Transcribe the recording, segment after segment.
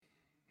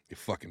You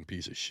fucking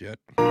piece of shit.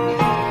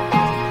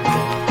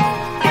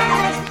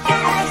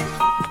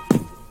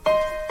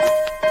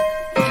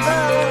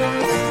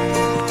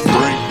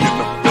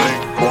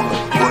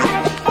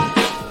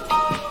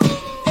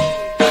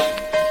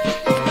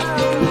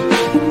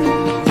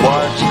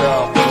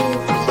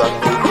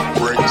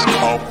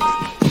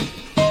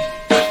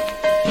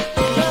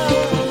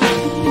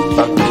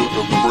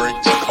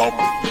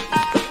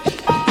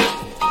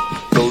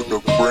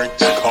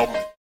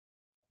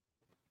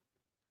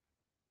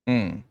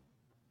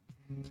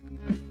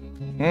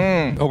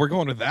 Oh, we're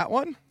going to that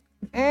one?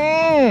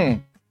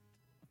 Hey,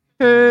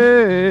 oh.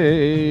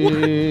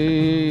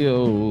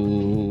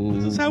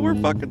 Is this how we're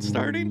fucking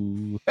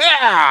starting?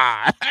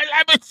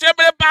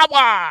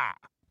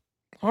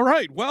 All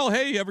right. Well,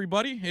 hey,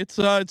 everybody. It's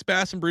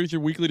Bass and Brews,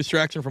 your weekly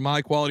distraction from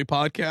high quality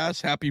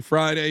podcasts. Happy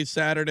Friday,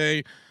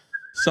 Saturday,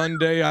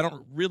 Sunday. I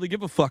don't really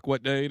give a fuck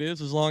what day it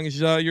is as long as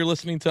you're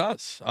listening to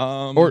us.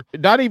 Or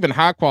not even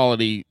high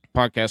quality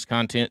podcast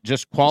content,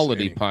 just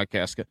quality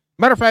podcast.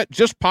 Matter of fact,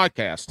 just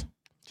podcast.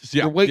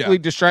 Your weekly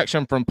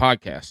distraction from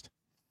podcast.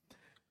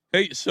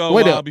 Hey,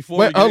 so before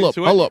we get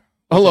into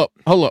hold up.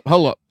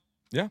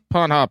 Yeah.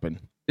 Pond hopping.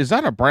 Is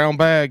that a brown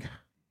bag?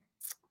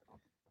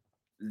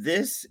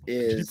 This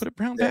is. Did you put a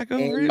brown bag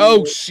over it?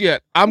 Oh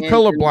shit! I'm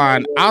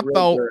colorblind. I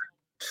thought.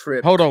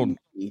 Hold on.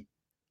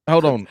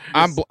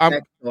 I'm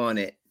on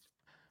it.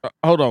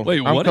 Hold on.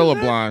 Wait, I'm what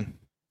colorblind.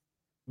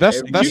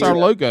 That's our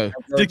logo.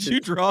 Did you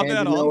draw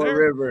that on there?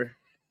 River.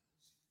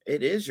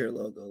 It is your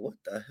logo. What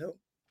the hell?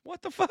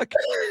 What the fuck?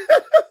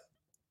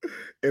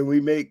 And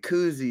we make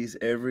koozies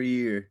every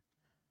year.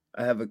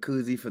 I have a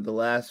koozie for the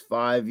last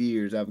 5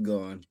 years. I've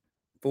gone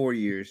 4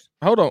 years.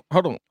 Hold on.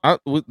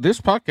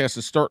 This podcast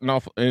is starting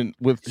off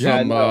with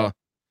some.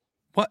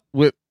 What?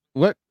 With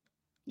what?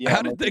 Yeah,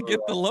 how did they get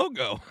the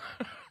logo?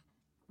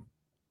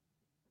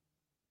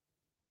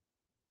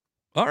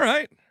 All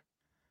right.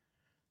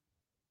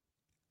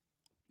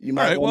 You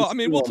might. All right. Well, I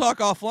mean, we'll talk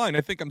offline.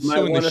 I think I'm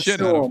suing the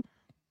shit out of him.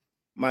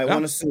 Might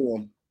want to sue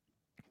him.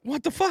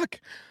 What the fuck?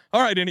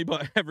 All right,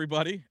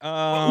 everybody.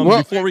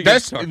 Before we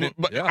get started,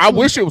 I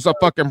wish it was a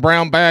fucking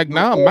brown bag.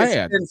 Now I'm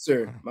mad.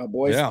 Spencer, my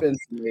boy Spencer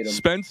made him.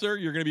 Spencer,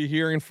 you're going to be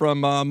hearing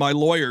from my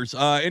lawyers.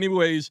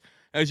 Anyways,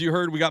 as you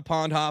heard, we got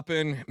Pond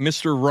Hoppin'.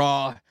 Mr.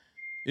 Raw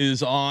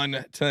is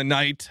on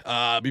tonight.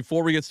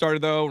 Before we get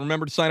started, though,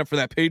 remember to sign up for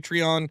that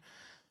Patreon.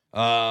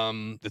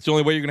 That's the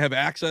only way you're going to have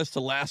access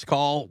to Last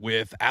Call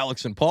with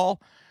Alex and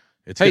Paul.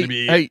 It's going to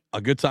be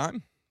a good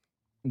time.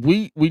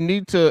 We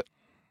need to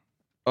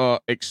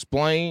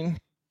explain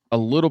a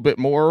little bit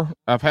more.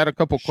 I've had a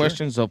couple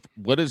questions of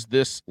what is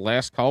this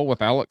Last Call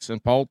with Alex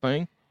and Paul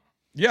thing?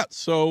 Yeah,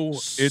 so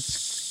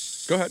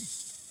it's go ahead.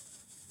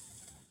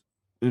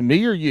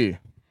 Me or you?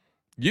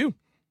 You.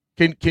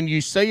 Can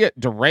you say it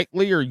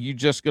directly, or are you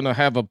just gonna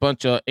have a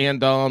bunch of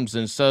and-ums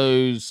and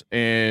so's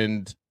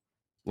and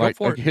like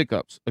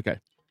hiccups? Okay.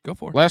 Go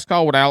for it. Last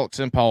Call with Alex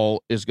and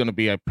Paul is going to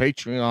be a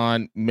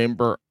Patreon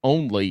member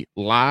only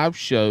live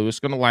show. It's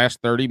going to last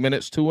 30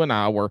 minutes to an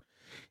hour.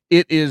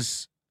 It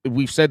is,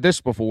 we've said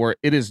this before,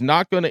 it is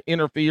not going to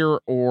interfere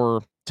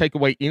or take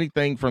away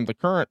anything from the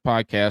current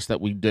podcast that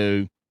we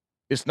do.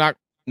 It's not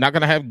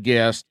going to have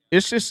guests.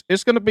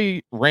 It's going to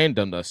be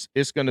randomness.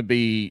 It's going to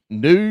be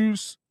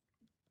news,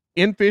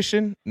 in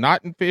fishing,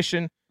 not in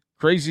fishing,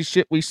 crazy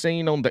shit we've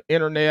seen on the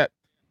internet.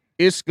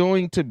 It's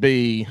going to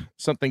be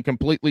something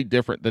completely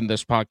different than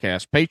this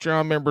podcast.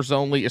 Patreon members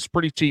only. It's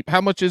pretty cheap.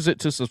 How much is it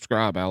to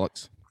subscribe,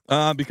 Alex?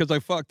 Because I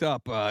fucked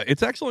up.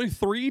 It's actually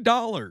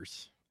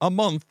 $3 a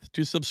month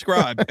to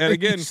subscribe. And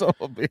again,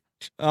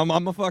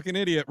 I'm a fucking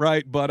idiot,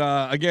 right? But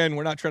again,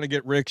 we're not trying to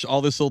get rich.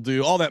 All this will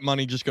do, all that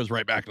money just goes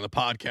right back into the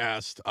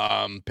podcast,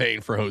 paying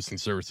for hosting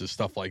services,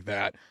 stuff like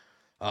that.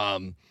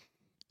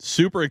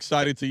 Super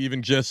excited to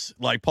even just,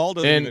 like, Paul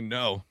doesn't even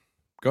know.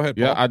 Go ahead,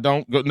 Paul. Yeah, I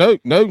don't go.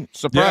 No,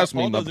 surprise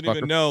me, Paul doesn't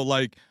even know.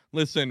 Like,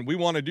 listen, we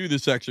want to do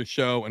this extra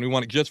show, and we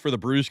want it just for the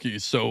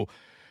Brewskis. So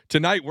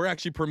tonight, we're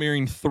actually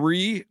premiering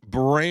 3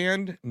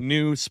 brand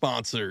new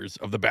sponsors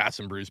of the Bass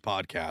and Brews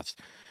podcast.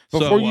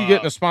 Before you get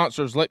into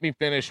sponsors, let me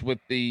finish with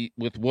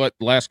what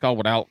Last Call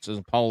with Alex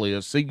and Paul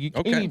is. See, you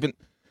can't even.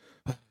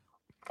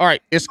 All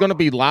right, it's going to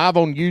be live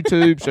on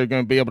YouTube, so you're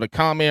going to be able to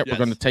comment. Yes.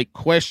 We're going to take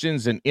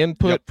questions and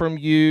input from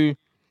you.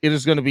 It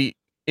is going to be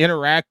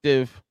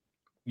interactive.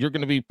 You're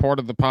going to be part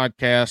of the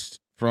podcast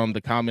from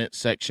the comment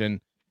section,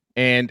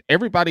 and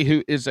everybody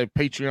who is a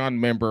Patreon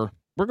member,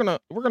 we're gonna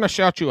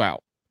shout you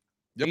out.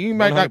 Yep, you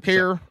might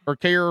 100%. Not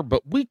care,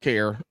 but we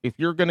care. If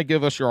you're going to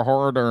give us your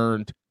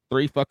hard-earned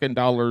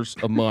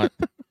 $3 a month,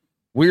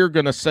 we're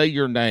going to say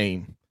your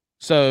name.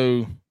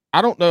 So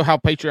I don't know how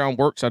Patreon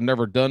works. I've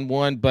never done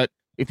one, but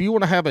if you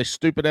want to have a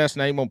stupid ass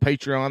name on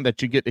Patreon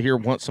that you get to hear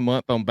once a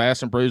month on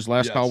Bass and Brews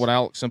Last Call with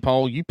Alex and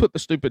Paul, you put the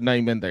stupid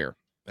name in there.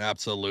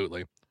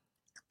 Absolutely.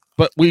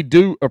 But we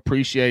do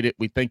appreciate it.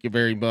 We thank you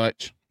very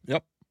much.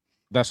 Yep.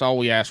 That's all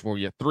we ask for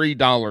you.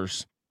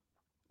 $3.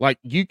 Like,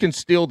 you can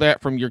steal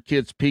that from your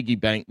kid's piggy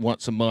bank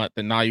once a month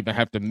and not even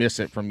have to miss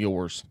it from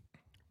yours.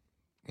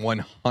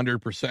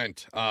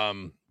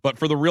 100%. But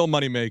for the real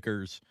money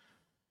makers,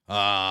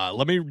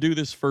 Let me do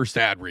this first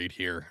ad read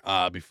here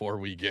before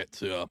we get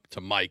to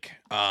Mike.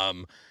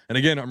 And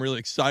again, I'm really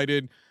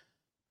excited.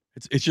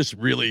 It's just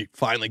really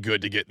finally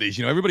good to get these.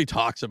 You know, everybody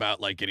talks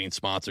about like getting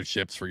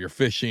sponsorships for your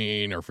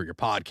fishing or for your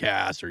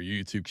podcast or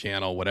YouTube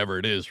channel, whatever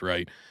it is,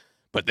 right?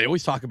 But they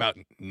always talk about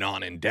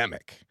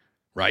non-endemic,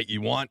 right?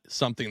 You want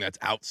something that's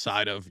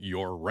outside of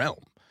your realm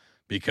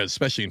because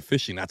especially in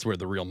fishing, that's where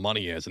the real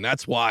money is. And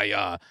that's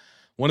why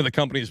one of the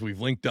companies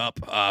we've linked up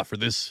for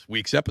this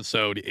week's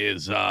episode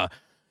is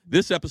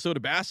this episode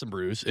of Bass and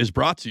Brews is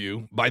brought to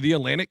you by the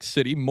Atlantic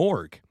City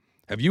Morgue.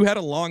 Have you had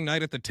a long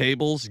night at the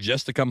tables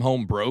just to come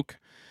home broke?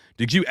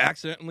 Did you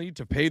accidentally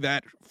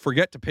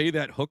forget to pay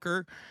that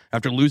hooker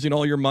after losing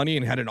all your money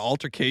and had an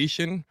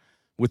altercation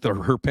with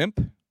her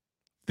pimp?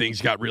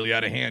 Things got really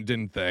out of hand,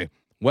 didn't they?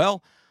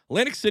 Well,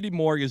 Atlantic City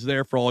Morgue is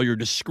there for all your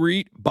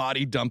discreet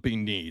body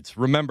dumping needs.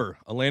 Remember,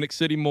 Atlantic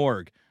City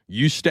Morgue,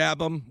 you stab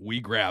them, we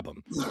grab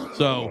them.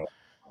 So,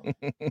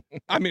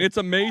 I mean, it's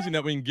amazing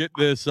that we can get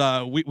this.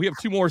 We have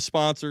 2 more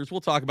sponsors.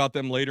 We'll talk about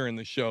them later in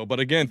the show. But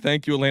again,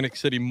 thank you, Atlantic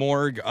City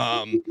Morgue.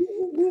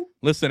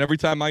 Listen, every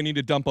time I need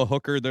to dump a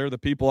hooker, they're the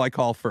people I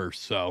call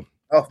first. So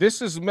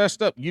this is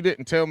messed up. You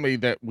didn't tell me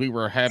that we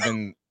were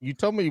having. You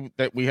told me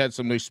that we had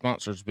some new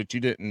sponsors, but you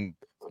didn't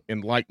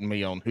enlighten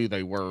me on who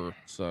they were.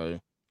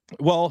 So,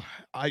 well,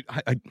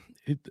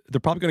 they're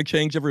probably going to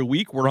change every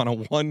week. We're on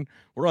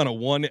a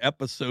one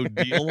episode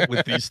deal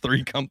with these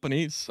 3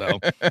 companies. So,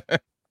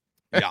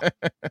 yeah.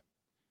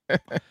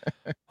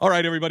 All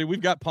right, everybody,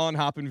 we've got Pond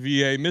Hoppin'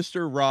 VA,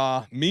 Mr.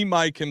 Raw, me,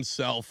 Mike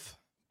himself,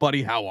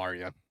 buddy. How are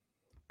you?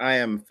 I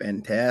am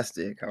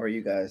fantastic. How are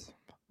you guys?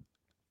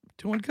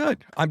 Doing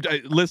good.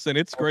 Listen,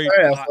 it's great.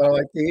 That's what I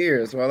like to hear.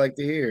 That's what I like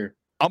to hear.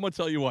 I'm gonna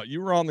tell you what.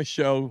 You were on the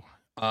show.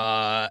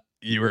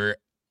 You were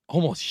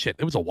almost shit.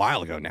 It was a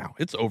while ago now.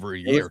 It's over a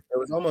year. It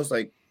was almost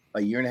like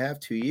a year and a half,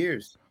 2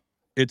 years.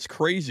 It's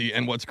crazy.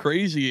 And what's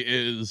crazy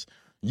is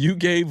you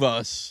gave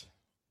us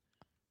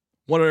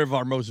one of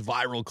our most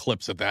viral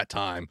clips at that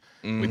time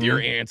with your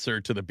answer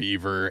to the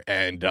beaver.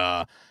 And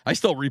I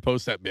still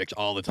repost that bitch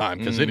all the time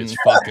because it is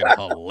fucking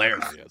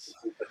hilarious.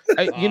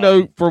 Hey, you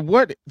know, for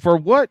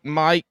what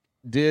Mike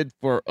did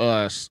for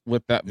us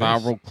with that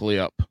viral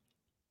clip,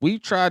 we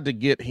tried to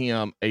get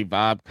him a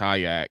Vibe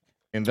kayak,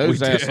 and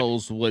those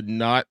assholes would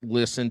not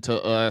listen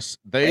to us.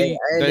 They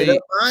ended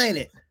up buying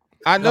it.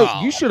 I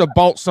know you should have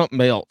bought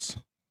something else.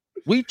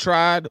 We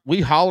tried.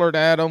 We hollered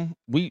at them.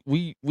 We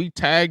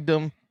tagged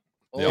them.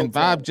 And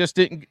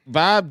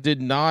Vibe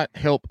did not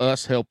help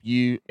us help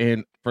you.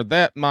 And for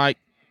that, Mike,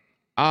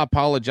 I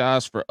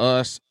apologize for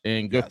us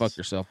and go fuck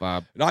yourself,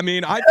 Vibe. I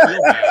mean, I feel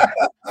bad.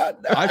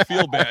 I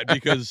feel bad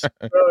because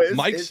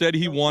Mike said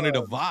he wanted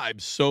a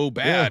Vibe so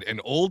bad, and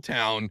Old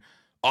Town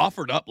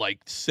offered up like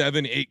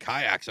 7, 8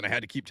 kayaks, and I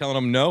had to keep telling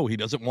him no, he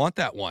doesn't want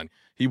that one.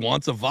 He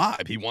wants a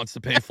Vibe. He wants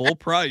to pay full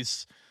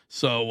price.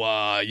 So,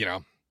 yeah.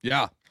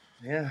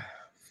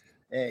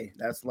 Hey,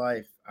 that's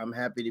life. I'm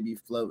happy to be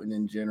floating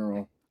in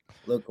general.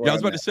 Look, I was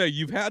about to say,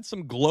 you've had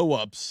some glow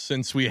ups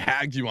since we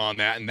hagged you on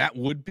that, and that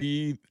would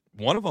be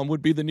one of them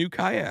would be the new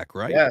kayak,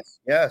 right?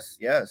 Yes.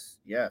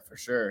 Yeah, for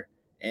sure.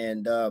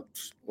 And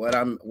what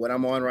I'm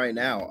on right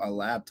now, a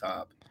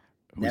laptop.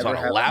 Never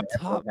had a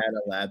laptop? Never had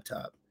a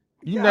laptop.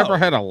 You never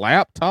had a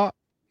laptop?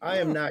 I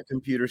am not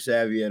computer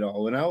savvy at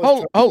all. When I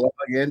was trying to log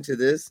into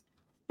this.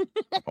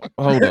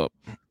 Hold up.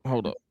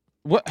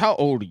 How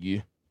old are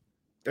you?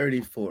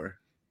 34.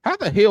 How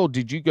the hell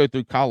did you go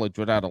through college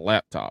without a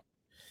laptop?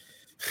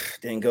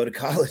 Didn't go to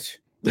college.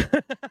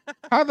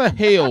 How the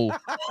hell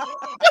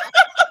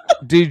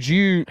did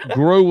you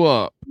grow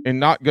up and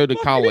not go to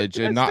college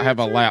and not have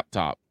a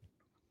laptop?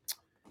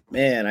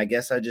 Man, I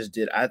guess I just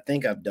did. I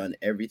think I've done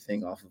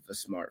everything off of a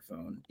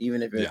smartphone,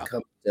 even if it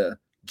comes to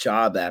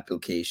job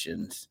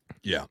applications.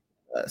 Yeah.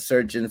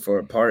 Searching for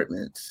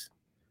apartments.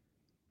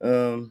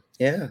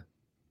 Yeah.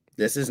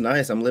 This is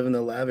nice. I'm living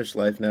the lavish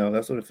life now.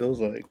 That's what it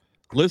feels like.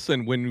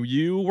 Listen, when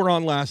you were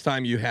on last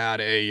time, you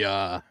had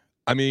a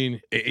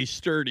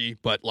sturdy,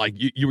 but like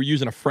you were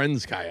using a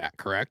friend's kayak,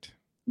 correct?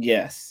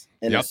 Yes.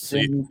 And a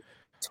Sin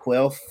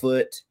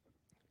 12-foot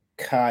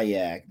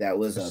kayak. That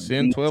was a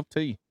Sin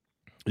 12T.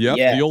 Yep.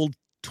 Yeah. The old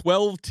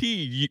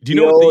 12T. Do you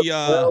know what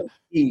the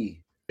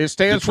 12T. It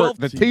stands for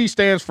the T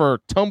stands for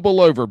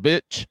tumble over,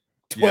 bitch.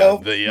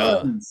 12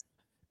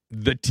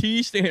 the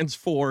T stands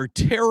for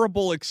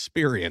terrible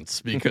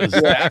experience because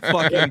that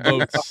fucking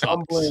boat sucks.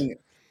 Humbling.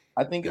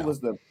 I think it was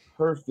the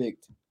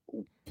perfect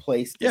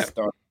place to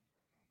start.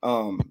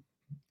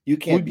 You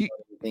can't do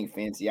anything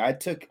fancy. I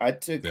took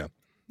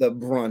the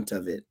brunt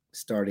of it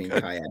starting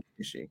kayak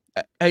fishing.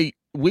 Hey,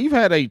 we've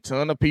had a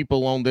ton of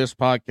people on this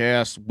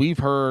podcast. We've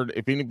heard,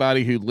 if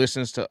anybody who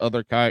listens to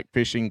other kayak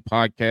fishing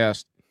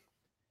podcasts,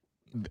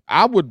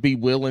 I would be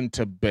willing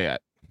to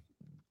bet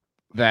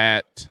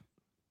that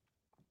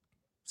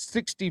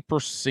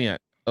 60%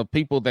 of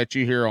people that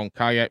you hear on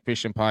kayak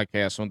fishing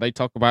podcasts, when they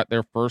talk about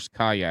their first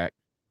kayak,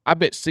 I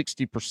bet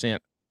 60%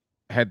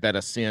 had that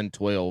Ascend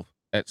 12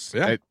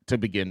 to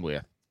begin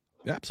with.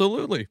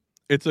 Absolutely.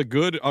 It's a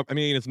good,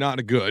 it's not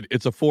a good,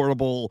 it's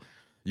affordable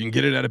You can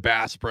get it at a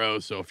Bass Pro.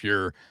 So if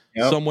you're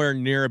somewhere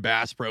near a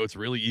Bass Pro, it's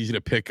really easy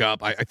to pick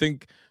up. I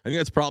think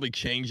that's probably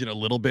changing a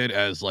little bit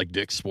as like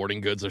Dick's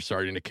Sporting Goods are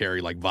starting to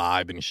carry like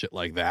Vibe and shit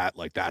like that.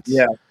 Like that's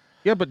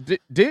yeah. But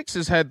Dick's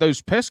has had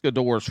those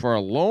pescadors for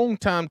a long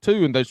time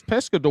too, and those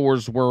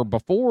pescadors were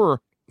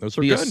before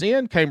the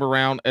Ascend came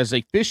around as a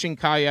fishing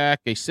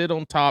kayak, a sit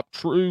on top,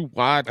 true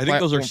wide. I think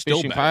those are still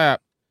fishing kayak.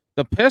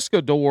 The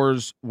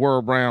pescadors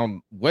were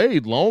around way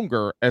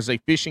longer as a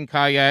fishing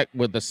kayak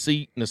with a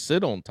seat and a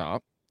sit on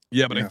top.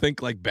 Yeah, but I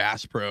think like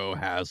Bass Pro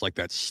has like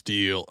that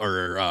steel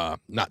or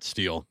not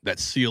steel, that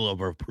seal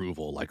of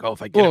approval. Like,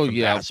 if I get it from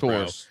Bass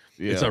Pro,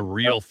 it's a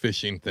real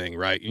fishing thing,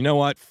 right? You know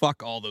what?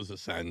 Fuck all those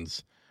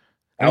Ascends.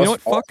 And you know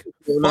what? Fuck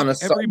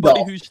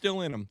everybody who's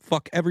still in them.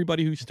 Fuck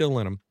everybody who's still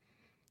in them.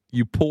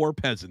 You poor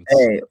peasants.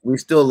 Hey, we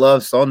still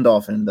love Sun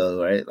Dolphin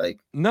though, right? Like,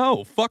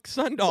 no, fuck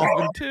Sun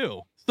Dolphin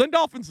too. Sun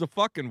Dolphin's the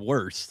fucking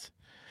worst.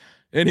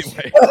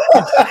 Anyway,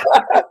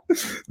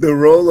 the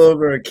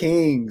rollover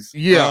kings.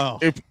 Yeah.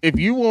 If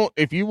you want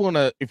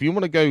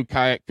to go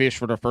kayak fish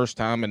for the first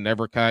time and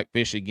never kayak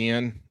fish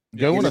again,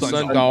 go on a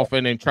Sun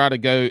Dolphin and try to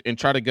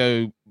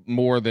go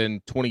more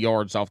than 20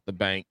 yards off the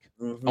bank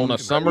on a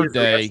summer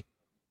day,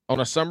 on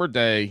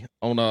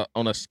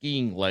a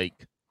skiing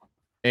lake.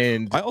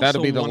 And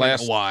that'll be the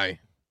last. Why?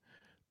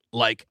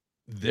 Like,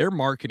 their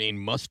marketing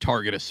must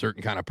target a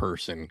certain kind of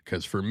person.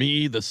 Because for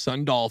me, the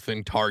Sun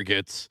Dolphin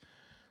targets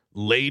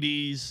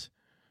ladies.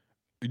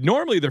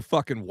 Normally, they're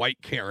fucking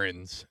white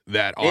Karens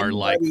that are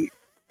like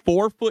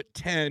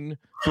 4'10",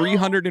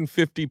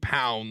 350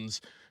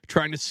 pounds,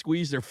 trying to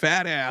squeeze their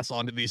fat ass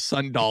onto these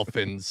Sun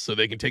Dolphins so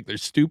they can take their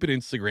stupid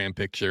Instagram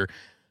picture,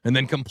 and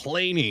then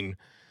complaining.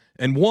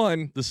 And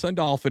one, the Sun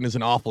Dolphin is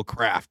an awful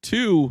craft.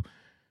 Two,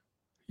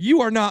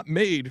 you are not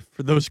made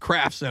for those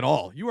crafts at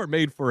all. You are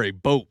made for a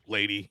boat,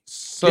 lady.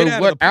 So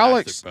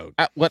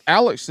what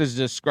Alex is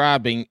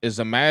describing is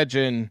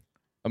imagine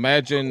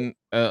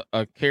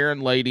a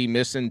Karen lady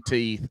missing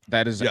teeth.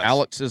 That is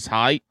Alex's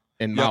height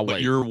and my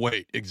weight. Your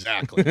weight,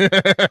 exactly.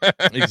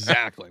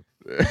 Exactly.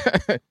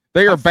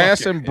 They are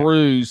Bass and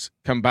Brews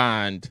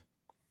combined.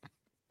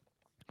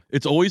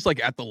 It's always like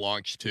at the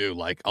launch too.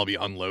 Like I'll be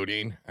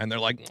unloading, and they're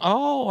like,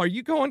 "Oh, are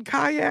you going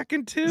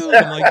kayaking too?"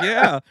 I'm like,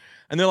 "Yeah,"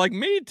 and they're like,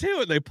 "Me too."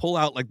 And they pull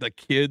out like the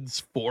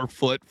kids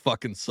 4-foot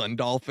fucking Sun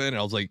Dolphin, and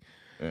I was like,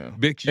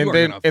 "Bitch, you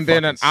and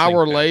then an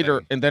hour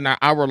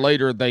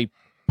later, they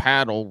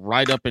paddle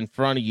right up in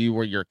front of you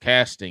where you're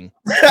casting.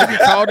 Have you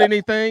caught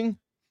anything?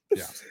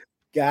 Yeah.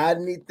 Got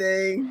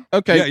anything?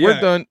 Okay,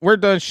 we're done. We're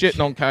done shitting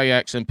on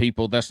kayaks and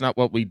people. That's not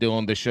what we do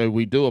on the show.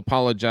 We do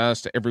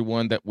apologize to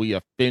everyone that we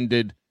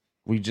offended.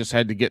 We just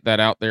had to get that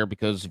out there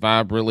because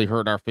Vibe really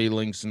hurt our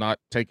feelings not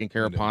taking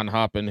care of Pond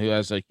Hoppin', who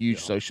has a huge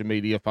social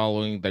media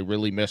following. They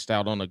really missed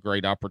out on a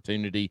great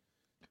opportunity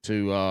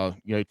to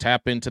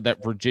tap into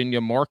that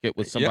Virginia market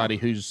with somebody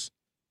who's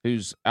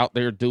out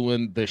there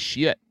doing the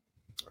shit.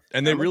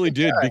 And they really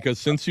did, because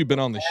since you've been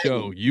on the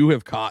show, you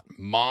have caught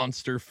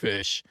monster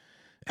fish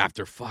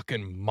after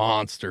fucking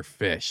monster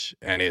fish.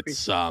 And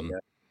it's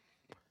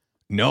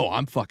no,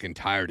 I'm fucking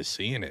tired of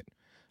seeing it.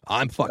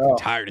 I'm fucking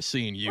tired of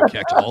seeing you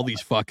catch all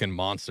these fucking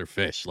monster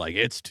fish. Like,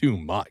 it's too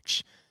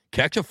much.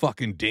 Catch a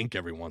fucking dink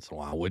every once in a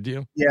while, would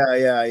you?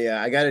 Yeah.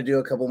 I got to do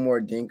a couple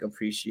more dink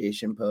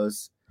appreciation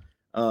posts.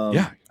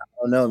 I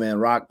don't know, man.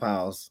 Rock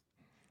piles.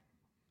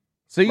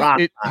 See,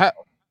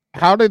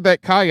 how did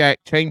that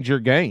kayak change your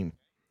game?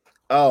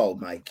 Oh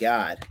my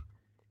God.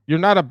 You're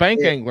not a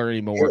bank angler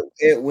anymore.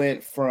 It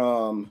went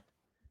from,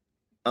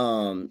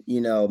 my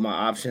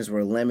options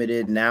were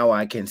limited. Now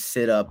I can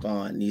sit up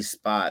on these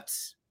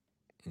spots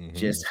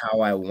just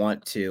how I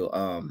want to.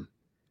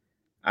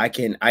 I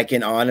can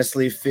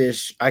honestly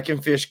fish. I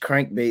can fish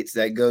crankbaits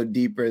that go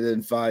deeper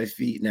than 5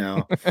 feet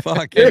now.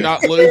 Fuck, and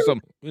not lose them.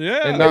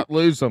 Yeah, and not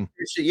lose them.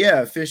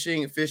 Yeah,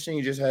 fishing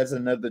just has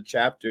another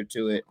chapter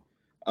to it.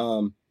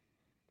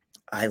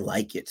 I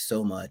like it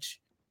so much.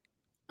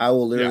 I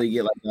will literally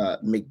get like a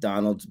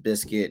McDonald's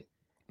biscuit,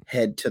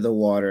 head to the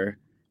water,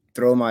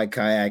 throw my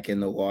kayak in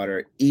the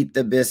water, eat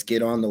the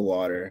biscuit on the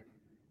water.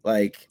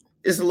 Like,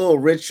 it's a little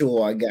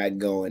ritual I got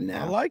going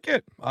now. I like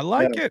it.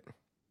 It.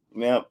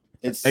 Yep.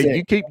 It's hey,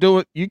 you keep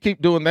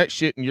doing that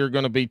shit, and you're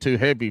going to be too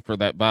heavy for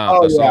that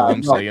vibe. That's all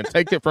I'm saying.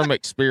 Take it from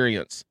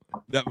experience.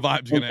 That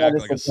vibe's going to act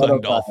like a Sun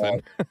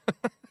Dolphin.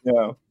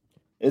 Yeah,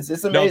 it's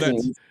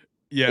amazing.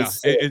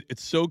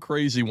 It's so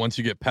crazy once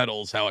you get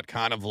pedals, how it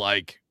kind of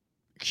like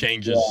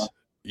changes.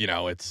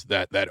 It's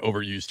that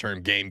overused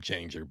term, game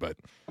changer, but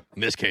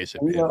in this case,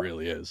 it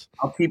really is.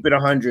 I'll keep it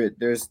 100.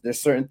 There's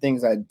certain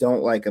things I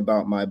don't like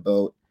about my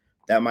boat.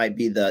 That might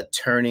be the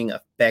turning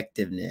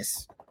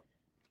effectiveness.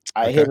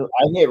 I hit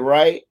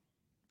right.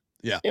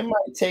 Yeah. It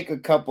might take a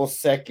couple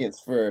seconds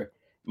for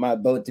my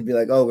boat to be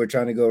like, "Oh, we're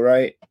trying to go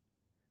right."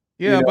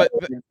 Yeah, but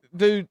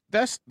dude,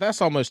 that's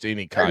almost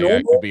any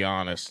kayak, to be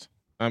honest.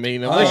 I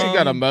mean, unless you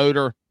got a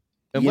motor,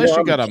 I'm gonna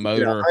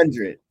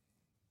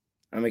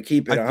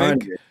keep it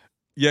 100.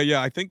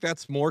 Yeah. I think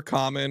that's more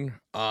common.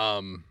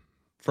 From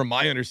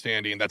my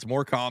understanding, that's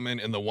more common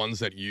in the ones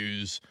that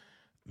use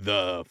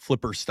the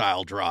flipper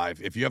style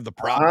drive. If you have the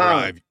prop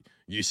drive,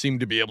 you seem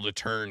to be able to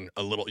turn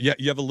a little. Yeah,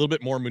 you have a little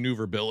bit more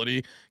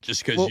maneuverability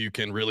just because you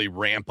can really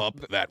ramp up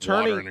that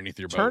water underneath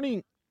your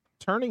boat.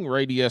 Turning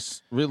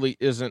radius really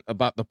isn't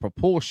about the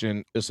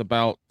propulsion. It's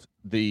about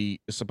your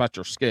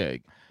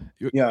skeg.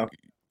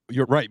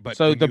 You're right. But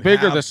so the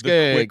bigger the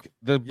skeg,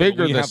 the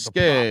bigger the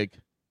skeg.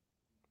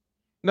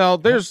 No,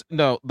 there's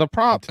the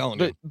prop.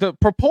 The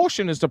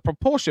propulsion is the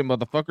propulsion,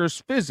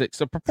 motherfuckers. Physics.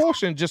 The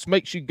propulsion just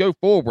makes you go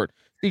forward.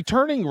 The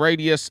turning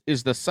radius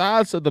is the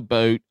size of the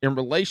boat in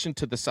relation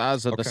to the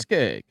size of the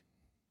skeg.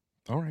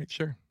 All right,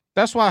 sure.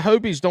 That's why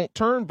Hobies don't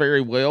turn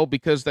very well,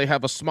 because they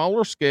have a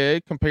smaller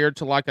skeg compared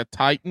to like a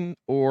Titan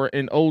or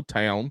an Old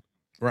Town.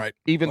 Right.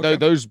 Even though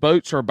those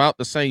boats are about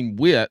the same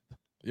width.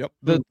 Yep.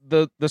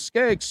 The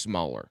skeg's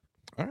smaller.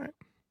 All right.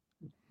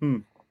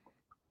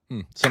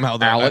 Somehow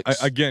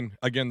again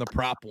the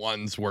prop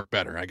ones work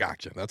better. I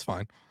got you. That's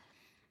fine.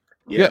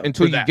 Yeah,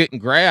 until you get in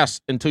grass.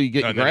 Then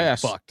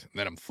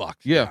I'm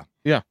fucked. Yeah,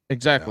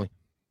 exactly. Yeah.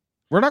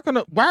 We're not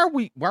gonna. Why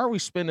are we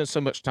spending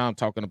so much time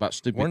talking about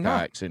stupid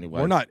kayaks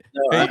anyway? We're not.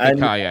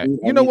 Kayak.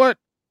 You know what?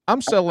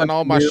 I'm selling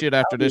all my shit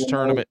after this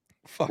tournament.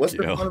 What's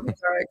the front of the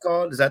kayak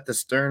called? Is that the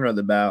stern or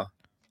the bow?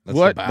 That's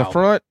the bow. The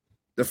front?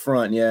 The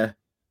front, yeah.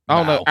 I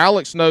don't know.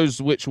 Alex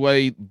knows which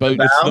way boat.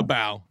 It's the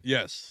bow.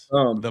 Yes.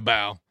 The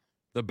bow.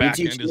 The back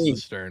end is the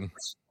stern.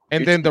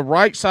 And then the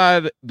right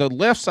side, the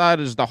left side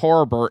is the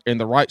harbor, and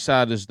the right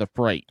side is the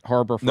freight.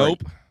 Harbor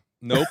freight.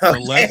 Nope. The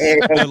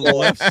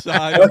left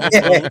side of a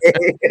boat.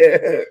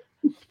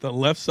 The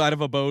left side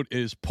of a boat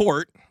is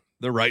port.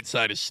 The right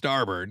side is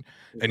starboard.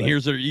 And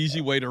here's an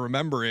easy way to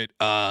remember it.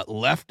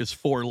 Left is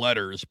 4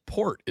 letters.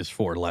 Port is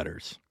 4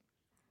 letters.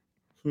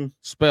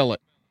 Spell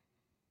it.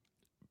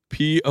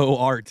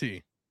 Port.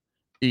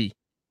 E.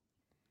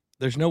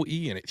 There's no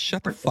E in it.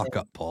 Shut the fuck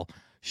up, Paul.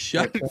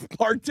 Shut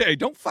Parte.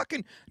 Don't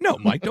fucking no,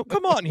 Mike. Don't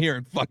come on here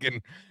and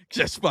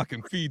just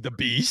feed the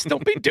beast.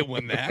 Don't be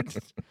doing that.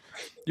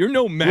 You're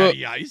no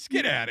Matty Ice.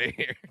 Get out of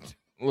here.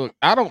 Look,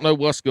 I don't know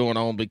what's going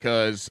on,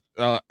 because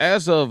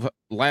as of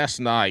last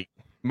night,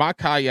 my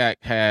kayak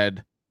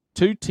had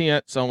 2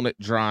 tents on it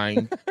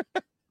drying,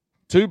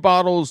 2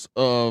 bottles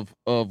of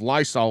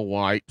Lysol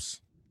wipes,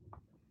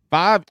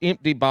 5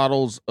 empty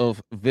bottles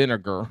of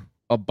vinegar,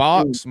 a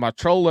box, my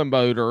trolling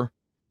motor,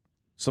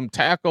 some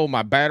tackle,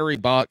 my battery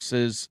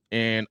boxes,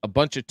 and a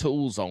bunch of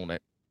tools on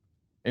it.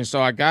 And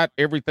so I got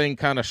everything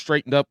kind of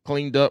straightened up,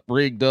 cleaned up,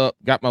 rigged up,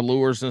 got my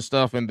lures and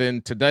stuff. And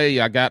then today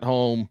I got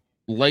home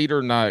later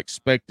than I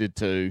expected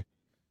to.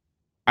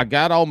 I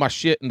got all my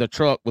shit in the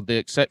truck with the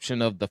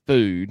exception of the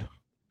food.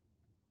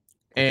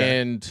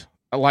 Okay. And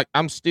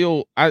I'm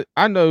still, I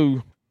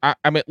know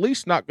I'm at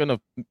least not going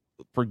to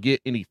forget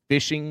any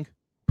fishing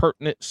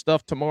pertinent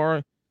stuff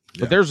tomorrow,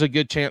 but there's a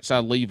good chance I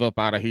leave up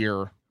out of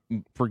here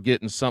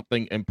forgetting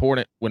something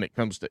important when it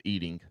comes to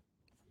eating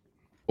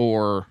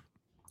or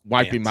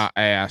wiping my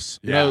ass.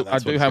 No, I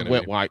do have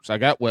wet wipes. I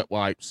got wet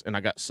wipes and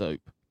I got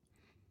soap.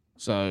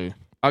 So,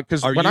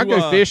 because when I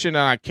go fishing and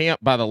I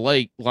camp by the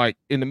lake, like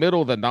in the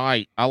middle of the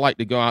night, I like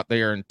to go out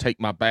there and take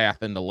my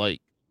bath in the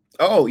lake.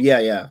 Oh,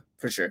 yeah,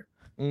 for sure.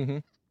 Mm-hmm.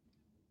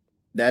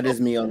 That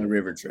is me on the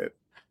river trip.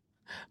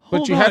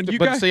 But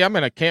see, I'm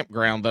in a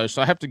campground though,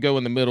 so I have to go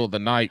in the middle of the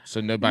night so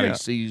nobody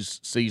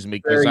sees me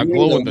because I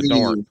glow in the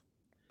dark.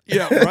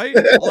 Yeah, right.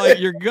 Like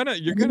you're gonna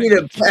need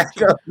to pack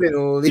up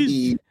and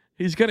leave.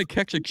 He's gonna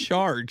catch a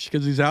charge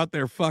because he's out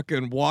there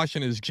fucking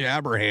washing his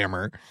jabber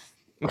hammer.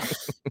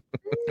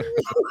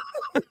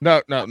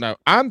 No.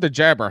 I'm the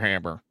jabber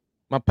hammer.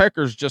 My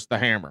pecker's just the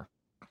hammer.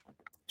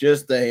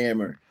 Just the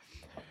hammer.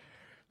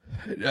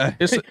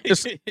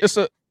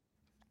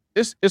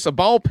 It's a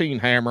ball peen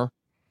hammer,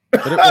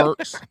 but it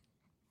works.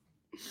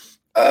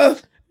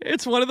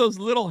 It's one of those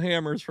little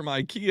hammers from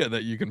IKEA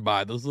that you can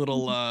buy. Those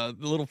little the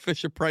little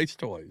Fisher Price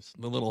toys.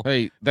 The little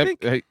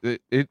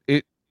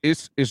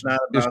it's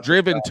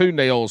driven 2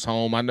 nails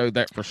home. I know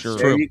that for sure.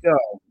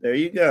 There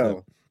you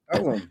go.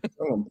 Tell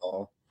him,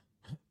 Paul.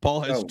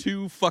 Paul has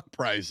 2 fuck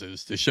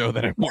prizes to show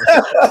that it works.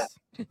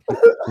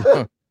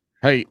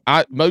 Hey,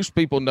 most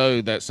people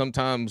know that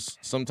sometimes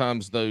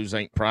those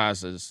ain't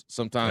prizes.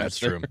 Sometimes that's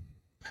true.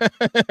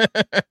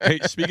 Hey,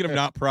 speaking of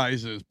not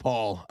prizes,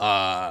 Paul,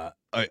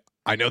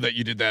 I know that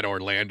you did that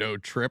Orlando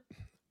trip,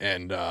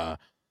 and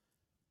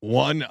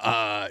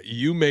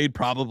you made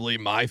probably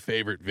my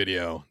favorite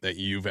video that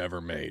you've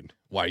ever made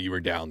while you were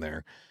down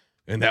there,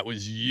 and that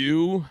was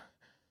you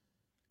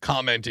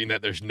commenting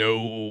that there's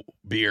no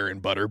beer in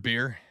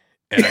butterbeer,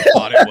 and I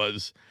thought it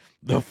was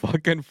the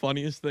fucking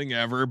funniest thing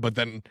ever, but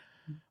then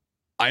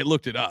I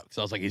looked it up,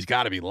 so I was like, he's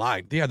got to be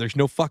lying. Yeah, there's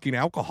no fucking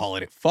alcohol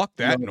in it. Fuck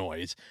that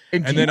noise.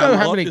 And then you know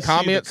how many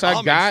comments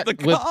I got?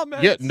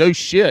 Yeah, no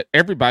shit.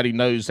 Everybody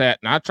knows that.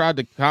 And I tried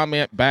to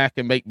comment back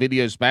and make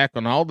videos back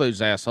on all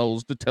those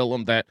assholes to tell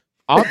them that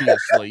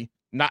obviously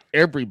not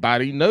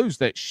everybody knows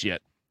that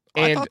shit.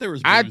 And I thought there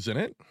was booze in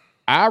it.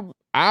 I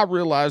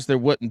realized there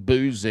wasn't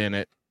booze in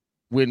it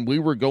when we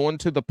were going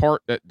to the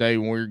park that day,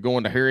 when we were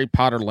going to Harry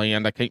Potter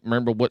Land. I can't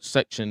remember what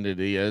section it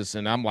is.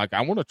 And I'm like,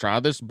 I want to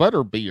try this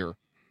butter beer.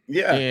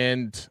 Yeah.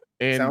 And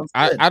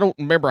I don't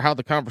remember how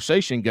the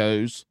conversation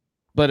goes,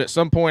 but at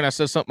some point I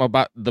said something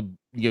about the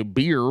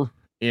beer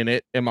in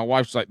it, and my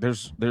wife's like,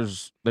 there's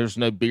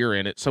no beer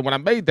in it. So when I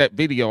made that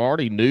video, I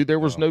already knew there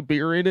was no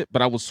beer in it,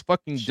 but I was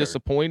fucking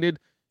disappointed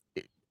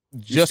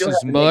just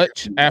as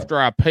much after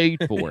I paid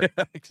for it.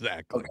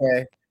 Exactly.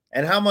 Okay.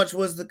 And how much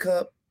was the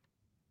cup?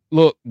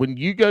 Look, when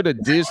you go to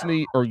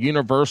Disney or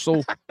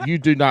Universal, you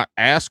do not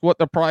ask what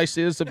the price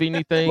is of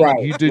anything.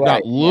 You do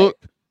not look.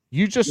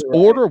 You just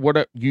order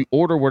whatever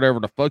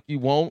the fuck you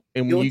want,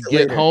 and when you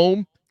get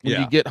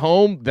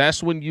home,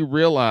 that's when you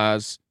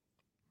realize,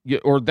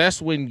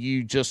 that's when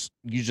you just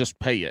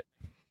pay it.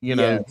 You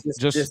know,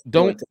 just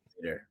don't.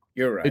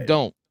 You're right. It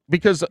don't,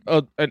 because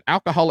an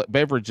alcoholic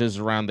beverages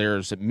around there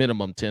is at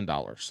minimum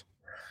 $10.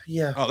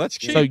 Yeah. Oh, that's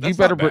cheap. So that's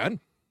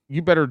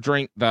you better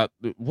drink that.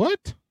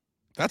 What?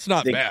 That's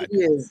not bad. The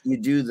key is you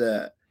do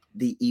the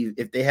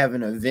if they have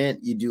an event,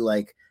 you do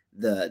like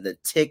the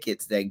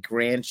tickets that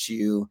grant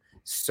you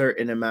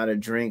certain amount of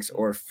drinks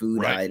or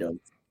food items.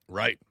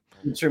 Right.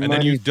 And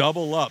then you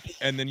double up,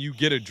 and then you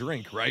get a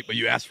drink, right? But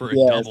you ask for a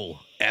double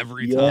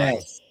every time.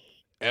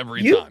 Every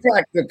time. You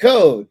cracked the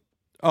code.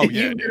 Oh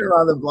yeah, you've been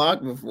around the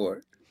block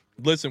before.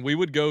 Listen, we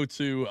would go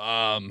to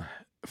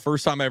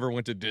first time I ever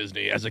went to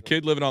Disney as a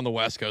kid living on the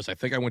West Coast. I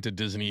think I went to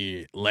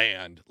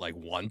Disneyland like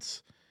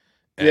once.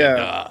 And,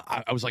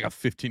 I was like a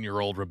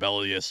 15-year-old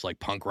rebellious, like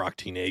punk rock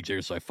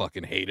teenager, so I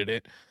fucking hated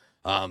it.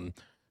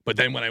 But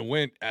then when I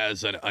went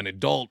as an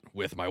adult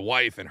with my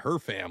wife and her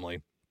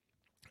family,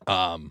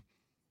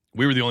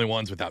 we were the only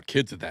ones without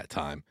kids at that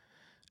time.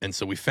 And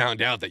so we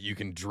found out that you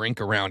can drink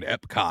around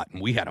Epcot,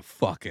 and we had a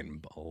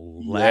fucking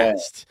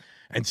blast.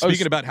 Yeah. And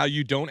speaking about how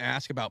you don't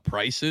ask about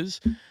prices,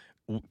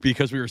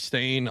 because we were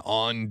staying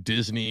on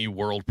Disney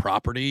World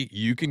property,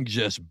 you can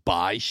just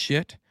buy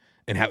shit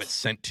and have it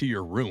sent to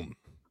your room.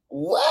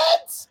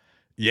 What?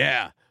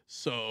 Yeah.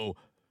 So,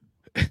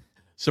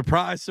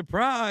 surprise,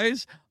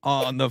 surprise,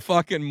 on the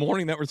fucking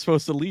morning that we're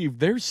supposed to leave,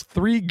 there's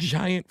 3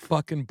 giant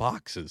fucking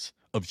boxes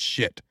of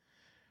shit.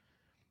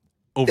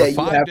 Over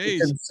 5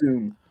 days.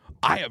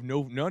 I have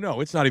no,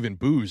 it's not even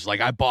booze. Like,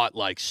 I bought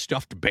like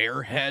stuffed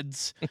bear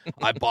heads.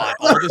 I bought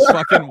all this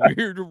fucking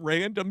weird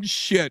random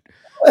shit.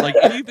 Like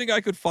anything I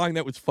could find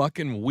that was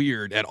fucking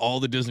weird at all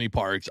the Disney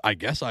parks, I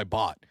guess I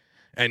bought.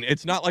 And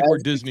it's not like we're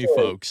Disney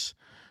folks.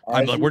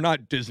 We're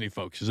not Disney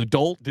folks. As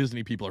adult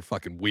Disney people are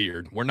fucking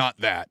weird. We're not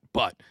that.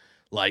 But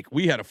like,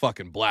 we had a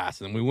fucking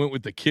blast. And we went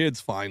with the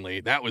kids finally.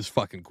 That was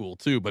fucking cool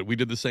too. But we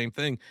did the same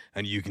thing.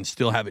 And you can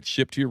still have it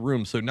shipped to your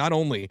room. So not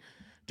only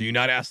do you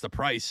not ask the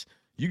price,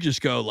 you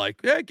just go like,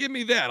 yeah, give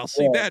me that. I'll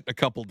see that in a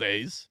couple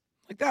days.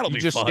 Like, that'll be fun.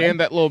 You just scan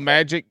that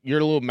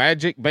your little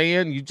magic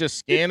band. You just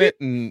scan it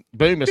and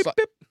boom. It's like,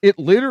 it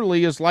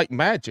literally is like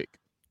magic.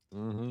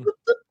 Mm-hmm.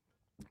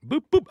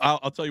 Boop, boop.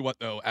 I'll tell you what,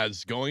 though,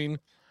 as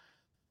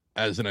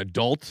an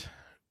adult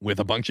with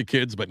a bunch of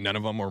kids, but none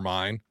of them were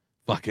mine,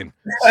 fucking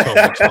so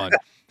much fun.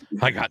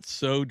 I got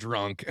so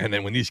drunk. And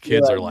then when these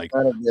kids are like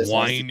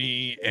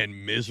whiny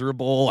and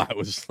miserable, I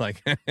was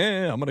like,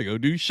 I'm going to go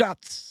do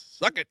shots.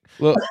 Suck it.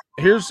 Look,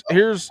 here's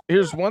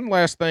one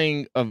last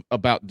thing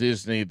about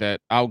Disney that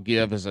I'll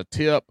give as a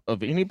tip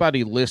of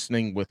anybody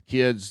listening with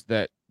kids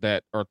that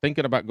are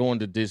thinking about going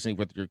to Disney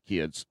with your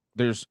kids.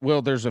 There's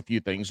a few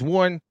things.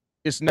 One,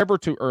 it's never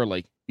too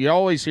early. You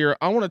always hear,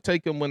 I want to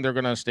take them when they're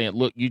going to understand.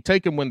 Look, you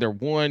take them when they're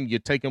 1, you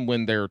take them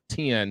when they're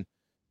 10.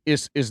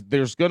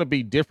 There's going to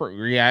be different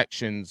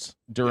reactions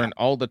during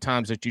all the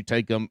times that you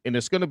take them, and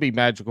it's going to be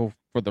magical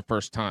for the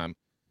first time.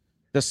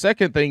 The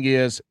second thing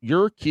is,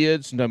 your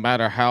kids, no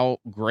matter how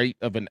great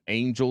of an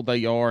angel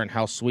they are and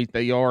how sweet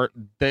they are,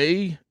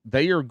 they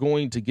are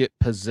going to get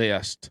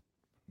possessed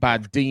by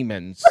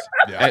demons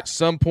at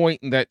some point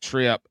in that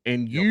trip,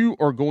 and you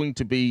are going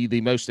to be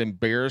the most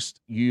embarrassed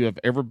you have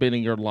ever been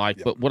in your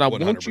life. But what I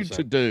 100%. Want you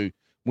to do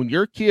when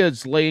your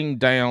kid's laying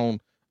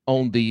down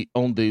on the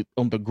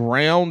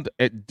ground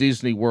at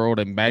Disney World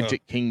and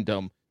Magic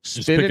Kingdom,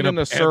 spinning in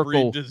a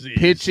circle,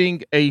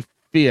 pitching a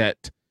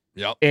fit,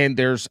 and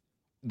there's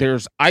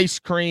ice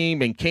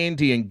cream and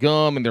candy and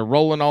gum, and they're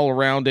rolling all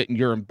around it, and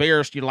you're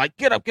embarrassed. You're like,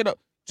 get up.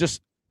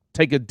 Just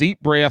take a deep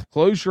breath,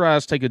 close your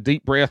eyes, take a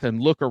deep breath, and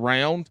look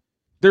around.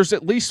 There's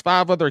at least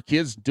 5 other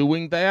kids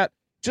doing that.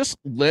 Just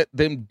let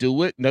them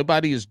do it.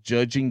 Nobody is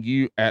judging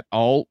you at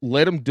all.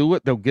 Let them do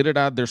it. They'll get it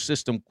out of their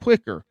system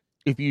quicker.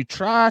 If you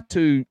try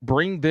to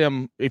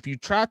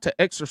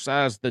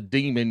exercise the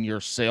demon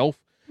yourself,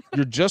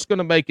 you're just going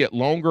to make it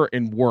longer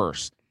and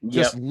worse.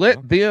 Just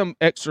let them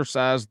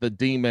exercise the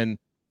demon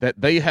that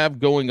they have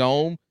going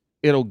on.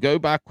 It'll go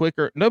by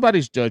quicker.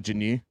 Nobody's judging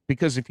you,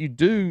 because if you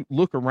do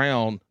look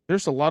around,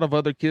 there's a lot of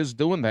other kids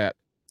doing that.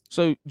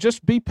 So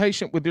just be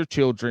patient with your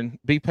children.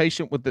 Be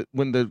patient with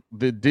when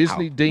the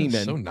Disney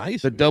demon, so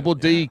nice, the double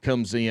D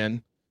comes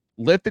in.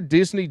 Let the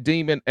Disney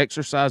demon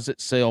exercise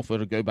itself.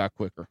 It'll go by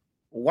quicker.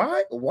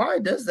 Why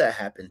does that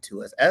happen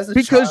to us as a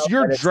because child?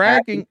 You're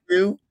dragging.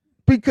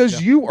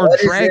 Because you are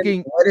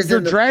dragging.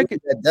 You're dragging.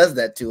 That does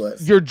that to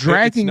us. You're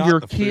dragging your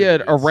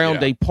kid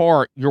around a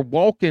park. You're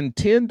walking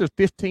 10 to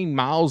 15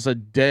 miles a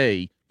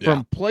day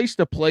from place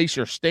to place.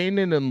 You're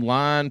standing in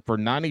line for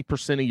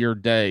 90% of your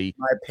day.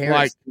 My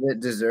parents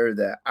didn't deserve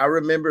that. I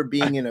remember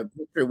being in a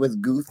picture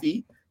with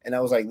Goofy, and I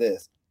was like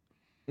this.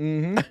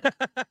 Mm-hmm.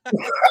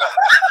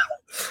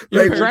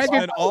 Your parents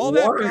spent all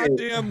that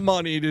goddamn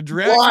money to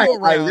drag you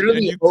around. I literally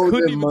and you owe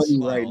couldn't them even money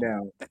smile. right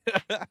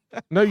now.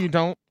 No, you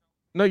don't.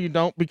 No, you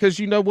don't. Because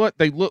you know what?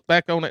 They look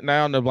back on it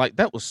now and they're like,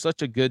 "That was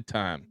such a good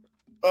time."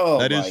 Oh,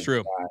 that is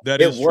true. God.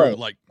 That is true.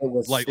 Like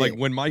sick.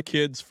 when my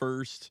kids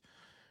first,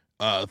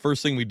 the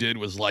first thing we did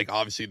was like,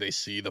 obviously they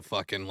see the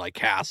fucking like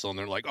castle and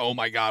they're like, "Oh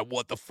my God,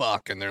 what the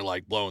fuck?" And they're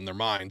like blowing their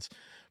minds.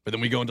 But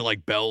then we go into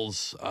like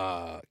Belle's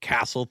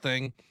castle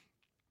thing.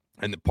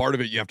 And the part of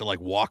it, you have to like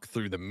walk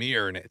through the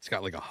mirror and it's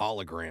got like a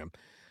hologram.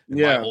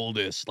 And my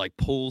oldest like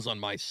pulls on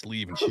my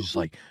sleeve and she's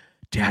like,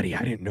 "Daddy,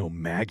 I didn't know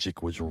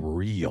magic was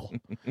real."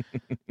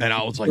 And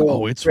I was like,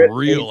 "Oh, it's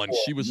real." And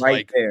she was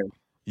like, there.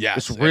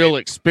 "Yes, it's real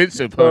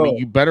expensive, honey.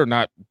 You better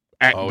not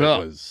act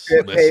up." It was,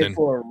 listen,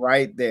 for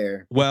right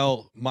there.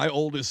 Well, my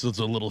oldest is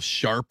a little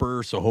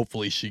sharper, so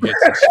hopefully she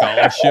gets some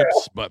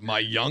scholarships. But my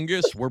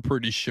youngest, we're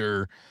pretty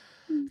sure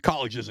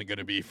college isn't going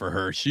to be for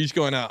her. She's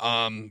going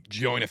to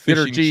join a fishing get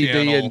her GED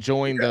channel and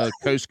join the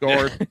Coast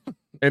Guard,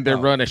 and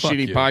then run a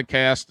shitty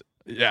podcast.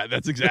 Yeah,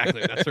 that's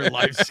her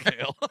life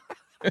scale.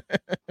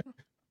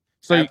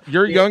 So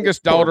your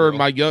youngest daughter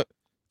and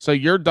so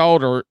your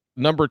daughter,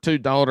 number 2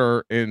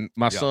 daughter, and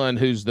my son,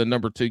 who's the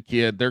number 2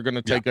 kid, they're going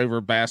to take over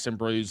Bass and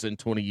Brews in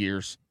 20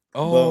 years.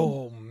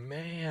 Oh,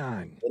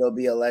 man. It'll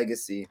be a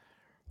legacy.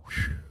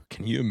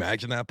 Can you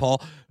imagine that,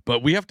 Paul?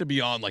 But we have to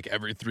be on like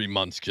every 3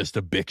 months just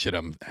to bitch at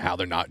them how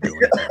they're not doing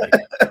it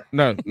right.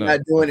 No.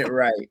 Not doing it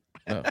right.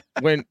 No.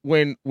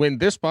 When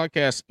this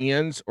podcast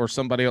ends or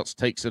somebody else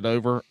takes it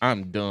over,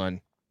 I'm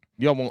done.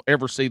 Y'all won't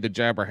ever see the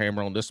jabber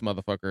hammer on this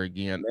motherfucker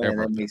again. Man,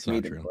 ever. That makes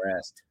me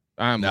depressed.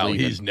 Leaving.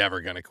 He's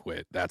never gonna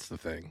quit. That's the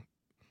thing.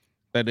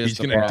 That is he's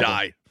gonna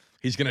die.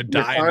 He's gonna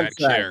die in that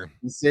chair.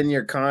 It's in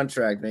your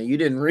contract, man. You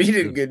didn't read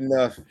it good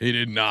enough. He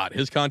did not.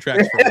 His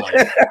contract's for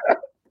life.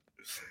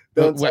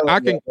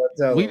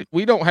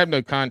 We don't have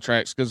no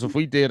contracts because if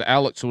we did,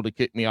 Alex would have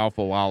kicked me off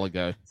a while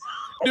ago.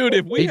 Dude,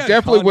 if we he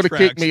definitely would have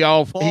kicked me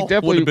off. He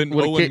definitely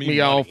would have kicked me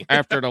off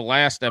after the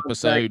last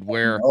episode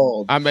where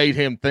I made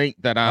him think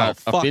that I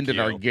offended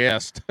our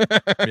guest.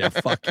 Yeah,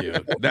 fuck you.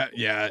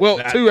 Well,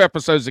 2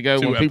 episodes ago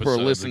when people are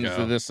listening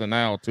to this and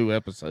now 2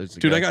 episodes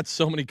ago. Dude, I got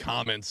so many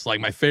comments. Like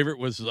my favorite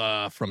was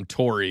from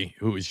Tori,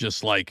 who was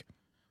just like,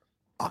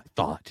 I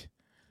thought.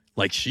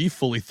 Like she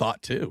fully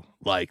thought too.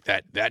 Like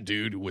that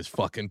dude was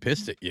fucking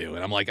pissed at you.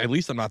 And I'm like, at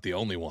least I'm not the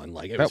only one.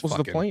 Like that was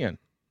the plan.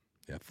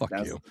 Yeah, fuck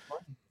you.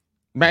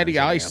 Matty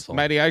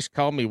Ice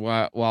called me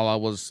while I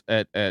was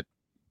at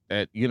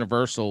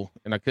Universal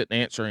and I couldn't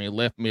answer and he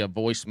left me a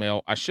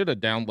voicemail. I should have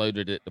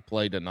downloaded it to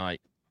play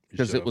tonight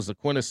because it was a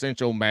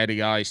quintessential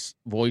Matty Ice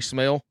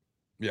voicemail.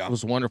 Yeah. It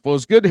was wonderful. It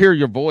was good to hear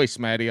your voice,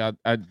 Matty. I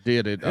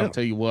did it. Yeah. I'll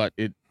tell you what,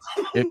 it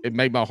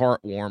made my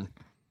heart warm.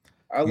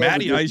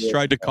 Matty Ice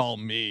tried to call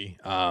me.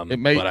 It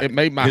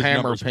made my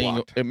hammer ping.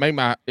 Blocked.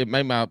 It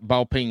made my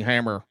ball ping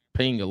hammer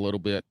ping a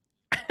little bit.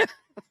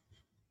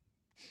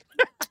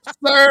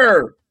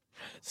 Sir.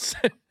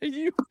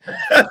 Speaking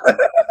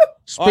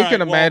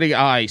of Matty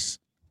Ice,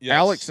 yes.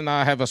 Alex and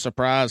I have a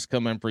surprise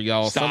coming for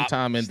y'all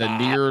sometime in the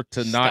near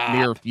to not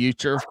near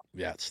future.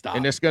 Yeah, stop.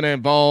 And it's gonna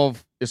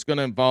involve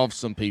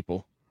some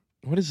people.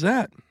 What is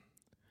that?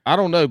 I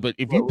don't know, but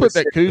if you put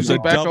that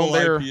koozie back on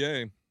there.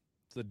 IPA.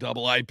 It's a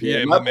double IPA,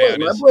 yeah, my man.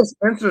 My boy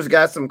Spencer's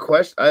got some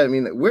questions. I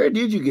mean, where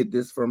did you get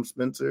this from,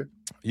 Spencer?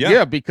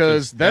 Yeah,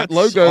 because that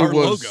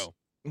logo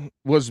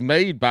was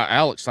made by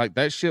Alex. Like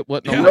that shit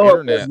wasn't on the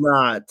internet. It was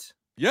not.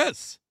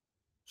 Yes.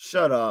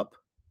 Shut up.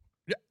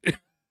 Yeah.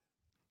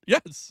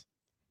 Yes.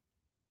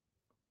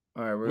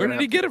 All right. Where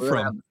did he get it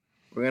from?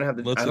 We're gonna have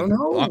to. I don't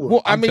know.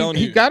 Well, I mean,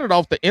 he got it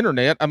off the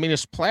internet. I mean,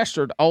 it's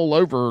plastered all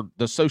over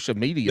the social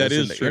media. That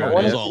is true.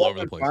 It is all over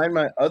the place. Find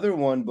my other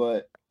one,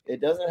 but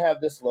it doesn't have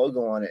this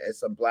logo on it.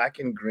 It's a black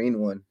and green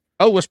one.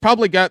 Oh, it's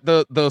probably got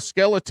the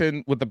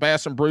skeleton with the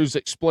Bass and Brews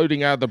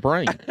exploding out of the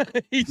brain.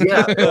 he's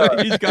got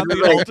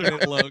the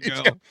alternate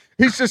logo.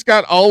 He's just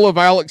got all of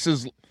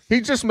Alex's. He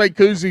just made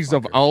koozies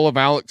of all of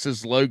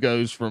Alex's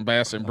logos from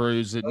Bass and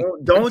Brews. And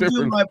don't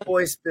do my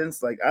boy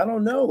Spence. Like I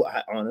don't know.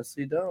 I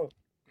honestly don't.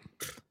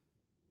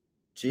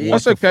 Jeez.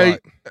 That's okay.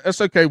 That's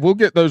okay. We'll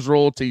get those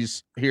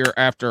royalties here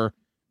after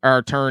our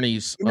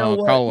attorneys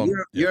call them.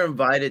 You're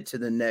invited to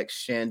the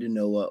next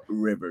Shenandoah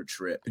River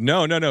trip.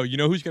 No. You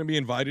know who's going to be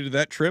invited to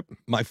that trip?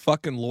 My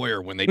fucking lawyer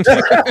when they take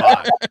your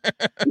vibe.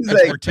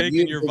 Like, we're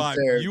taking your vibe.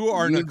 Served. You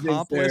are an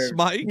accomplice,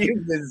 Mike.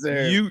 You've been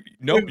served.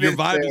 Your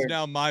vibe is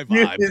now my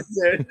vibe.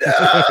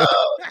 No.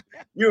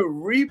 You're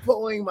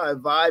repoing my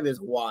vibe is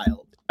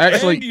wild.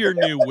 Actually, and your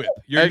new whip,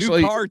 your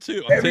new car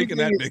too. I'm taking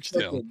that mixed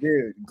tail.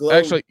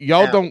 Actually,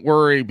 y'all don't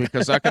worry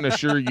because I can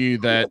assure you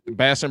that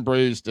Bass and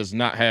Brews does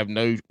not have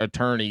no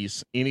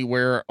attorneys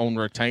anywhere on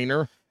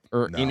retainer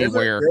or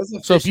anywhere.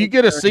 So if you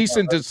get a cease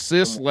and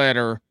desist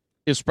letter,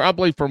 it's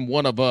probably from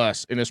one of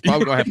us, and it's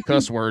probably gonna have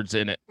cuss words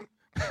in it.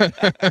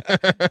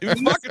 You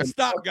fucking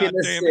stop,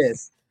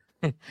 goddammit.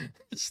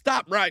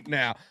 Stop right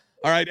now.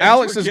 All right.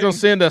 Alex is going to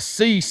send a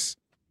cease,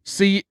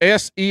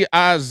 CSEIZE,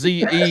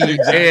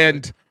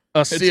 and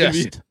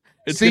assist.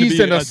 It's cease gonna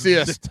be and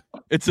assist.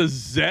 It's a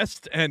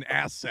zest and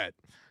asset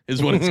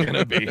is what it's going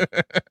to be.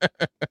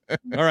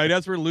 All right.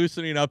 As we're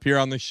loosening up here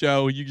on the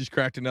show, you just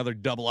cracked another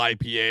double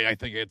IPA. I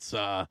think it's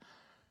a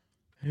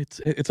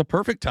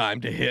perfect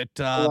time to hit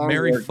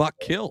Marry, Fuck,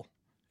 Kill.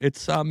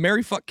 It's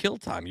Marry, Fuck, Kill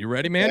time. You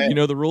ready, man? Okay. You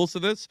know the rules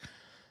of this?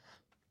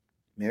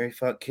 Marry,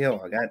 fuck,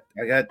 kill. I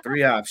got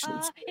 3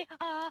 options.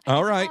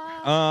 All right.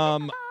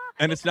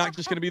 And it's not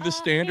just going to be the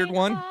standard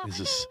one.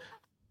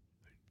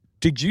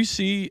 Did you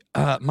see,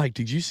 Mike,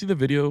 did you see the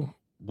video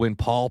when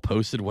Paul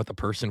posted what the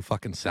person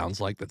fucking sounds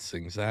like that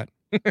sings that?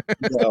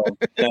 No,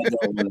 I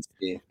don't want to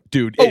see.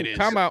 Dude, it is.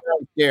 Time out.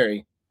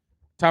 Scary.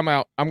 Time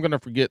out. I'm going to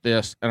forget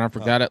this, and I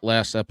forgot it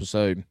last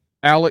episode.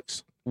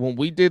 Alex, when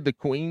we did the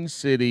Queen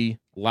City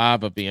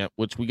live event,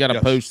 which we got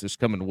to post this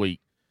coming week,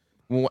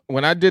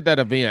 when I did that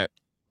event,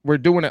 we're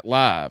doing it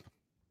live.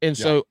 And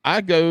so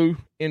I go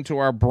into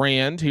our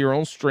brand here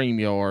on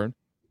StreamYard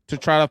to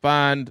try to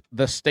find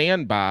the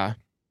standby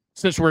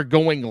since we're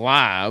going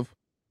live.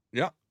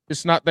 Yeah.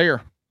 It's not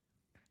there.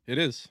 It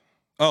is.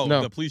 Oh,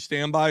 no. The please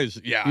stand by is,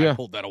 I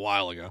pulled that a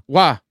while ago.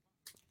 Why?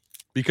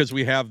 Because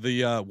we have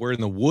we're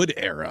in the wood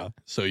era.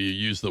 So you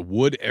use the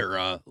wood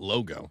era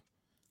logo.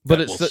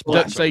 But it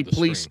doesn't say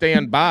please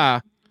stand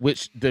by,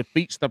 which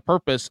defeats the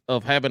purpose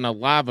of having a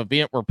live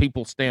event where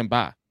people stand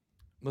by.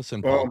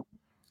 Listen, Paul.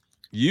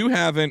 You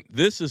haven't.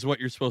 This is what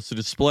you're supposed to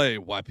display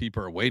while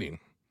people are waiting.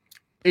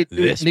 It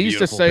needs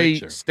to say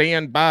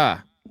stand by,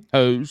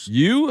 hose.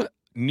 You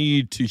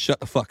need to shut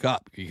the fuck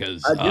up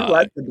because I do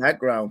like the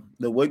background.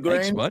 The wood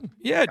grain. Thanks, bud.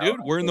 Yeah, dude.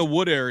 We're in the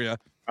wood area.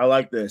 I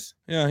like this.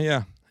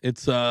 Yeah.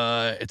 It's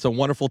a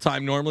wonderful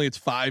time. Normally it's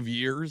 5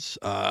 years,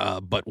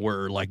 but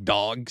we're like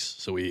dogs,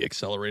 so we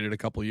accelerated a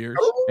couple years.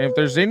 And if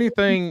there's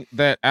anything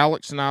that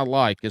Alex and I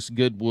like, it's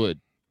good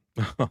wood.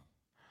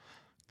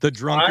 The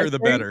drunker, the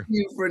better. Thank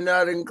you for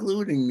not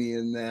including me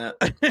in that.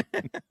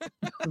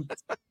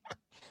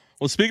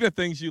 Well, speaking of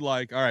things you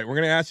like, all right, we're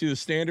going to ask you the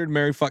standard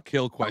Marry, Fuck,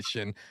 Kill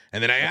question,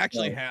 and then I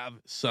actually have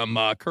some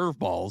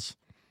curveballs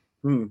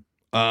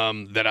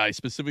that I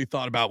specifically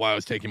thought about while I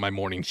was taking my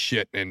morning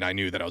shit, and I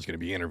knew that I was going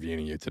to be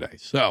interviewing you today.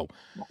 So,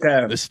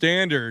 the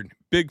standard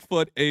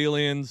Bigfoot,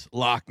 aliens,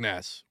 Loch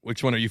Ness.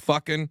 Which one are you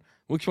fucking?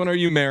 Which one are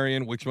you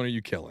marrying? Which one are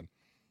you killing?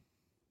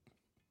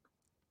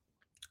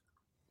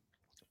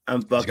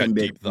 I'm fucking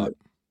Bigfoot.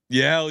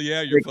 Yeah,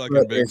 you're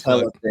fucking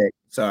Bigfoot.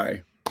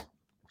 Sorry.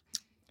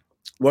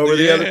 What were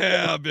the other?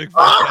 Yeah, Bigfoot.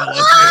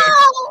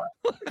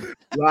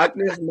 Loch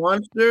Ness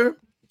monster.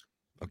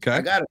 Okay.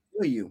 I gotta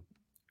kill you.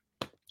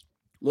 A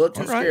little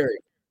too scary.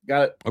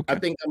 Got it. Okay. I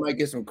think I might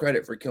get some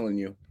credit for killing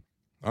you.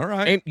 All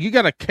right. And you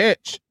got to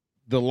catch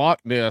the Loch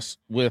Ness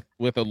with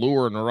a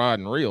lure and a rod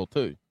and reel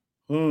too.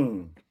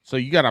 So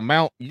you got to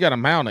mount. You got to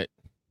mount it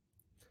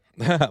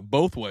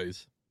both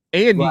ways.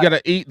 And you got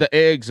to eat the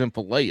eggs and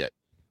fillet it.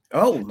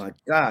 Oh my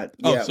God!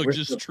 Yeah, so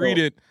just treat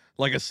it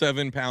like a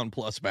 7-pound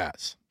plus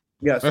bass.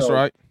 Yeah, that's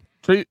right.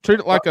 Treat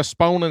it like a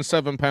spawning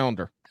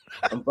 7-pounder.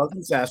 I'm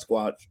fucking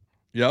Sasquatch.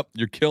 Yep,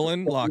 you're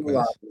killing Loch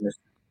Ness.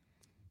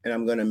 And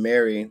I'm gonna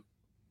marry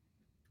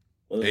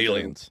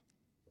aliens.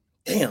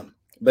 Damn,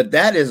 but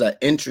that is an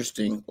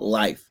interesting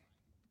life.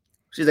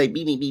 She's like,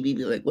 beep, beep, beep, beep.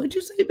 Like, what'd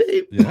you say,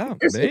 babe? Yeah,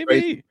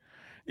 baby.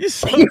 You're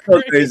so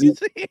crazy.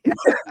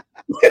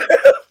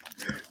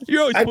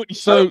 You're always putting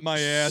shit up my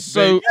ass.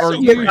 So are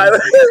you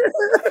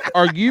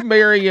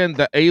marrying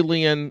the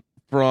alien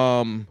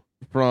from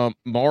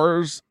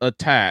Mars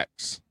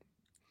Attacks?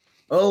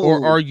 Oh,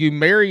 or are you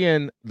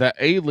marrying the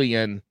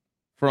alien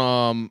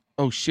from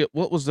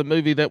what was the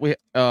movie that we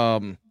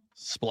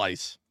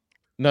Splice?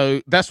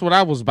 No, that's what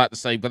I was about to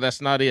say, but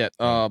that's not it.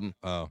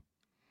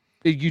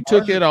 You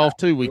took it off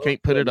too. We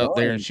can't put it up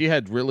there, and she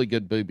had really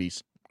good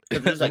boobies.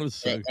 Like, That's what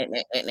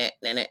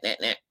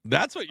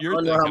you're thinking.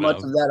 I don't know how much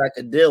of that I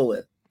could deal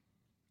with.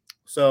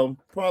 So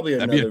probably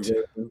another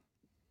version.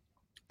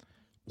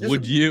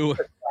 Would you?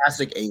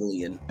 Classic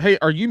alien. Hey,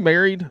 are you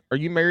married? Are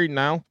you married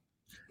now?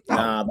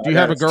 Nah, do you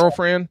have a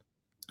girlfriend?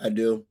 I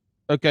do.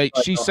 Okay,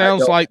 she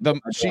sounds like the.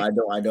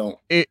 I don't.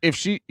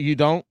 If you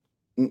don't.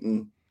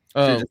 Mm-mm.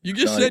 You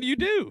just said you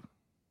do.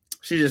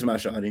 She's just my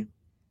shawty.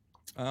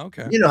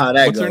 Okay. You know how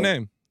that goes. What's her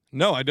name?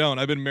 No, I don't.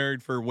 I've been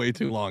married for way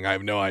too long. I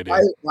have no idea.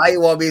 Why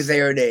you want me to say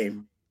her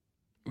name?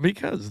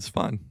 Because it's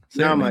fun.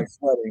 Now I'm like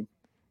sweating.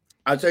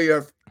 I'll tell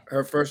you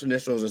her first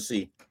initial is a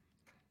C.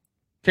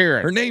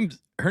 Karen. Her name's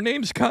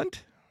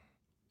cunt.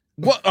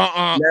 What?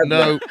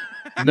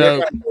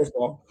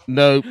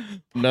 No.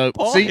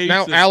 Paul See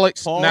now,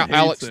 Alex.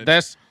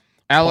 That's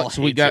Alex.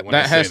 Paul we got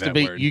that has to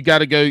be. Word. You got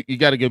to go. You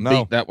got to go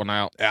beat that one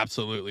out.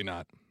 Absolutely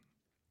not.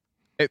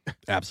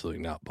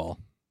 Absolutely not, Paul.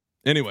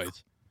 Anyways,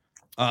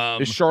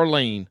 it's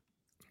Charlene.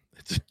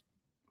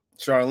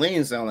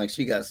 Charlene sounds like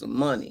she got some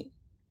money.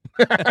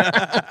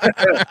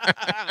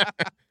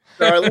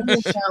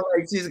 Charlene sounds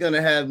like she's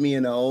gonna have me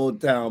in an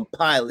Old Town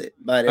Pilot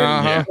by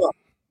the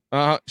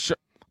end.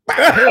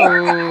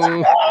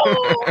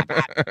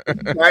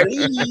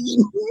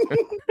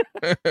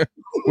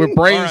 With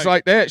brains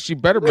like that, she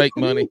better make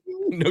money.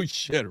 No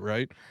shit,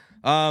 right?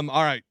 All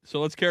right, so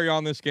let's carry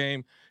on this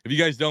game. If you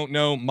guys don't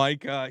know,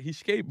 Mike, he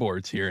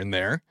skateboards here and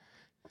there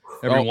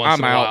every once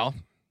in a while.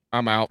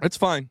 I'm out. That's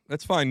fine.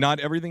 That's fine. Not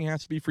everything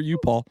has to be for you,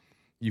 Paul.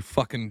 You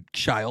fucking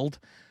child.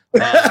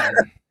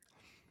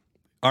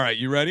 All right,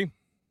 you ready?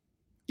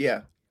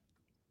 Yeah.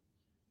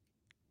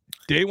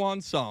 Day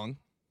One song.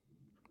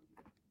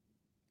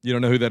 You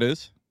don't know who that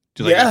is?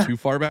 Did I get too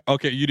far back?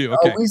 Okay, you do.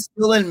 Okay. Are we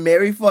still in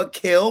Marry Fuck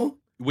Kill?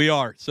 We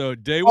are. So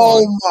Day One.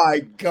 Oh my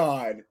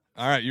God.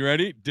 All right, you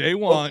ready? Day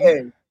One.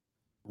 Okay.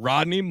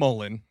 Rodney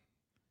Mullen,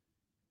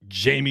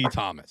 Jamie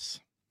Thomas.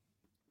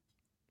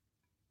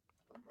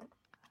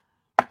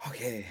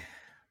 Okay.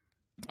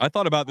 I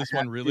thought about this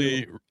one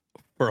really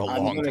for a long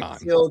time. I'm gonna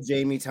kill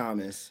Jamie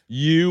Thomas.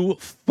 You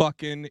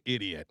fucking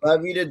idiot.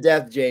 Love you to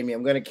death, Jamie.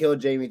 I'm gonna kill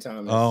Jamie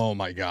Thomas. Oh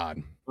my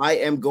God. I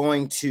am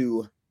going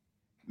to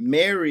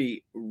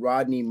marry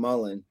Rodney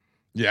Mullen.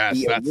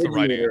 Yes, that's the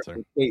right answer.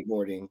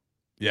 Skateboarding.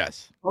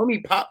 Yes.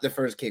 Homie popped the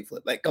first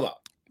kickflip. Like, come on.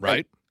 Right.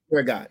 Like,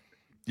 swear to God.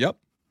 Yep.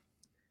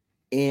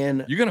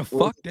 And you're gonna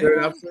fuck Day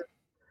One?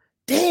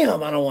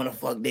 Damn, I don't want to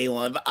fuck Day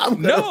One, but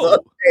I'm gonna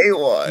fuck Day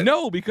One.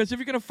 No, because if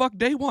you're gonna fuck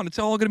Day One, it's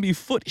all gonna be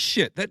foot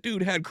shit. That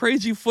dude had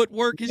crazy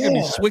footwork. He's gonna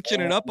be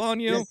switching it up on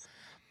you.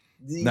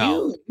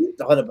 You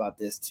thought about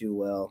this too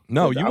well.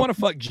 No, you want to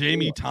fuck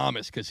Jamie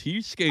Thomas because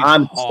he skates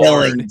hard.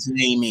 Killing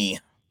Jamie.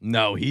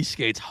 No, he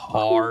skates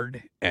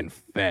hard and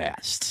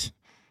fast.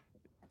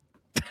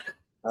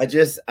 I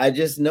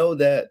just know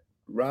that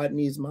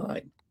Rodney's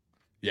mine.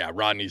 Yeah,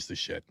 Rodney's the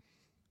shit.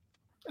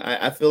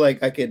 I feel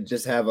like I could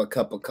just have a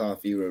cup of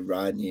coffee with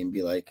Rodney and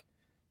be like,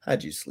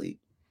 how'd you sleep?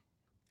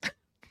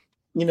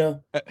 You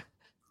know,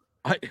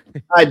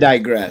 I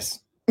digress.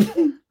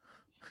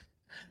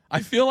 I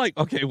feel like,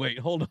 okay, wait,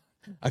 hold on.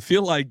 I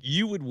feel like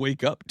you would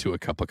wake up to a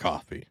cup of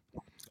coffee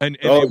and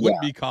it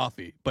wouldn't be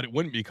coffee, but it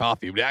wouldn't be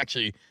coffee. It would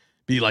actually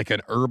be like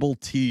an herbal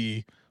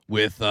tea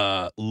with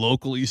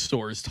locally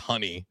sourced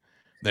honey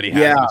that he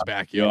has in his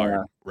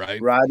backyard, right?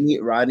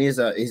 Rodney's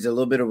he's a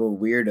little bit of a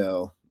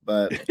weirdo.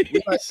 But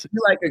you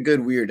like a good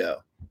weirdo.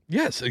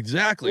 Yes,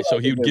 exactly. So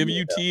he would give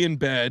you tea in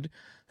bed,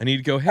 and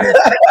he'd go, hey,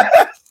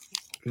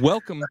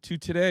 welcome to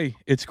today.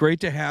 It's great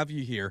to have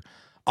you here.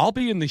 I'll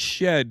be in the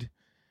shed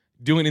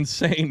doing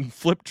insane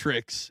flip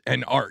tricks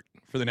and art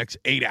for the next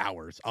 8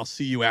 hours. I'll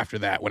see you after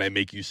that when I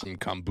make you some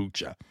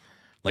kombucha.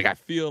 Like, I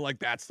feel like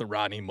that's the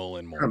Rodney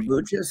Mullen morning.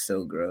 Kombucha is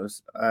so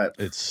gross.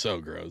 It's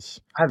so gross.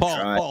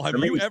 Paul, have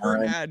you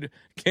ever had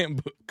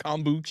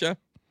kombucha?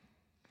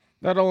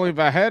 Not only have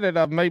I had it,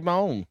 I've made my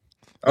own.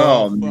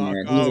 Oh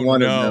man, he's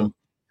one of them.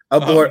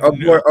 Abort. Oh,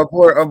 no.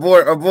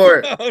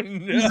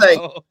 He's like,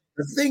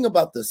 the thing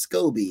about the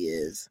SCOBY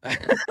is,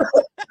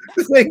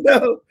 it's like,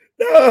 no.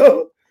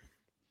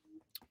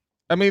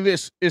 I mean,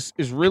 this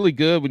is really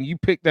good when you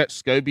pick that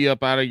SCOBY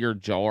up out of your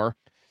jar,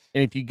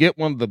 and if you get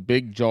one of the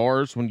big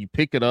jars, when you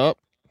pick it up,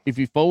 if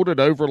you fold it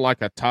over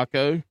like a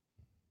taco,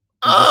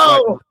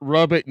 just like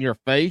rub it in your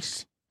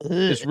face,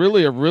 it's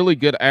really a really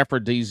good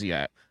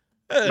aphrodisiac.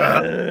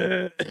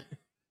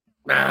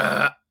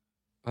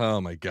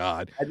 Oh my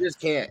God. I just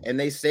can't. And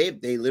they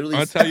literally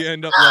that's how you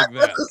end up like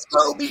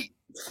that.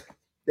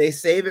 They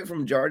save it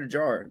from jar to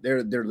jar.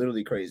 They're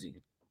literally crazy.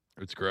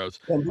 It's gross.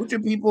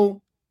 Kombucha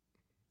people,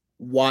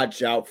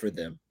 watch out for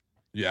them.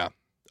 Yeah.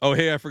 Oh,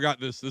 hey, I forgot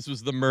this. This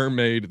was the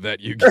mermaid that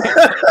you gave.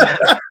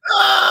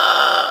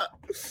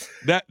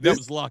 that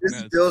was Loch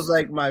Ness. This feels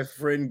like my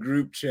friend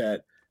group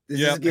chat.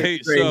 This is getting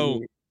crazy.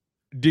 So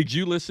did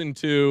you listen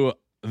to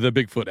the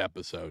Bigfoot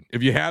episode?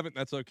 If you haven't,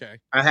 that's okay.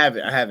 I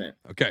haven't.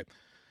 Okay.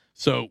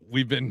 So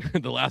we've been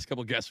the last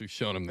couple of guests, we've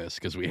shown them this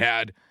because we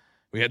had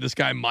this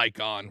guy Mike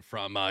on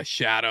from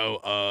Shadow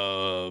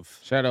of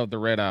the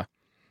Red Eye.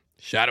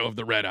 Shadow of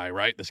the Red Eye,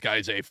 right? This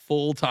guy's a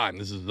full-time.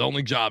 This is his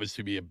only job is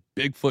to be a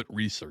Bigfoot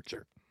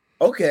researcher.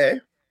 Okay.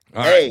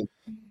 All hey, right.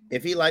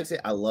 If he likes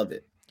it, I love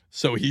it.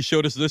 So he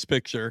showed us this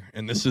picture,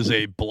 and this is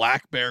a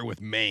black bear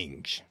with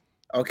mange.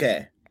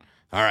 Okay.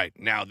 All right.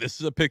 Now, this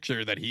is a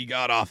picture that he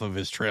got off of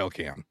his trail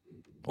cam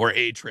or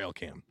a trail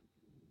cam.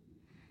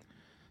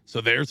 So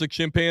there's a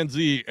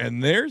chimpanzee,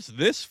 and there's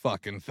this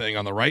fucking thing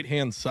on the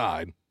right-hand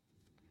side.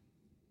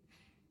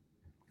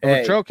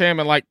 Hey. Trail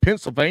cam in like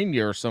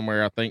Pennsylvania or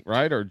somewhere, I think,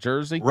 right? Or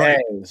Jersey. Right.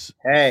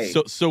 Hey.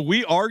 So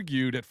we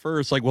argued at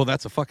first, like, well,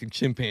 that's a fucking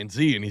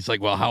chimpanzee. And he's like,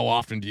 well, how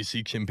often do you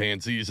see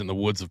chimpanzees in the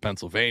woods of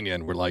Pennsylvania?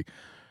 And we're like,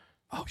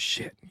 oh,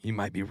 shit, you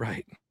might be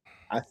right.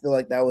 I feel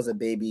like that was a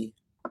baby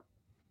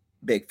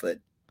Bigfoot.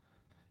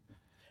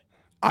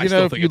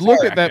 If you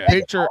look at that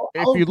picture,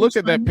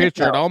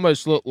 it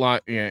almost looked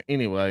like,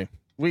 anyway,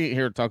 we ain't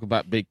here to talk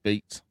about big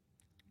beats.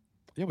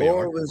 Yeah, we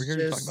are. We're here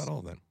to talk about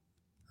all that.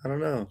 I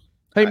don't know.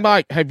 Hey,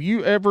 Mike, have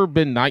you ever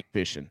been night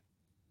fishing?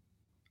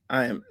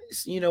 I am.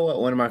 You know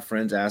what? One of my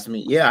friends asked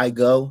me. Yeah, I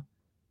go.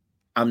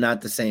 I'm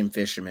not the same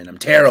fisherman. I'm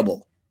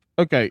terrible.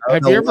 Okay.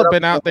 Have you ever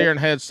been out there and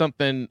had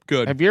something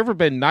good? Have you ever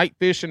been night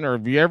fishing or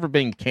have you ever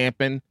been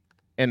camping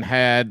and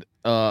had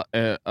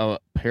a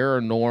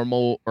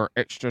paranormal or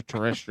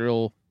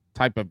extraterrestrial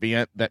type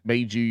event that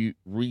made you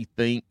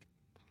rethink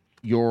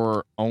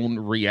your own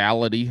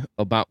reality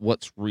about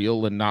what's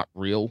real and not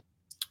real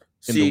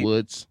in the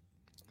woods?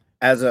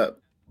 As a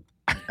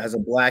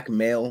black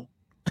male,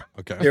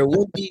 okay, there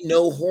will be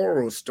no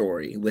horror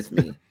story with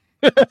me.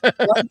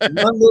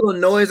 one little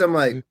noise, I'm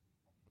like,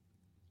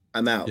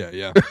 I'm out.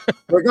 Yeah.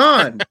 We're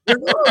gone.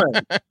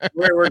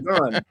 We're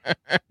gone.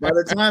 By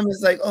the time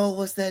it's like, oh,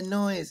 what's that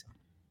noise?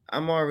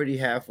 I'm already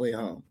halfway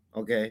home.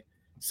 Okay.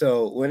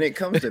 So when it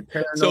comes to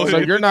paranormal, so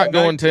you're not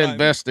going to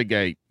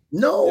investigate.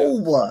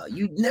 No,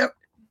 you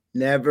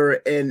never.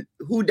 And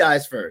who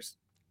dies first?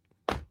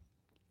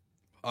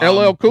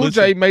 LL Cool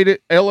J made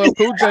it. LL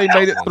Cool J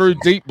made it through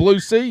Deep Blue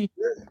Sea.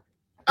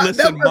 Listen,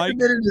 that Mike,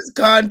 been in his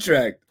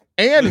contract.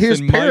 And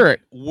his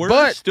parrot. Mike,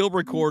 we're still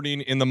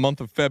recording in the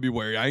month of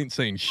February. I ain't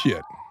saying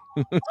shit.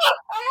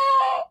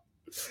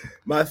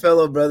 My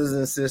fellow brothers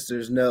and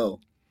sisters know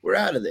we're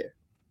out of there.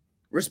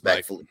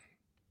 Respectfully.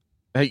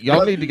 Hey,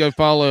 y'all need to go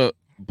follow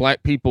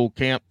Black People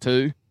Camp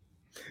too.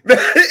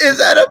 Is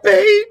that a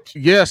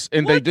page? Yes,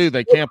 and what? They do.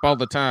 They camp all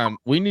the time.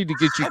 We need to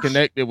get you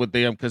connected with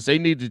them because they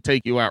need to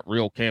take you out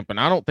real camping.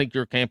 I don't think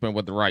you're camping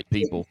with the right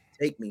people.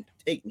 Take me.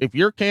 If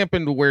you're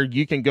camping to where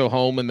you can go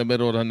home in the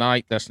middle of the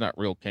night, that's not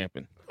real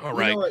camping. All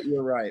right. You know what?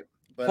 You're right.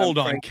 But hold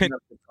on.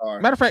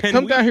 Matter of fact,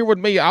 come down here with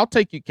me. I'll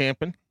take you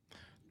camping.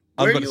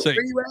 I was going to say.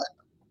 Where you at?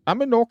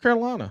 I'm in North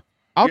Carolina.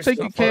 I'll take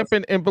you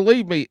camping, and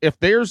believe me, if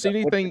there's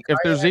anything, if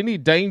there's any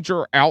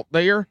danger out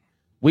there,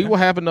 we will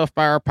have enough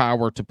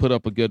firepower to put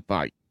up a good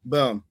fight.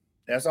 Boom.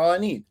 That's all I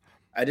need.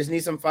 I just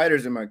need some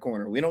fighters in my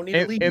corner. We don't need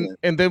to leave.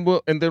 And then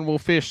we'll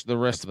fish the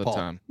rest of the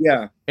time.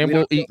 Yeah. And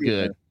we'll eat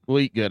good.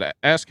 We'll eat good.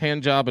 Ask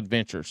Handjob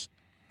Adventures.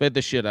 Fed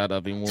the shit out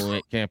of him when we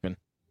went camping.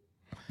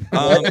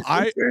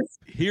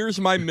 Here's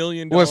my $1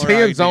 million. Well, it's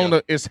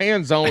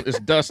hands-on. It's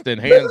Dustin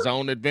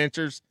Hands-On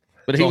Adventures.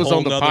 But he was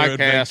on the podcast.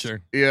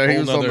 Adventure. Yeah, he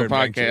was on the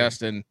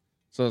podcast, and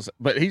so.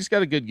 But he's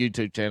got a good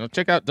YouTube channel.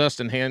 Check out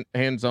Dustin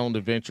Hands-On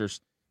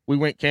Adventures. We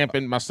went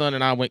camping. My son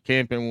and I went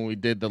camping when we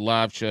did the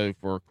live show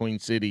for Queen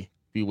City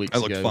a few weeks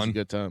ago. Fun. It was a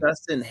good time.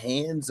 Dustin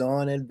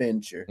Hands-On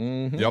Adventure.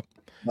 Mm-hmm. Yep.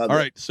 All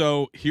right.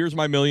 So here's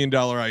my $1 million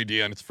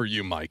idea, and it's for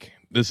you, Mike.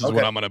 This is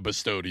what I'm going to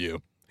bestow to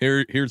you.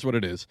 Here's what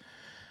it is.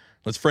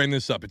 Let's frame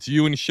this up. It's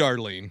you and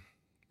Charlene,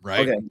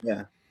 right? Okay.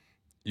 Yeah.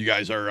 You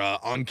guys are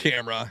on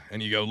camera,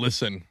 and you go,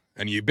 listen.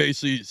 And you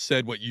basically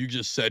said what you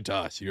just said to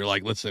us. You're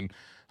like, listen,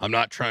 I'm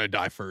not trying to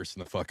die first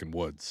in the fucking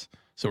woods.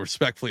 So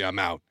respectfully, I'm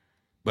out,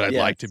 but I'd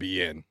like to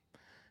be in.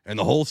 And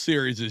the whole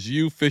series is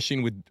you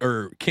fishing with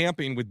or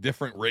camping with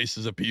different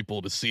races of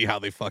people to see how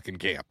they fucking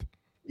camp.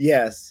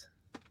 Yes.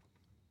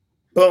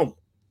 Boom.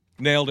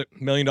 Nailed it.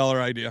 $1 million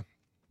idea.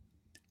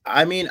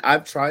 I mean,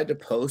 I've tried to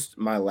post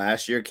my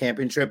last year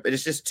camping trip, but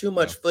it's just too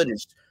much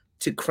footage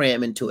to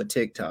cram into a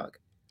TikTok.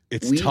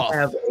 We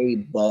have a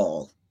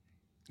ball.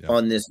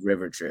 On this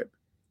river trip.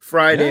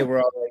 Friday, we're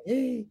all like,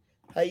 hey,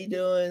 how you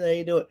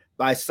doing?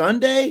 By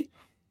Sunday,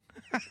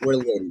 we're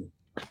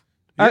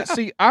lit.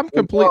 See, I'm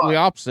completely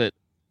opposite.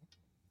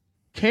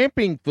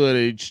 Camping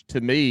footage, to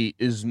me,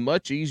 is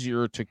much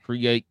easier to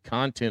create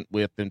content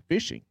with than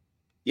fishing.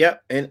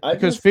 Yep.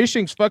 Because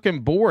fishing's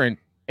fucking boring.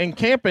 And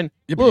camping,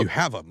 but you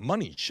have a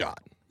money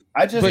shot.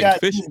 I just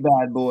got these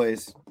bad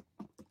boys.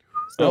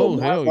 So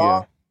hell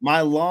yeah. My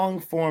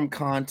long-form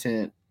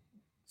content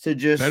to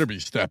just... Better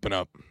be stepping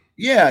up.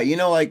 Yeah,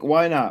 like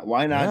why not?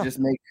 Why not just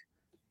make,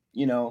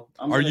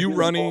 Are you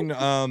running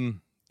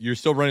you're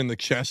still running the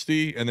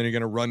chesty and then you're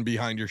going to run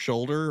behind your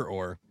shoulder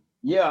or?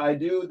 Yeah, I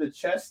do the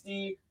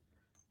chesty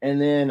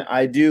and then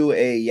I do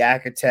a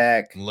yak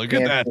attack. Look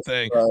at that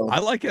thing. I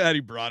like that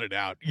he brought it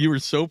out. You were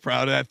so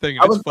proud of that thing.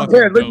 I was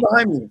prepared. Look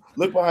behind me.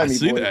 I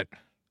see that.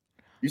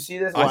 You see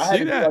this? Well, I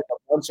see that. Like a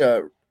bunch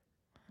of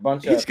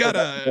he's got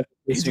to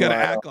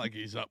act like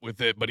he's up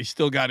with it, but he's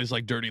still got his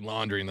like dirty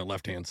laundry in the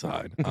left-hand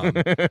side.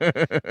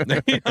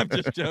 I'm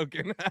just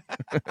joking.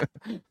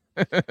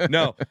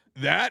 No,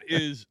 that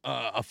is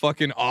a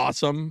fucking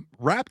awesome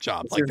rap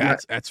job. Like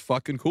that's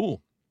fucking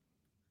cool.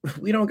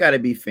 We don't got to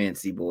be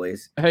fancy,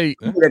 boys. Hey,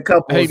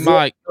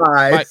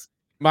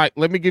 Mike,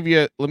 let me give you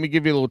a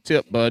little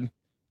tip, bud.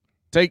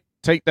 Take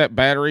that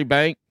battery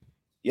bank.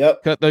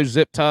 Yep. Cut those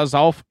zip ties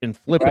off and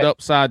flip it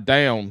upside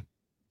down.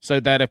 So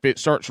that if it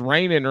starts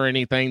raining or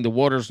anything, the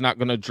water's not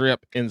going to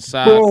drip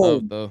inside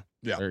of the.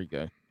 Yeah, there you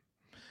go.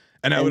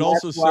 And I would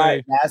also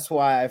say that's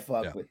why I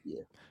fuck with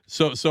you.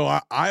 So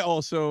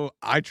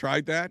I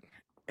tried that.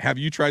 Have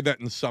you tried that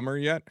in the summer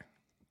yet?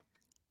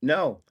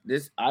 No,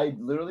 I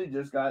literally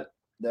just got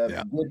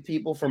the good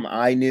people from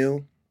I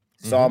Knew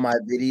saw my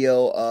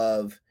video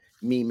of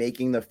me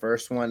making the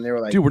first one. They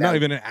were like, dude, we're not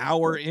even an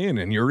hour in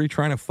and you're already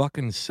trying to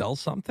fucking sell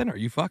something? Are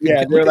you fucking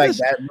they're like,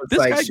 this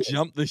guy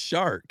jumped the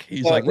shark.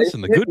 He's like, listen,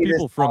 the good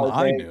people from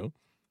I Knew.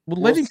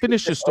 Well, let him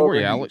finish the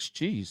story, Alex.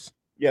 Jeez.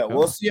 Yeah,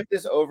 we'll see if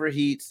this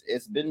overheats.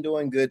 It's been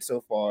doing good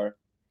so far.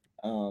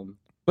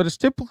 But but it's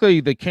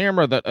typically the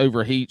camera that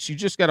overheats. You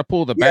just got to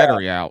pull the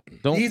battery out.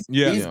 These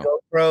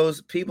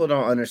GoPros, people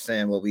don't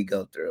understand what we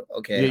go through.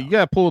 Okay. Yeah, you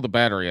got to pull the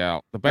battery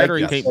out. The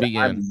battery can't be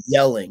in. I'm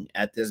yelling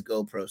at this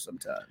GoPro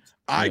sometimes.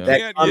 I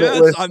can't.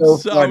 Yes, I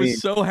was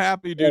so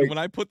happy, dude. When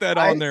I put that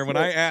on there, when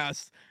I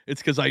asked,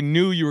 it's because I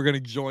knew you were going to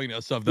join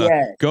us. Of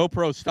the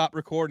GoPro, stop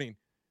recording.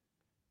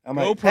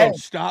 GoPro,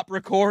 stop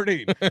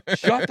recording.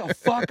 Shut the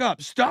fuck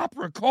up. Stop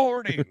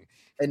recording.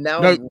 And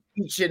now I'm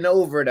reaching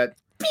over to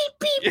beep,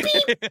 beep,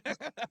 beep.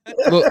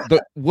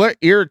 Look, what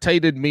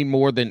irritated me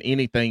more than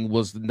anything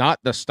was not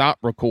the stop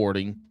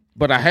recording,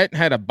 but I hadn't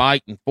had a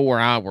bite in 4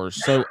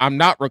 hours, so I'm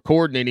not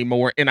recording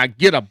anymore, and I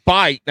get a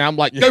bite, and I'm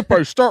like,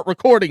 GoPro, start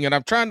recording, and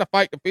I'm trying to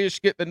fight the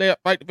fish, get the net,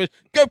 fight the fish.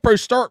 GoPro,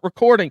 start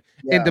recording,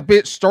 and the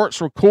bit starts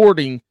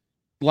recording,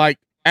 like,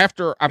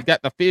 after I've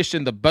got the fish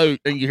in the boat,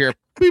 and you hear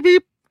beep,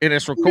 beep, and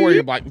it's recording.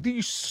 I'm like,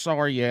 you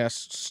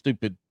sorry-ass,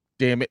 stupid.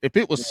 Damn it! If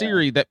it was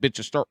Siri, that bitch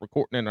would start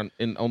recording on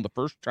the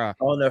first try.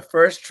 On the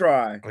first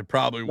try, I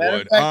probably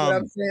would.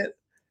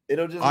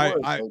 It'll just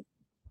work.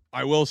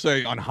 I will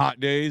say, on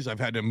hot days, I've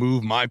had to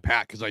move my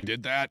pack because I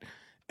did that,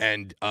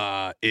 and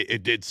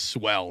it did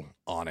swell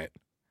on it.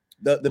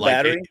 The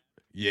battery,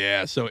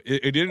 so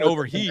it didn't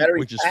overheat,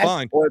 which is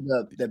fine. Or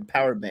the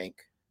power bank.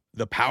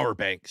 The power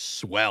bank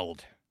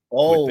swelled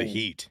with the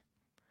heat.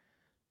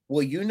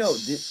 Well, I can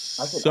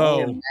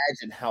only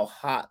imagine how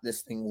hot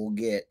this thing will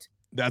get.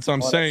 That's what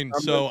I'm saying.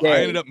 So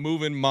I ended up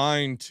moving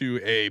mine to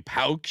a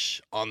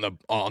pouch on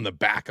the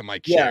back of my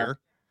chair,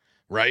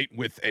 right,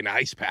 with an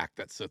ice pack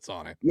that sits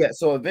on it. Yeah.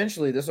 So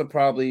eventually, this will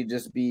probably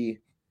just be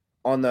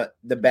on the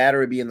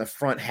battery be in the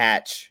front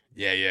hatch.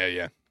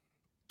 Yeah.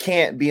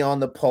 Can't be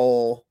on the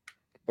pole.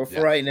 But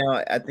for right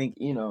now, I think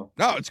No,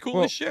 it's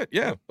cool as shit.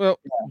 Yeah. Well,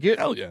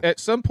 at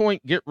some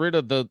point get rid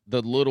of the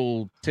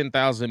little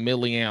 10,000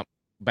 milliamp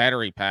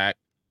battery pack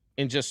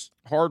and just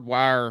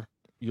hardwire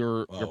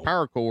your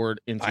power cord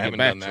into the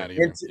battery,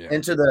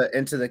 into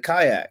the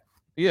kayak.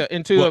 Yeah,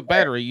 into a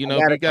battery.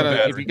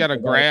 If you got a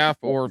graph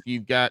or if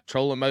you've got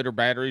trolling motor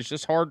batteries,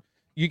 just hard.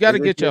 You got to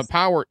get you a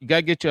power. You got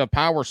to get you a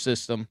power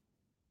system.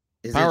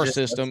 And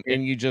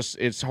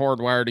it's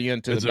hardwired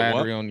into the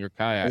battery on your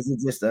kayak. Is it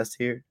just us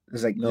here?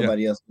 There's like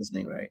nobody else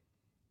listening, right?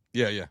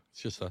 Yeah,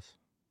 it's just us.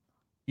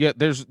 Yeah,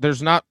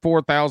 there's not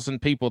 4,000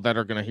 people that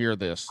are going to hear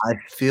this. I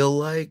feel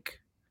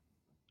like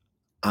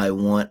I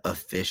want a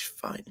fish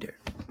finder.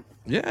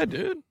 Yeah,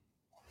 dude.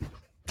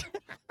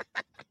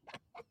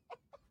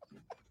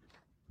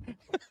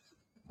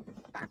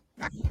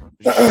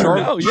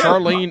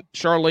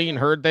 Charlene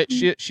heard that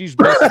shit. She's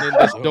busting in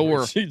this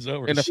door. She's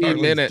over in a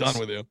few minutes. Done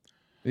with you.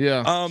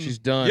 Yeah, she's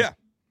done. Yeah,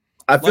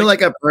 I feel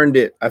like I've earned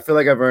it.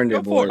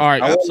 Boys. All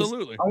right,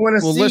 absolutely. I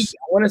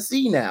want to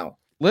see now.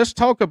 Let's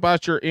talk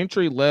about your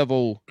entry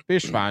level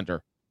fish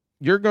finder.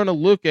 You're going to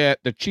look at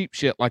the cheap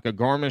shit like a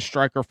Garmin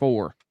Striker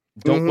 4.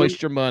 Don't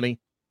waste your money.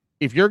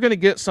 If you're going to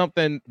get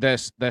something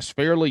that's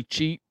fairly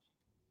cheap,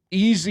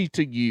 easy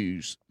to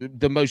use,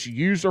 the most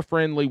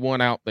user-friendly one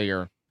out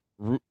there,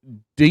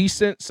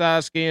 decent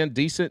size scan,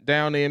 decent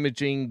down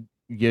imaging,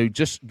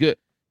 just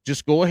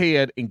go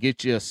ahead and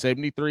get you a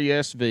 73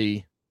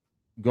 SV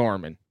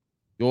Garmin.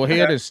 Go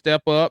ahead and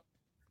step up.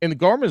 And the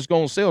Garmin is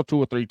going to sell 2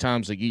 or 3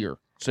 times a year.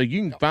 So you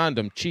can find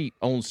them cheap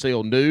on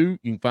sale new.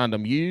 You can find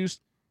them used.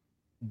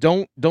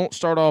 Don't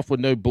start off with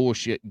no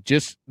bullshit.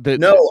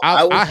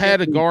 I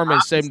had a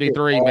Garmin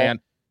 73, man.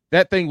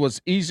 That thing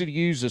was easy to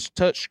use. It's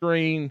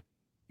touchscreen.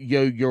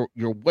 Your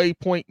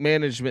waypoint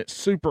management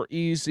super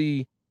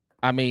easy.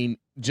 I mean,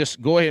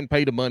 just go ahead and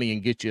pay the money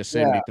and get you a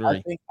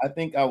 73. I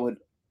think I would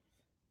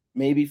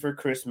maybe for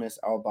Christmas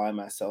I'll buy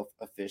myself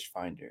a fish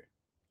finder.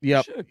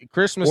 Yep.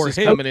 Christmas is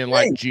coming in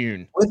like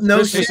June.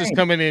 Christmas is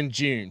coming in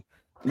June.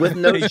 With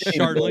no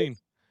Charlene.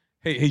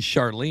 Hey,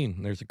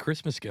 Charlene, there's a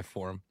Christmas gift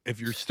for him if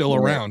you're still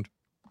around.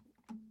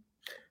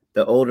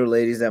 The older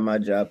ladies at my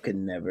job could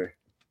never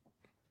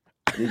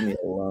leave me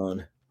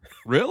alone.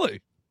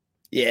 Really?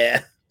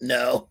 Yeah.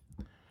 No.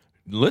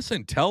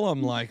 Listen, tell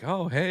them like,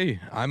 oh, hey,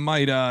 I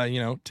might,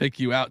 take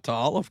you out to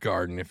Olive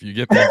Garden if you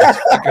get me this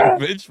fucking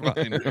fish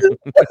finder.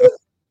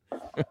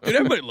 Dude,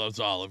 everybody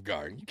loves Olive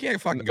Garden. You can't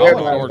fucking go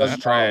Olive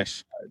Garden's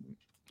trash.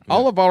 Yeah.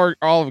 All of our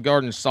Olive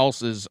Garden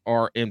sauces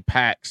are in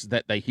packs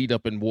that they heat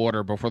up in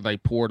water before they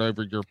pour it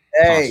over your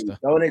pasta.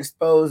 Don't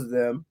expose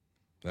them.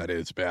 That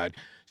is bad.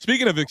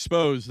 Speaking of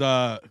exposed,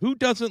 who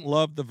doesn't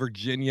love the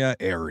Virginia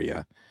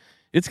area?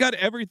 It's got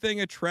everything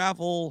a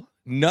travel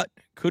nut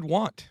could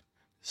want.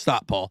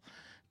 Stop, Paul.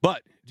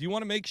 But do you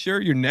want to make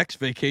sure your next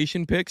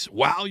vacation picks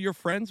wow your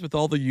friends with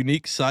all the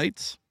unique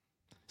sights?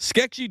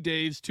 Sketchy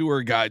Dave's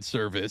tour guide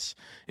service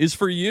is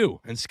for you,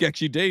 and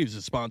Sketchy Dave's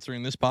is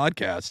sponsoring this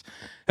podcast.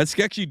 At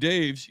Sketchy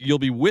Dave's, you'll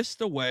be whisked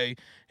away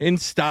in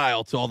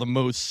style to all the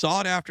most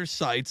sought-after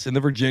sites in the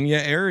Virginia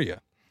area.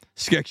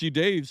 Sketchy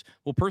Dave's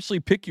will personally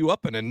pick you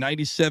up in a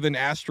 97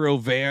 Astro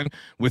van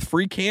with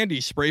free candy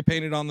spray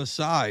painted on the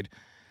side.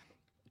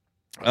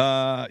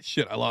 I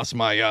lost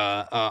my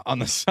on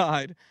the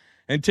side.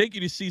 and take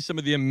you to see some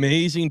of the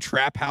amazing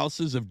trap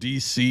houses of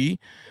DC,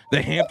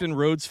 the Hampton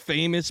Roads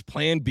famous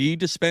Plan B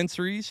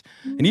dispensaries,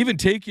 and even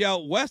take you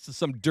out west to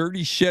some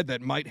dirty shed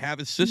that might have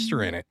his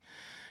sister in it.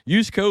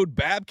 Use code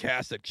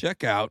BABCAST at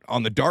checkout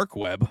on the dark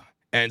web,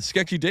 and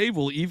Sketchy Dave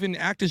will even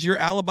act as your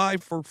alibi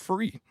for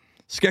free.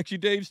 Sketchy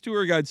Dave's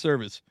tour guide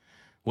service.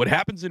 What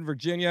happens in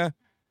Virginia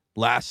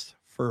lasts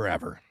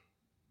forever.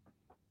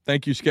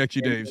 Thank you, Sketchy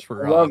Dave's,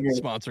 for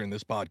sponsoring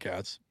this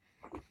podcast.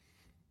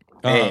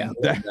 Hey,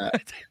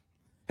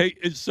 hey,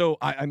 so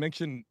I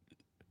mentioned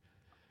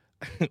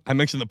I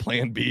mentioned the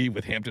Plan B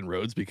with Hampton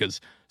Roads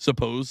because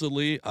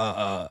supposedly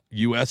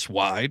U.S.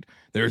 wide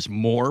there's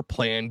more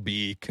Plan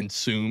B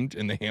consumed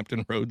in the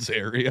Hampton Roads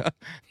area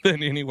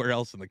than anywhere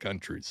else in the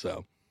country.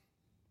 So,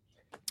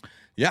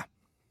 yeah.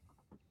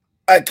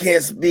 I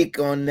can't speak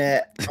on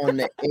that on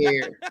the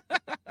air.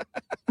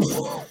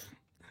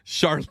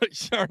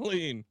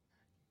 Charlene,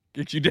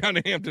 get you down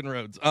to Hampton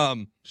Roads.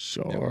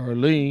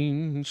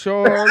 Charlene.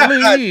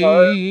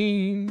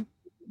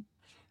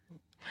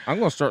 I'm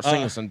gonna start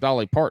singing some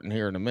Dolly Parton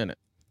here in a minute.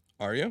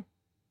 Are you?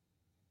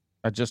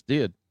 I just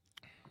did.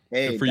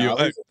 Hey, for you,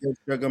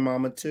 Sugar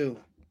Mama too.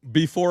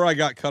 Before I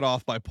got cut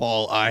off by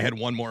Paul, I had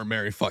one more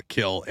Marry Fuck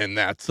Kill, and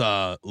that's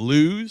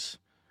Luz,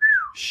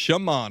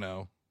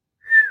 Shimano,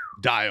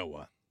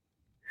 Daiwa.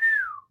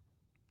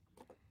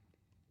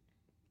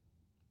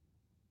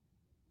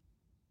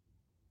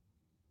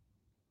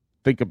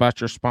 Think about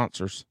your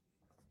sponsors.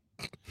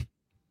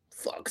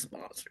 Fuck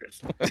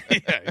sponsors.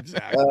 Yeah,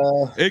 exactly.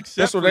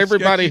 That's what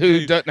everybody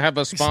who doesn't have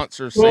a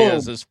sponsor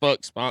says is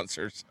fuck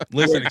sponsors.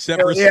 Listen,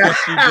 except for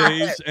Sketchy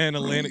Days and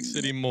Atlantic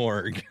City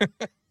Morgue.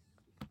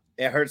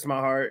 It hurts my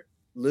heart.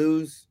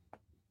 Lose.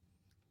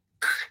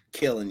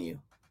 Killing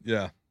you.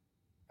 Yeah.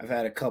 I've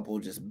had a couple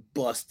just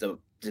bust up.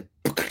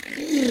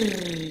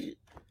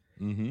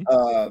 Mm-hmm.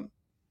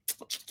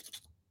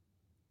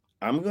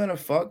 I'm gonna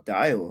fuck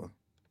Daiwa.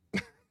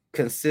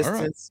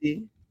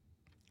 Consistency.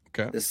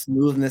 Okay. The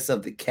smoothness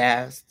of the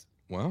cast.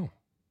 Wow.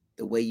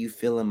 The way you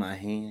feel in my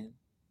hand.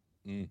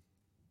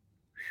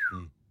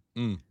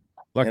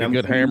 Like a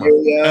good hammer.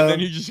 And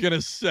then you're just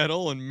gonna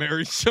settle and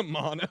marry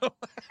Shimano.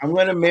 I'm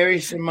gonna marry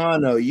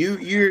Shimano.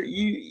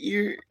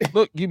 You're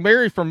Look, you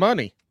marry for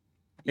money.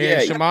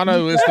 And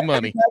Shimano is the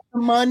money. The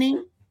money.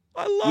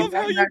 I love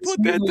how you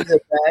put that.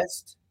 The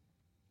best.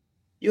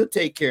 You'll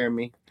take care of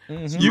me.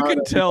 Mm-hmm. You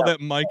can tell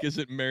that Mike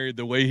isn't married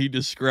the way he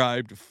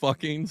described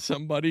fucking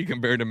somebody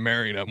compared to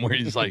marrying them, where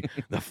he's like,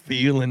 the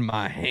feel in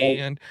my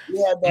hand.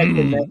 Yeah, that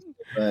connection,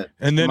 but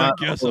and then I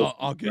guess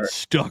I'll get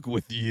stuck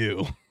with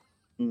you.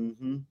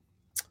 Mm-hmm.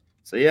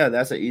 So, yeah,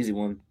 that's an easy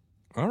one.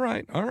 All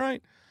right.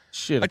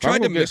 Shit, I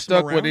tried to get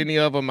stuck with any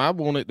of them. I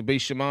want it to be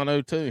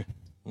Shimano, too.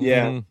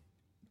 Yeah.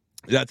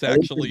 Mm-hmm. That's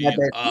actually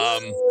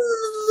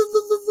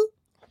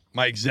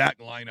my exact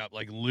lineup.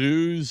 Like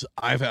Luz,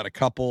 I've had a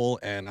couple,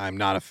 and I'm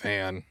not a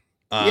fan.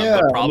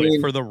 But probably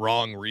for the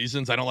wrong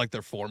reasons. I don't like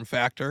their form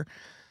factor.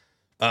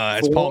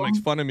 As Paul makes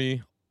fun of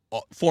me,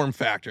 form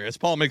factor. As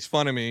Paul makes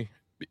fun of me,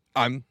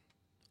 I'm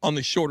on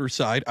the shorter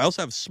side. I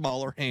also have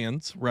smaller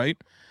hands, right?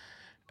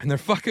 And their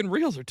fucking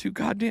reels are too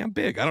goddamn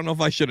big. I don't know if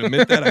I should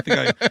admit that.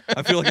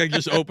 I feel like I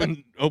just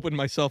opened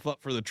myself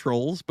up for the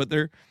trolls, but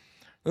they're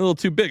a little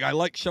too big. I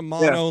like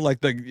Shimano. Yeah.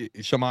 Like the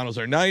Shimanos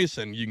are nice,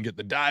 and you can get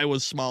the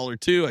Daiwas smaller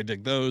too. I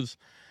dig those.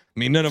 I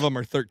mean, none of them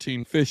are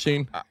 13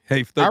 Fishing.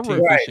 Hey, 13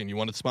 Fishing, you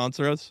want to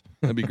sponsor us?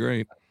 That'd be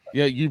great.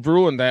 Yeah, you've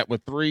ruined that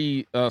with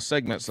 3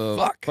 segments of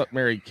Fuck,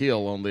 Marry,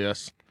 Kill on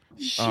this.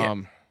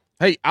 Shit.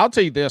 Hey, I'll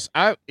tell you this.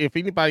 If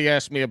anybody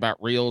asks me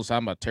about reels,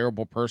 I'm a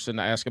terrible person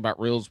to ask about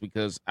reels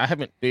because I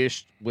haven't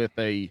fished with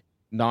a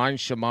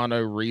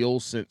non-Shimano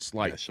reel since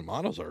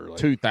Shimanos are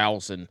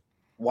 2000.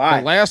 Why?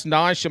 The last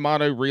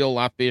non-Shimano reel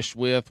I fished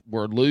with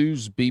were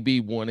Luz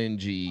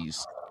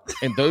BB1NGs.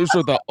 And those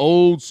are the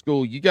old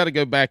school. You got to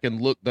go back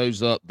and look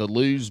those up. The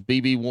Luz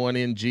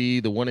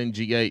BB1NG, the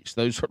 1NGH.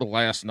 Those are the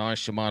last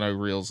non-Shimano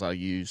reels I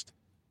used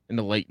in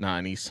the late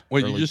 90s.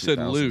 Wait, you just 2000s. Said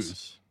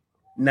Luz.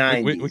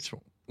 90s.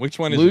 Which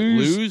one is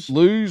Luz?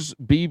 Luz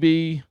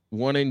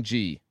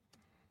BB1NG.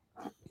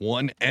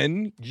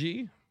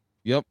 1NG?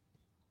 Yep.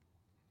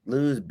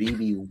 Luz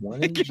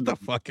BB1NG. Get the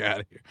fuck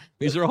out of here.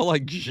 These are all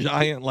like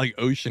giant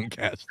ocean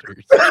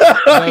casters.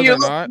 No, they're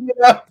not.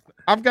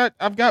 I've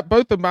got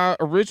both of my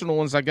original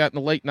ones I got in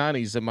the late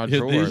 90s in my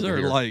drawer. These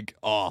are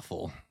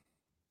awful.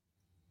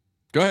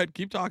 Go ahead,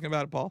 keep talking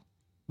about it, Paul.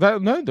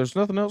 No, there's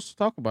nothing else to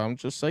talk about. I'm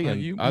just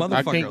saying.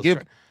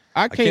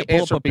 I can't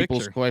answer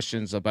people's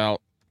questions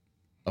about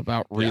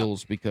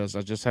reels because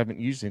I just haven't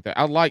used anything.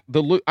 I like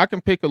I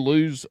can pick a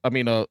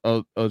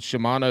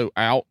Shimano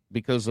out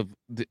because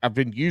I've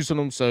been using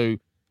them. So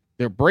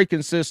their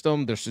braking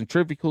system, their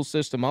centrifugal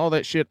system, all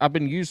that shit. I've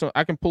been using.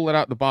 I can pull it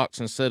out the box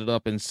and set it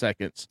up in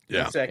seconds.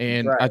 Yeah,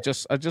 and right. I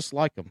just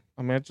like them.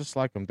 I mean, I just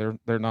like them. They're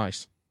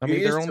nice. I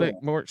mean, they're on the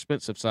more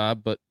expensive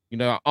side, but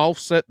I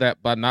offset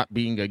that by not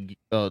being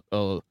a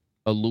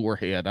lure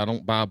head. I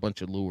don't buy a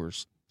bunch of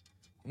lures.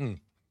 Me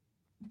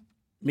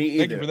either.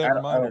 Thank you for that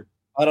reminder.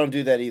 I don't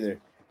do that either.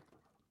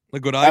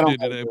 Look what I did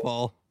today,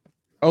 Paul.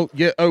 Oh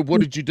yeah. Oh,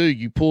 what did you do?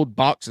 You pulled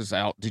boxes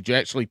out. Did you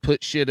actually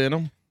put shit in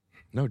them?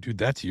 No, dude,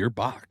 that's your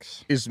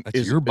box. Is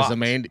your box.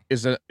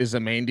 Is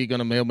Amanda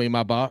gonna mail me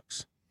my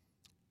box?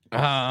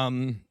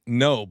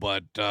 No,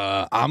 but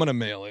I'm gonna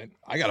mail it.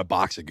 I got a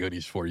box of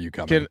goodies for you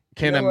coming.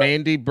 Can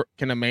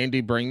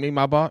Amanda bring me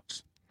my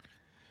box?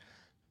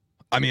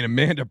 I mean,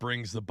 Amanda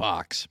brings the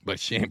box, but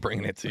she ain't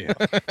bringing it to you.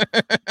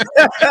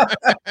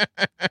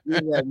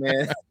 Yeah,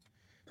 man.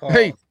 Paul,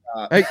 hey,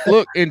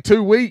 look, in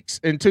 2 weeks,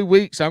 I'm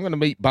going to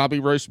meet Bobby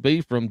Roast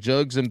Beef from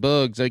Jugs and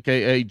Bugs,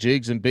 aka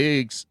Jigs and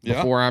Bigs,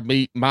 before I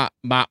meet my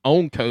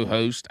own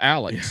co-host,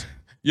 Alex.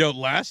 Yo,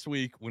 last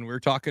week when we were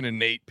talking to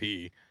Nate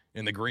P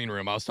in the green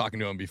room, I was talking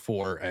to him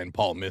before, and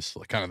Paul missed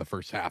kind of the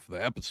first half of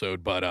the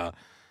episode, but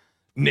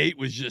Nate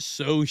was just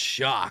so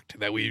shocked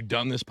that we've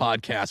done this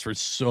podcast for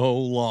so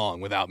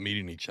long without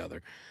meeting each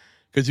other.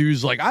 Because he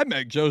was like, I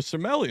met Joe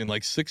Cermelli in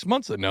like 6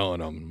 months of knowing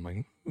him. I'm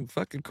like,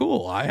 fucking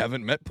cool. I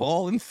haven't met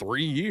Paul in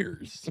 3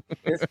 years.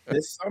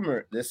 this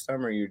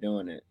summer you're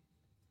doing it.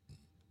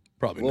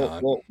 Probably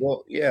not.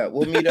 Well, yeah,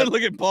 we'll meet up.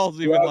 Look at Paul's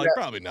even like,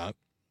 probably not.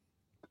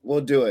 We'll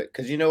do it.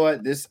 Because you know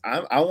what?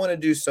 I want to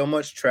do so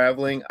much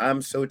traveling.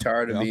 I'm so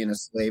tired of being a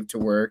slave to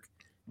work,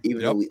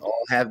 even though we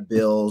all have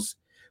bills.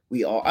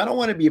 I don't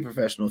want to be a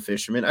professional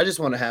fisherman. I just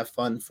want to have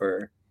fun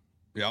for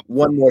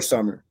one more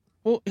summer.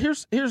 Well,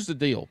 here's the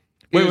deal.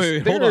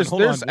 Wait, hold on.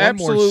 There's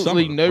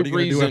absolutely no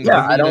reason.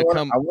 I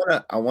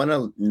want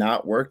to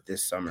not work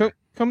this summer.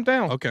 Come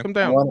down. Okay. Come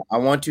down. I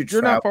want to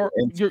travel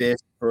and fish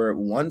for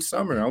one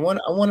summer. I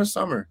want a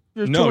summer.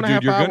 You're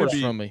 2.5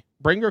 hours from me.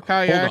 Bring your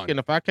kayak, and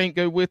if I can't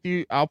go with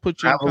you, I'll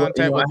put you in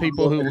contact with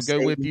people who will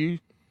go with you.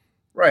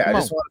 Right. I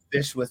just want to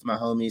fish with my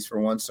homies for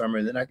one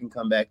summer, then I can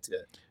come back to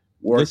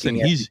working.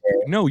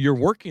 Listen, you're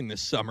working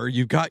this summer.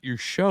 You got your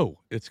show.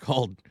 It's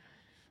called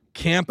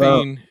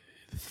Camping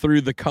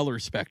Through the Color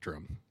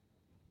Spectrum.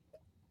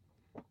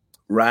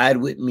 Ride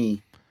with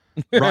me.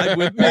 Ride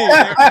with me.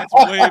 That's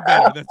way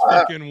better. That's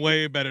fucking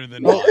way better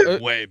than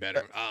mine. Way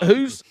better.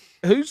 Whose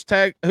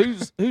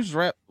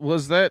rap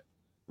was that?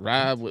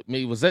 Ride with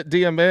me. Was that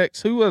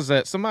DMX? Who was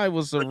that? Somebody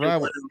was ride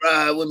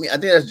with me. I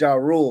think that's Ja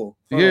Rule.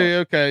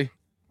 Okay.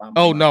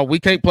 Oh no, we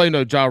can't play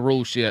no Ja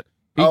Rule shit.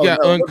 He got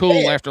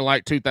uncool after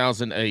like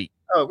 2008.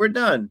 Oh, we're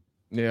done.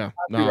 Yeah.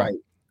 No. Right.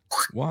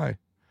 Why?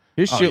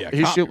 His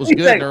shit was good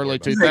in the early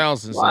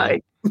 2000s. Why?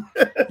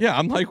 Yeah,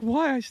 I'm like,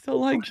 why? I still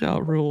like Ja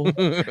Rule.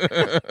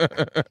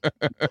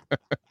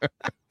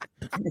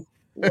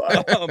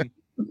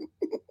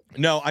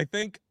 No, I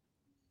think,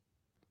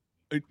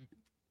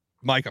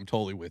 Mike, I'm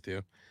totally with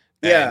you.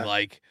 Yeah.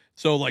 And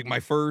so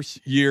my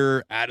first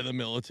year out of the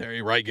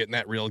military, right, getting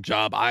that real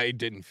job, I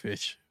didn't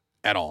fish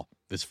at all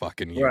this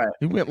fucking year. Right.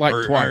 He went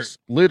twice.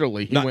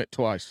 Literally, he went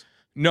twice.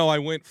 No, I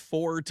went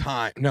 4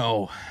 times.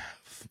 No,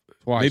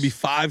 twice. Maybe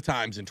 5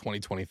 times in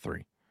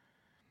 2023.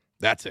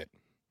 That's it.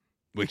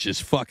 Which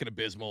is fucking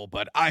abysmal,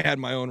 but I had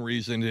my own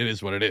reason. It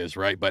is what it is,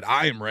 right? But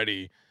I am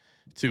ready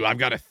to. I've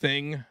got a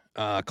thing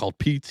called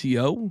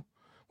PTO,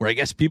 where I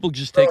guess people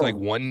just take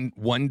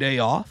one day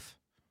off,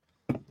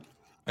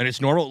 and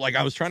it's normal.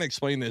 I was trying to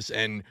explain this,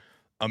 and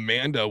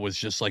Amanda was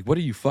just like, "What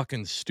are you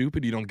fucking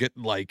stupid? You don't get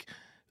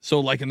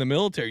so in the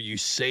military, you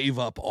save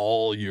up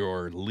all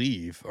your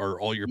leave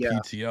or all your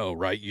PTO,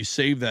 right? You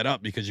save that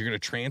up because you're going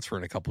to transfer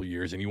in a couple of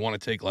years, and you want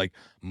to take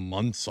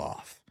months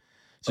off."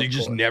 So you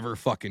just never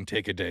fucking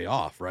take a day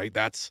off, right?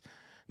 That's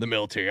the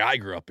military I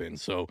grew up in.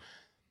 So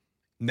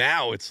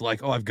now it's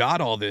I've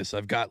got all this.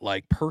 I've got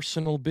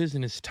personal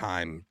business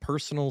time,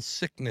 personal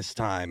sickness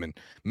time, and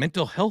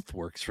mental health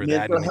works for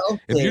that. And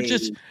if you're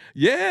just,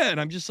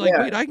 and I'm just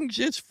wait, I can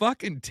just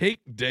fucking take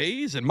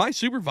days. And my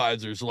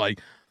supervisor's I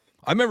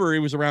remember it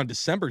was around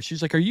December.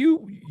 She's like,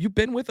 you've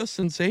been with us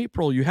since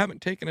April. You haven't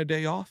taken a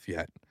day off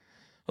yet.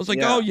 I was like,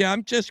 oh yeah,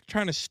 I'm just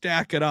trying to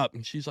stack it up.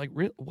 And she's like,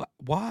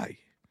 why?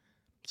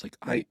 It's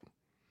I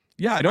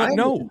don't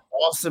know.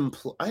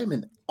 I am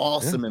an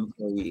awesome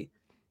employee.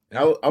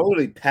 I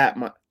really pat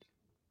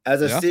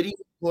as a city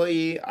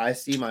employee. I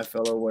see my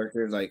fellow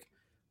workers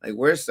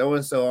where's so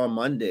and so on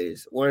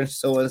Mondays, where's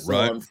so and so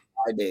on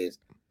Fridays.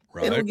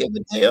 Right. They don't give a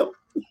damn.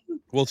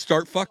 We'll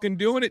start fucking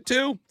doing it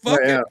too.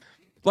 Fuck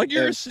it.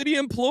 You're a city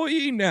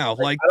employee now.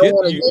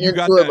 You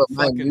got that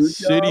fucking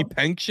city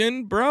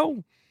pension,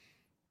 bro.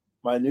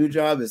 My new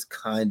job is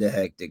kind of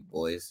hectic,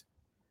 boys.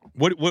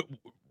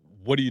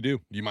 What do you do?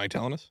 Do you mind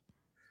telling us?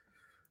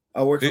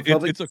 I work for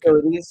public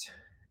facilities.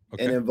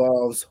 Okay. It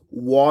involves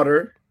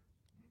water.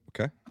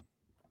 Okay.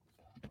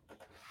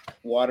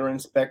 Water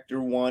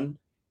inspector 1.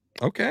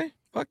 Okay.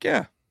 Fuck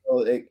yeah.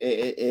 So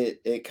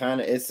it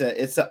kind of it's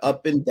a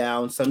up and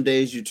down. Some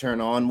days you turn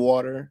on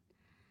water.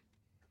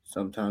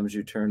 Sometimes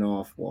you turn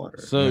off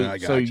water.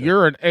 So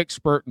you're an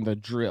expert in the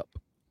drip.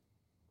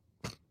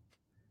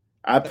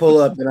 I pull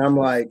up and I'm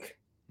like,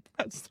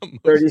 that's the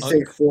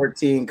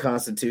 3614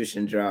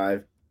 Constitution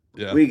Drive.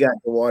 Yeah. We got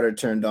the water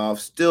turned off.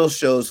 Still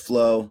shows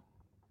flow.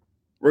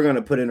 We're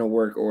gonna put in a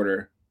work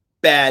order.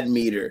 Bad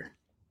meter.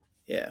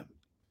 Yeah.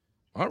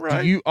 All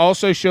right. Do you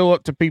also show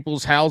up to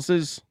people's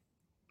houses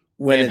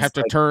and have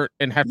to turn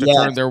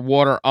their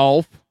water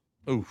off?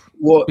 Oof.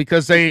 Well,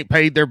 because they ain't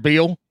paid their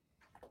bill.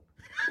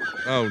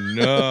 Oh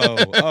no!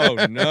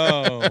 Oh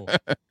no!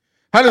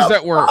 How does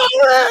that work?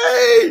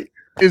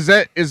 Is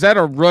that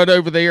a run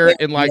over there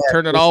and like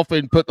turn it off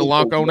and put the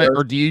lock on it,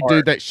 or do you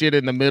do that shit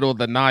in the middle of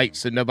the night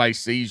so nobody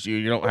sees you?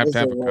 You don't have to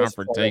have a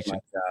confrontation.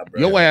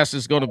 Your ass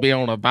is going to be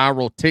on a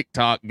viral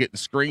TikTok getting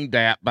screamed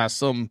at by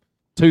some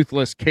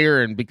toothless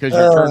Karen because you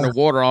turned the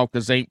water off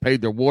because they ain't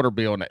paid their water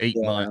bill in 8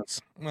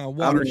 months. Well,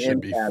 water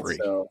should be free.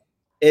 So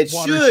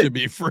water should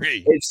be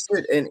free. It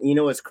should, and you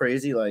know what's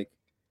crazy? Like,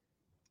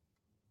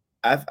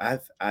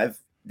 I've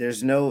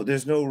there's no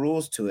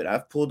rules to it.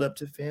 I've pulled up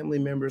to family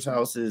members'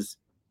 houses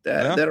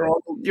that are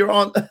on. You're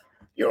on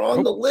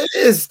the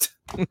list.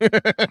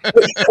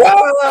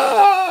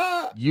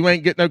 You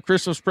ain't get no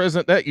Christmas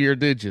present that year,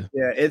 did you?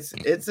 Yeah, it's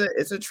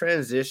a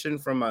transition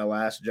from my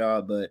last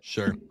job, but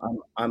sure,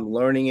 I'm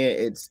learning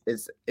it.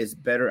 It's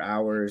better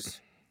hours,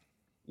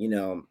 you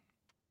know.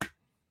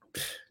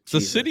 It's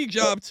a city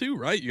job too,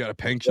 right? You got a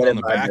pension on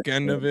the back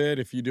end of it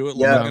if you do it.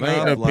 Yeah, there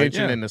ain't no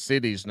pension in the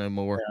cities no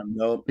more. Yeah,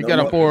 nope, you got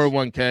a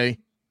 401k.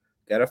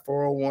 Got a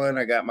 401.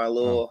 I got my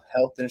little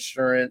health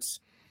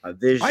insurance. My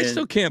vision. I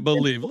still can't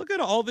believe. Look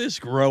at all this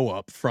grow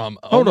up from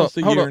almost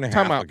a year and a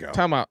half ago.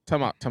 Time out.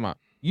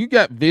 You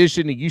got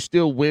vision, and you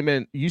still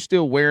wearing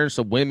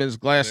some women's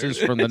glasses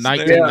from the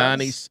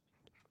 1990s.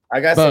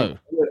 I got some.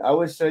 I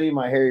would show you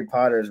my Harry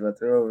Potters, but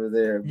they're over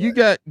there. But.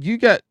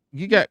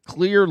 You got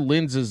clear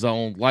lenses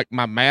on, like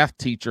my math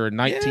teacher in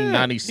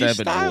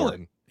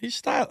 1997. He's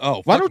styling.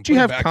 Oh, why don't you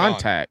have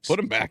contacts? Put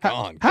them back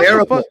on.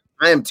 Terrible.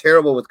 I am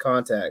terrible with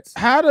contacts.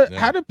 How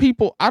do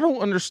people? I don't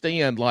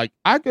understand. Like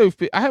I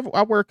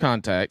wear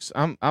contacts.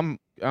 I'm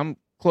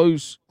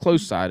close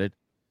sighted,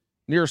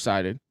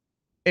 nearsighted,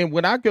 and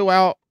when I go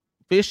out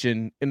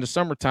fishing in the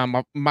summertime,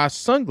 my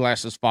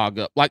sunglasses fog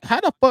up. Like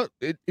how the fuck?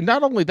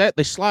 Not only that,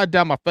 they slide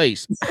down my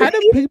face. How do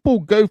people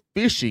go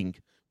fishing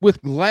with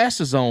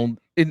glasses on?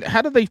 And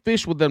how do they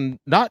fish with them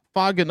not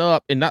fogging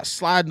up and not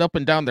sliding up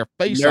and down their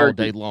face all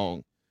day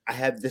long? I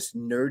have this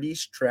nerdy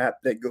strap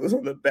that goes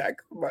on the back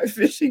of my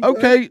fishing.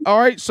 Okay, all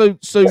right. So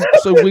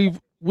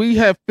we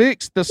have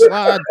fixed the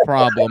slide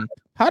problem.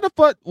 How the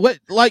fuck? What,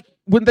 like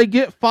when they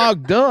get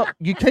fogged up,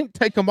 you can't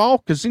take them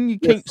off because then you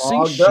can't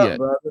see shit.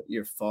 Brother.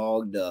 You're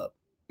fogged up.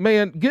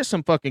 Man, get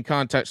some fucking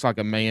contacts like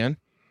a man.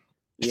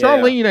 Yeah.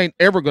 Charlene ain't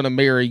ever gonna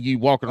marry you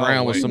walking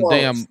around with some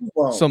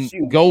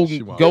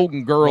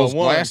golden girls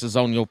glasses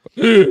on your.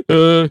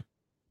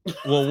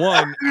 Well,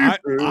 one,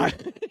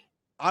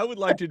 I would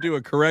like to do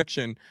a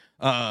correction.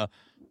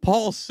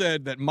 Paul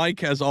said that Mike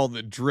has all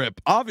the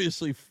drip.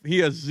 Obviously, he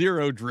has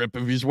zero drip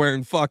if he's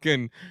wearing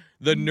fucking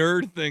the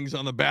nerd things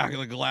on the back of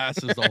the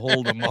glasses to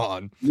hold them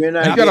on. You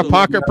got a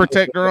pocket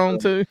protector on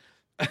too.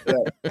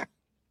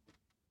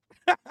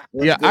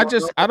 Yeah,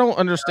 I don't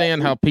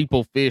understand how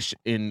people fish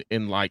in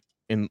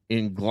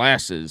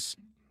glasses.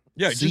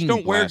 Yeah, just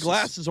don't wear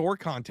glasses or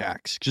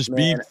contacts. Just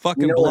be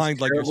fucking blind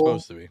like you're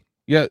supposed to be.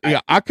 Yeah.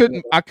 I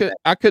couldn't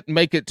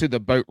make it to the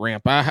boat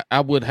ramp.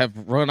 I would have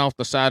run off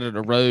the side of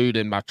the road,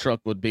 and my truck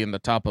would be in the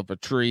top of a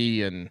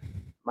tree, and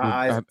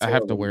I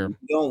have to wear them.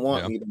 You don't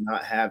want me to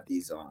not have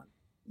these on.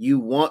 You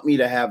want me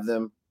to have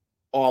them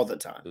all the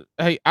time.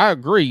 Hey, I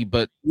agree,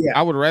 but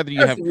I would rather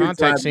you have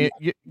contacts in.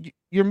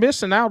 You're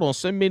missing out on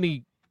so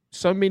many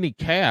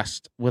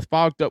casts with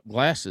fogged up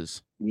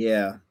glasses.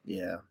 Yeah.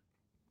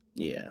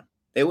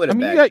 They would have. I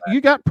mean,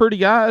 you got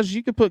pretty eyes.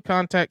 You could put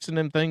contacts in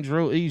them things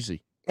real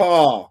easy.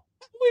 Paul,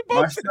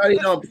 my study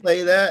don't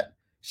play that.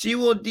 She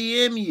will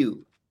DM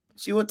you.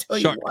 She will tell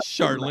you.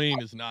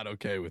 Charlene is not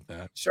okay with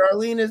that.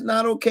 Charlene is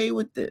not okay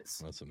with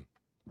this. Listen,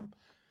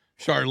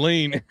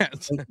 Charlene.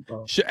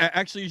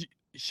 Actually,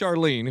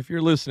 Charlene, if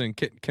you're listening,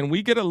 can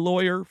we get a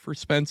lawyer for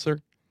Spencer?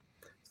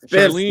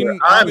 Charlene,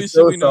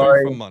 obviously we know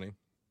her from money.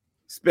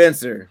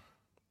 Spencer,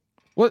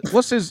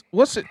 what's his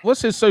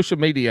social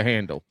media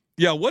handle?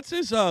 Yeah, what's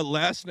his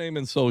last name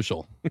and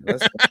social?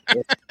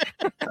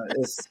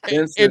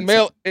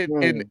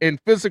 In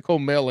physical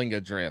mailing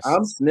address.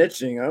 I'm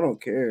snitching. I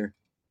don't care.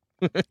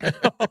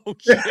 Oh,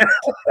 shit.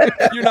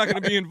 You're not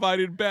going to be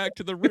invited back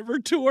to the river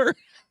tour.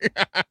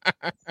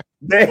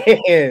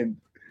 Man.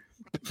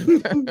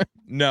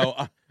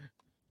 No.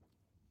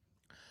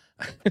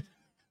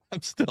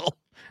 That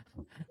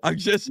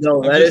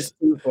is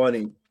too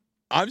funny.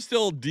 I'm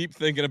still deep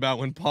thinking about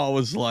when Paul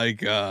was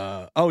like,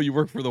 oh, you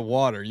work for the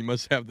water. You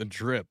must have the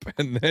drip.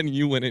 And then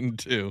you went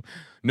into,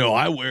 no,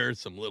 I wear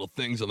some little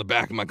things on the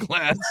back of my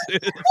glasses.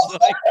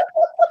 Like,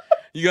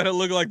 you got to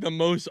look like the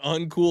most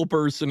uncool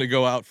person to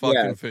go out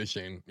fucking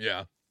fishing.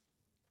 Yeah.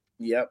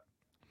 Yep.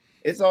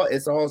 It's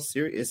all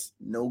serious. It's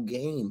no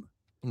game.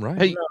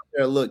 Right. Hey, out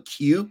there look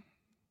cute.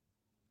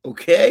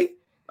 Okay.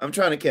 I'm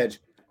trying to catch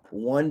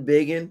one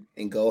biggin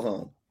and go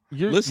home.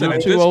 You're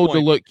too old to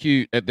look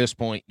cute at this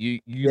point. You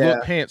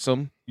look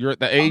handsome. You're at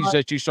the age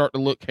that you start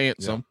to look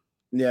handsome.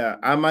 Yeah,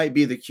 I might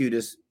be the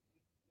cutest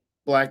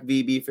black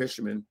BB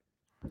fisherman.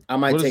 I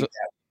might take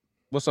that.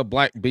 What's a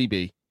black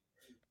BB?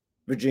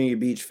 Virginia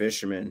Beach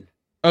fisherman.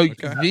 Oh,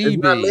 okay.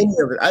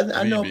 VB.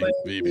 I know.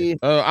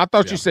 I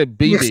thought you said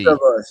BB. East of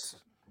us.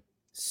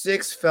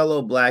 6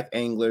 fellow black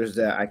anglers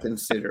that I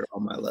consider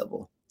on my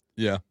level.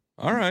 Yeah.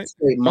 All right.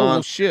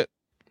 Oh shit.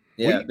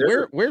 Yeah,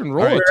 we're in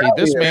royalty. Right.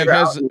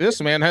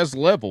 This man has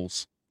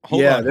levels.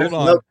 Hold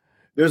on.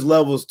 There's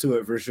levels to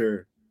it for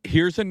sure.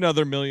 Here's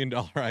another $1 million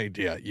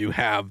idea. You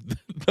have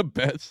the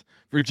best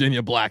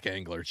Virginia black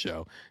angler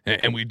show,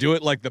 and we do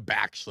it like The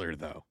Bachelor,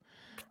 though.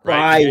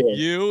 Right?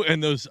 You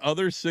and those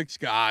other 6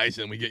 guys,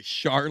 and we get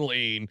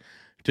Charlene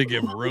to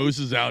give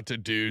roses out to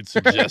dudes,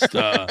 to just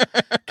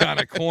kind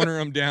of corner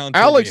them down.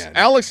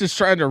 Alex is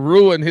trying to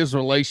ruin his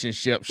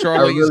relationship.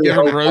 Charlene's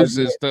giving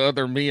roses to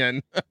other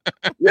men.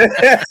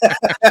 Mike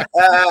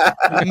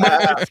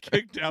gets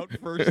kicked out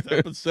first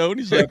episode.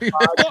 He's like,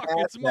 "Fuck,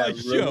 it's my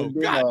show."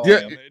 God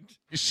damn it.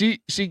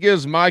 She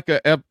gives Mike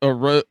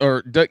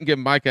doesn't give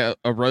Mike a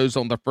rose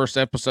on the first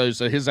episode,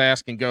 so his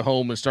ass can go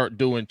home and start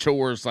doing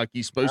chores like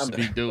he's supposed to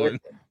be doing.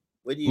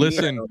 What do you mean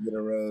I don't get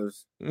a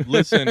rose?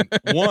 Listen,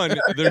 one,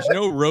 there's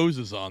no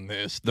roses on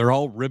this. They're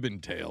all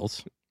ribbon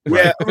tails.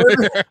 Yeah,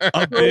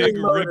 a big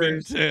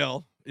ribbon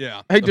tail.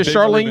 Yeah. Hey, does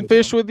Charlene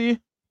fish with you?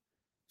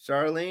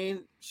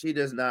 Charlene, she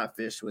does not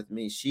fish with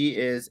me. She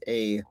is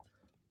a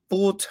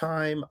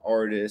full-time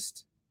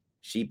artist.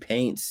 She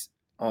paints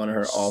on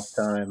her off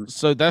time.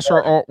 So that's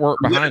her artwork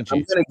behind you.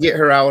 I'm gonna get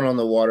her out on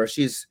the water.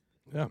 Is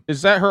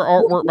that her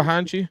artwork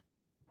behind you?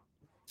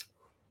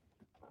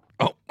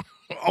 Oh.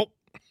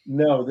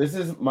 No, this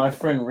is my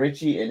friend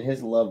Richie and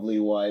his lovely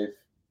wife.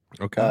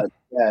 Okay.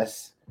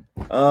 Yes.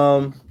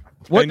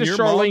 What does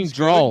Charlene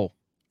draw?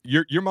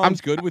 Your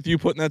mom's good with you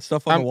putting that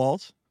stuff on the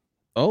walls?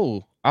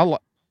 Oh,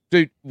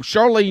 dude,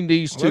 Charlene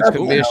needs to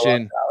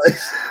commission.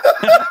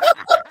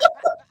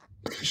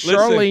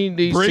 Charlene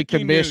needs to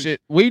commission.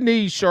 We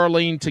need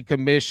Charlene to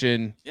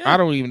commission. Yeah. I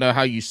don't even know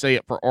how you say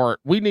it for art.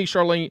 We need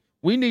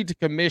to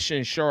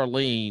commission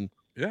Charlene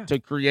to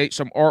create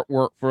some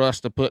artwork for us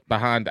to put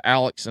behind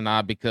Alex and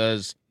I,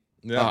 because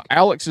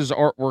Alex's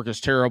artwork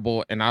is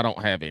terrible and I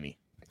don't have any.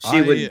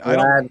 She would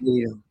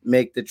gladly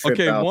make the trip.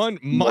 Okay,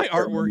 out. My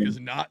artwork is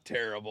not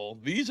terrible.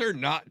 These are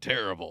not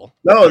terrible.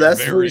 No,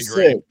 that's very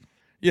great.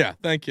 Yeah,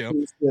 thank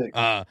you.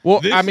 I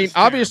mean,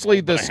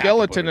 obviously the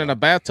skeleton in a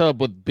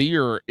bathtub with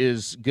beer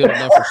is good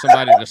enough for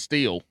somebody to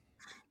steal.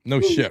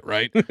 No shit,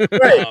 right?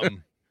 Right.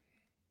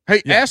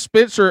 Hey, ask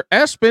Spencer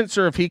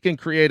if he can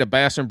create a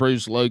Bass and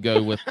Brews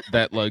logo with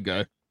that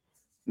logo.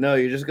 No,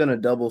 you're just gonna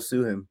double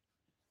sue him.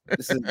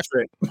 This is a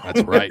trick.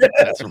 That's right.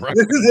 That's right.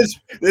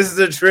 This is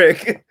a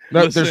trick.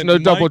 No, there's no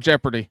double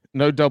jeopopedy.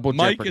 No double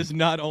Mike jeopardy. Is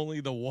not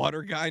only the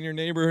water guy in your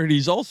neighborhood,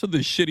 he's also the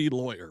shitty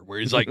lawyer where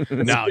he's like,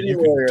 "Now you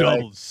can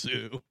double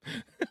sue."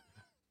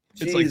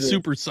 It's like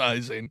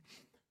supersizing.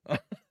 I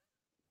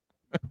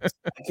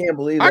can't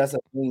believe that's a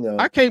thing, though.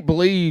 I can't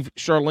believe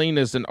Charlene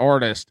is an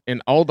artist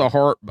and all the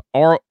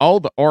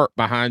art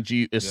behind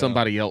you is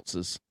somebody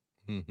else's.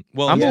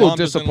 Well, I'm a little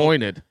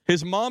disappointed.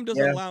 His mom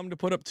doesn't allow him to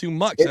put up too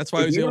much. That's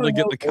why he was able to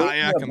get the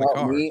kayak in the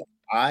car.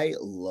 I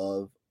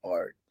love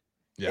art.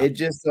 Yeah. It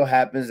just so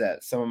happens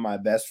that some of my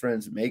best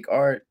friends make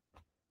art,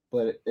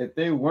 but if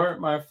they weren't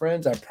my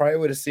friends, I probably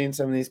would have seen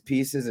some of these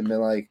pieces and been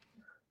like,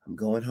 "I'm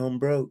going home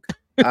broke."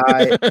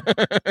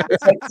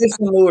 It's like fish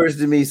and lures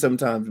to me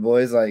sometimes,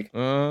 boys. Like,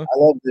 I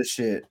love this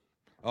shit.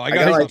 Oh, I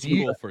got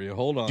something cool for you.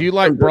 Hold on. Do you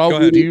like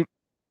Broadway?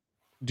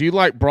 Do you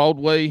like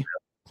Broadway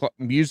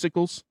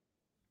musicals?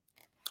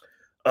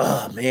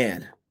 Oh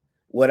man,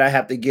 would I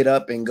have to get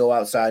up and go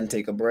outside and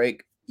take a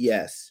break?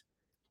 Yes.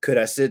 Could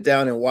I sit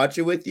down and watch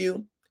it with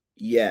you?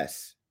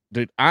 Yes.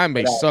 Dude, I'm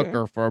a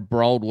sucker for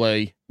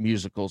Broadway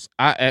musicals.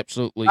 I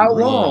absolutely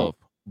love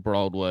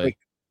Broadway. Like,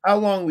 how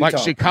long we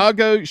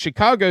talking?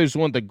 Chicago is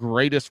one of the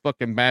greatest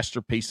fucking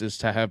masterpieces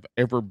to have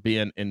ever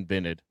been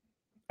invented.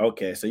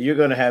 Okay, so you're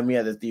gonna have me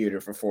at the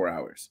theater for 4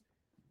 hours.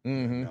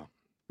 Mm-hmm. No.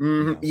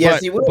 Mm-hmm. Yes,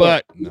 he will.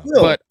 But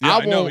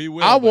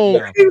I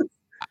won't.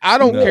 I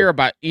don't No. care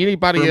about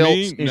anybody For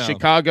else me, in no.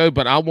 Chicago,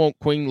 but I want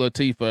Queen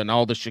Latifah and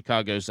all the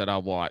Chicagos that I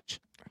watch.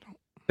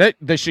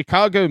 The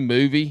Chicago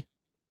movie,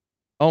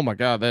 oh my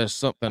God, that is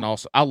something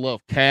awesome. I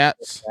love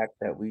Cats. The fact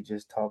that we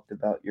just talked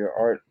about your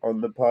art on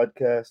the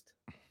podcast.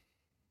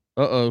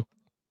 Uh-oh.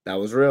 That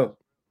was real.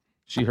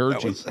 She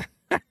heard you.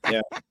 Yeah.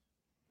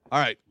 All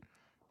right.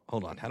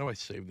 Hold on. How do I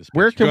save this?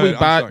 Where picture? can we Go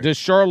ahead. buy? Does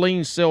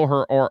Charlene sell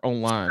her art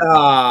online?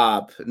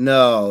 Stop.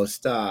 No,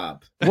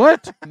 stop.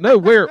 What? No,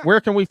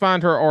 where can we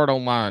find her art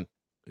online?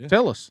 Yeah.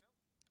 Tell us.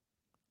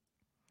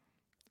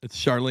 It's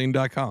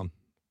Charlene.com.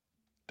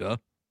 Duh.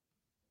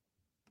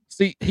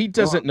 See, he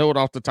doesn't know it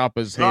off the top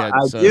of his head.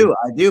 I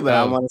do, but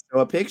I want to show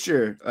a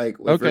picture. Like,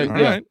 okay,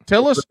 yeah. right.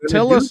 Tell us. We're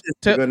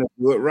gonna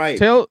do it right.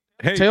 Tell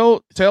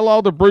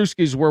all the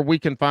brewskis where we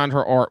can find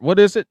her art. What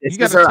is it? It's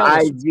just her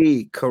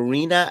IG,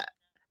 Karina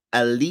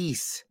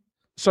Elise.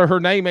 So her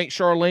name ain't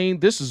Charlene.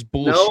 This is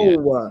bullshit.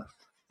 No,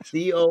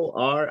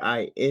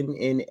 CORINNA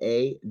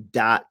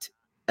dot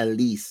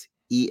Elise.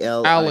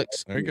 EL.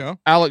 Alex, There you go.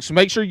 Alex,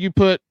 make sure you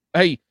put.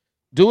 Hey,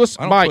 do us,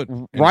 Mike,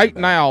 right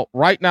now.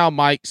 Right now,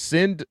 Mike,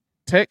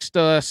 text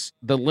us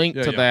the link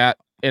to that,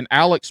 and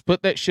Alex,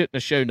 put that shit in the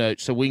show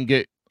notes so we can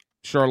get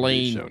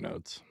Charlene. Show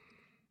notes.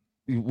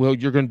 Well,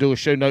 you're going to do a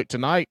show note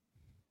tonight.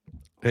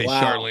 Hey,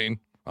 Charlene,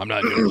 I'm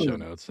not doing show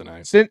notes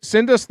tonight.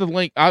 Send us the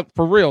link.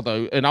 For real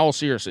though, in all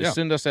seriousness,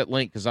 send us that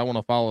link because I want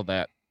to follow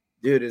that.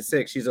 Dude, it's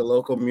sick. She's a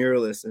local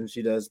muralist and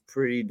she does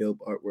pretty dope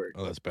artwork.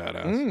 Oh, that's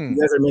badass. You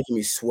guys are making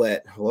me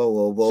sweat.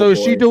 Whoa. So is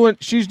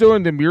she's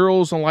doing the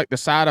murals on like the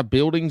side of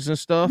buildings and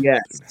stuff?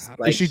 Yes.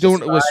 Dude, is she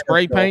doing it with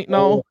spray paint and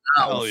all?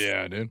 Hell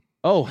yeah, dude.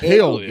 Oh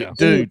hell yeah,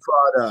 dude.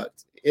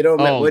 Product. It don't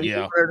matter what you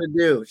want her to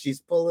do.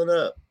 She's pulling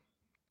up.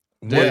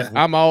 Dude, yeah.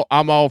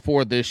 I'm all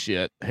for this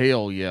shit.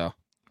 Hell yeah.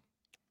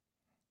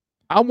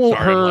 I want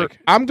her.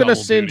 I'm gonna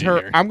send her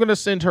a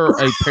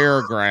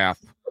paragraph.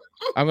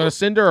 I'm gonna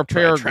send her a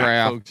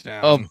paragraph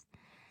of.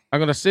 I'm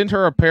gonna send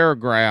her a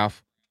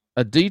paragraph,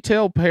 a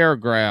detailed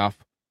paragraph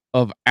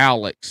of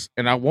Alex,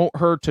 and I want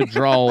her to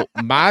draw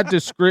my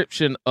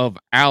description of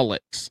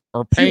Alex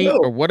or paint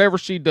or whatever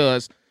she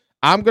does.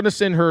 I'm gonna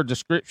send her a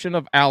description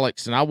of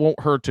Alex, and I want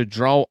her to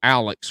draw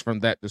Alex from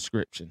that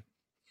description.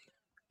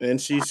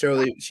 And she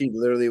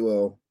literally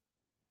will.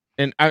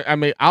 And I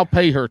mean, I'll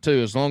pay her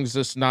too, as long as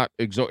it's not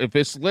if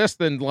it's less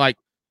than like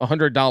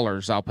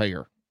 $100, I'll pay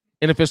her.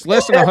 And if it's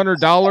less than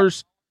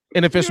 $100,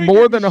 and if it's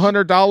more than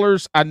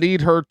 $100, I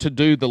need her to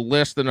do the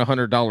less than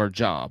 $100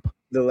 job.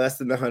 The less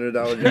than $100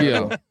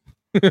 job.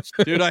 Yeah.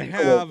 Dude, I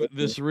have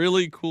this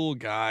really cool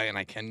guy, and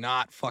I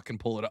cannot fucking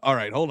pull it up. All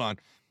right, hold on.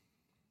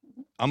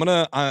 I'm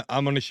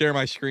gonna share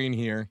my screen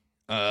here.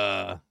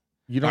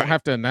 You don't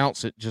have to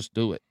announce it; just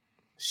do it.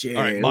 All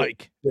right,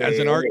 Mike, as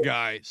an art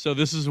guy. So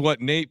this is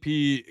what Nate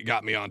P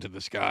got me onto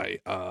this guy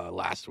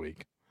last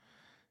week.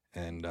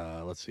 And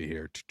let's see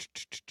here.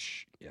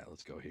 Yeah,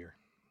 let's go here.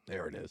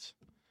 There it is.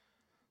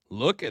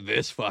 Look at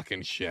this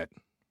fucking shit.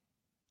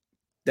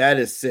 That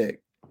is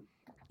sick.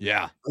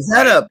 Yeah. Is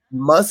that a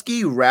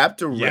muskie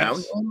wrapped around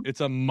him?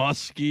 It's a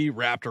muskie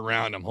wrapped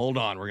around him. Hold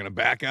on. We're going to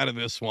back out of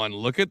this one.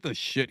 Look at the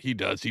shit he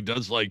does. He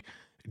does like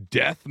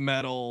death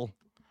metal.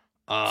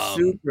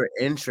 Super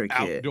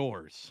intricate.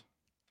 Outdoors.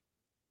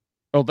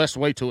 Oh, that's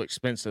way too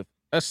expensive.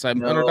 That's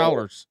 $700.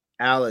 No,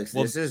 Alex,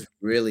 this is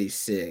really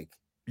sick.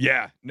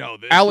 Yeah, no.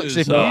 This Alex,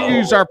 if you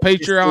use our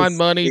Patreon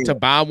money to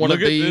buy one of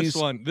these,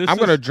 I'm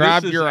going to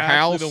drive your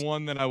house. The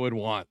one that I would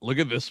want. Look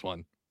at this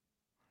one.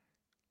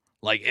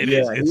 Like it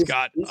is. It's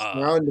got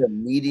found a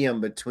medium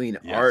between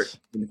art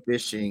and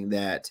fishing.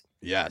 That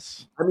I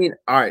mean,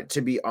 all right. To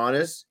be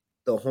honest,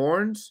 the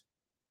horns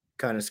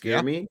kind of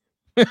scare me.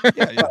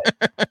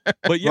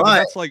 But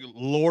that's like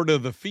Lord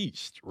of the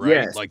Feast, right?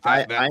 Yes, like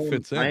that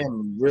fits in. I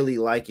am really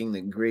liking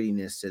the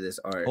grittiness to this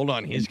art. Hold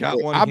on, he's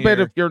got one. I bet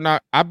if you're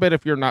not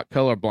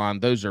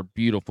colorblind, those are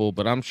beautiful,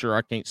 but I'm sure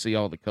I can't see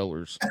all the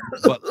colors.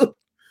 But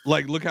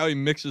like, look how he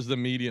mixes the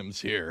mediums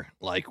here,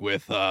 like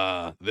with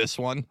this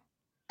one.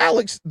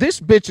 Alex,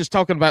 this bitch is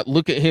talking about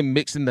look at him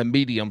mixing the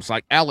mediums.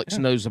 Like Alex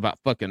knows about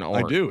fucking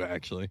art. I do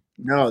actually.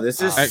 No,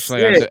 this is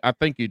actually I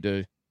think you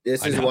do.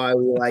 This is why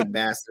we like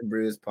Bastard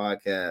Brews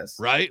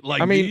podcast, right?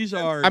 Like these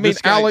are.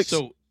 Alex.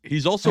 So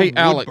he's also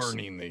wood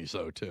burning these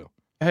though too.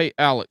 Hey,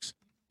 Alex.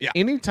 Yeah.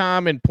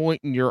 Anytime in point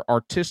in your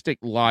artistic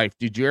life,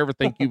 did you ever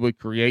think you would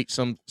create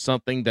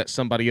something that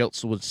somebody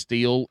else would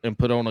steal and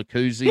put on a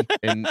koozie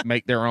and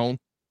make their own?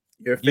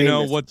 You're famous. You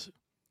know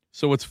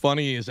what's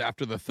funny is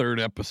after the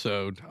third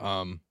episode,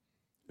 it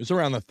was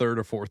around the third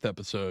or fourth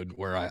episode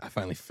where I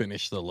finally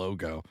finished the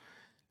logo,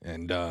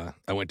 and I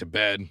went to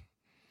bed.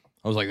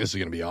 I was like, this is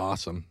going to be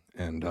awesome.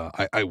 And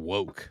I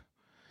woke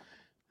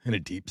in a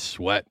deep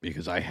sweat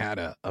because I had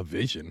a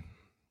vision.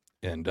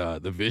 And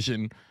the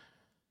vision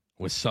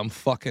was some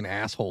fucking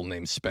asshole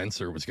named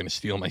Spencer was going to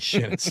steal my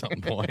shit at some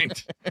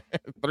point.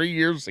 3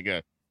 years ago.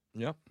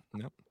 Yep.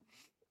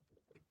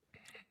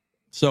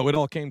 So it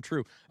all came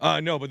true.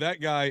 No, but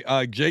that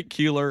guy, Jake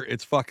Keeler,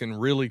 it's fucking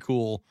really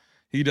cool.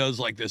 He does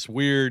like this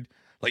weird,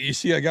 like you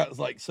see, I got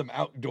like some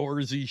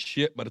outdoorsy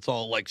shit, but it's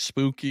all like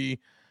spooky.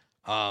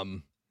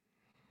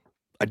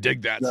 I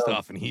dig that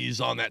stuff, and he's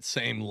on that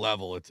same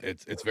level.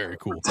 It's very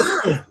cool.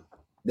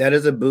 That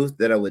is a booth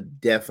that I would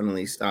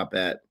definitely stop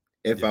at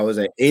if I was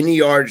at any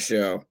yard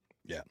show.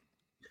 Yeah,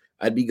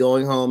 I'd be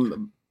going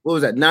home. What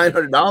was that?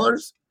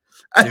 $900.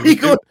 I'd be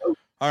going.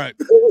 All right,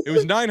 it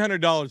was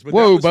 $900. But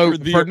whoa,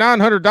 for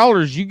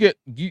 $900,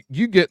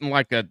 you getting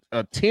like a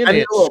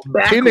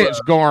 10-inch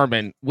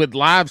Garmin with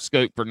live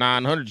scope for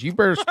 $900. You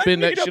better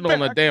spend that shit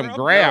on a damn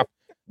graph.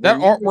 That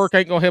artwork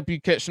ain't gonna help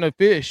you catch no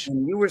fish.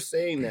 When you were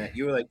saying that,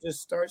 you were like,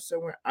 just start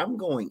somewhere. I'm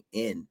going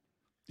in.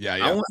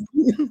 Yeah.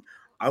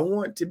 I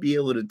want to be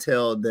able to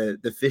tell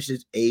the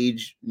fish's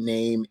age,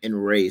 name,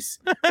 and race.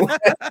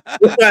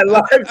 I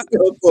live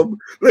scope them.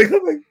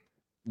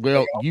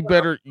 Well, you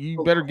better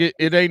get.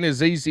 It ain't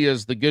as easy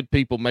as the good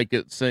people make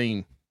it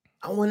seem.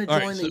 I want to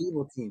join the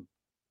evil team.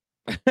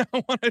 I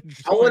want to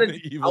join the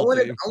evil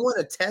team. I want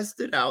to test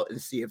it out and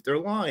see if they're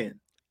lying.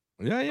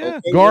 Yeah.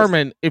 Okay,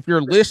 Garmin, if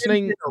you're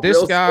listening,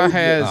 this guy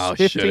has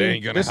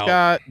 15.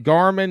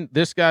 Garmin,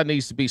 this guy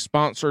needs to be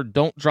sponsored.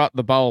 Don't drop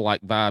the ball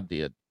like Vibe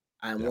did.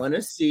 I want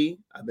to see.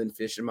 I've been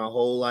fishing my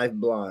whole life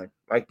blind,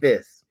 like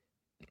this.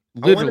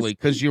 Literally,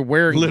 because you're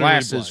wearing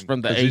glasses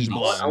from the 80s.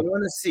 I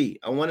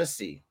want to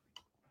see.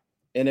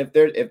 And if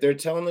they're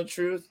telling the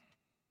truth,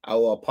 I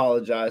will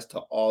apologize to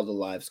all the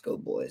Live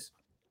Scope boys.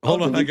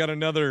 Hold on, I got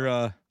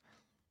another.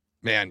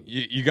 Man,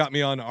 you got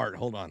me on art.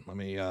 Hold on, let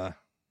me.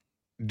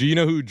 Do you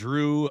know who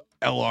Drew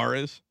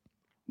LR is?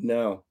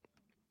 No.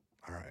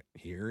 All right,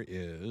 here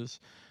is.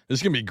 This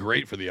is gonna be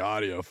great for the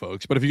audio,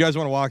 folks. But if you guys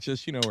want to watch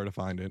this, you know where to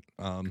find it.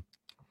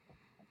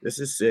 This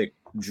is sick,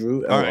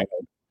 Drew LR. All right.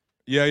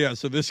 Yeah.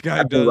 So this guy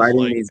I've been does writing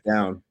like these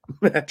down.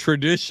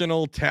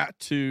 traditional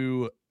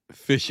tattoo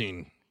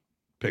fishing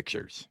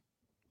pictures.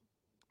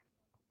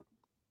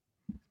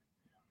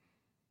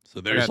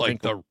 So there's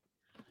like the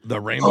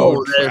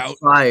rainbow trout.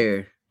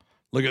 Fire.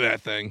 Look at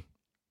that thing.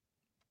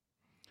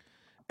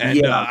 And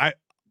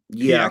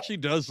he actually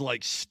does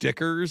like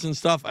stickers and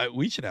stuff.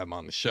 We should have him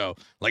on the show.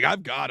 Like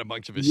I've got a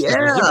bunch of his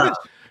stickers. Look at this.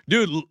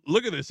 Dude,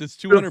 look at this. It's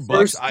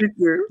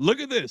 $200. Look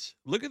at this.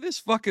 Look at this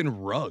fucking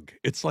rug.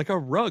 It's like a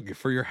rug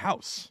for your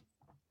house.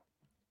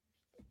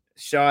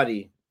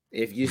 Shoddy,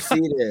 if you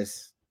see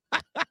this,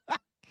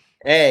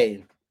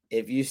 hey,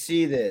 if you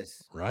see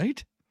this,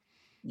 right?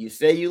 You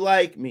say you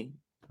like me.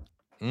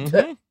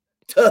 Mm-hmm.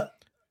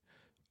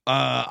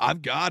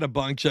 I've got a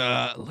bunch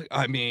of.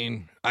 I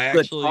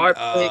actually,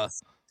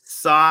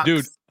 socks.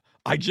 Dude,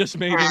 I just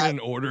made in an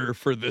order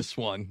for this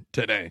one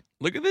today.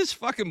 Look at this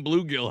fucking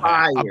bluegill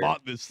hat. I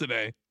bought this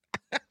today.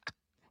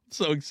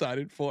 So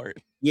excited for it.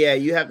 Yeah,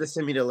 you have to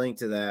send me the link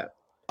to that.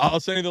 I'll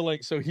send you the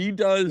link. So he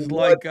does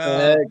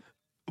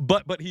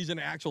but he's an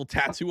actual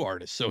tattoo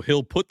artist, so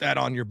he'll put that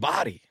on your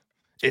body.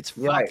 It's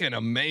fucking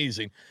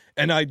amazing.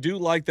 And I do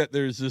like that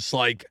there's this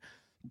like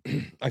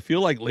I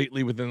feel like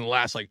lately within the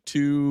last like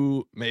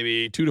 2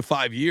 to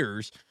 5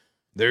 years,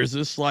 there's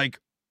this like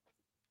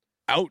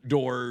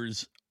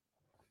outdoors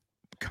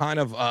kind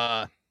of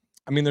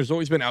there's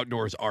always been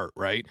outdoors art,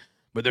 right?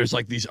 But there's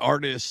like these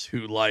artists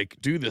who like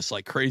do this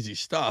like crazy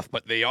stuff,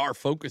 but they are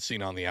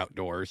focusing on the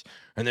outdoors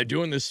and they're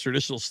doing this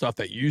traditional stuff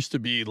that used to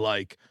be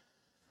like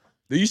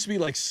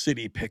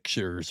city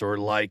pictures or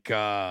like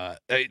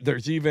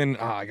there's even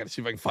I gotta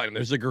see if I can find him.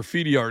 There's a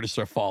graffiti artist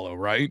I follow,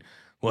 right?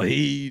 Well,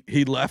 he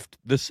left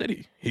the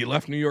city. He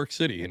left New York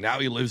City, and now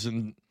he lives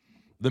in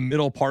the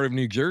middle part of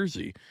New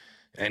Jersey.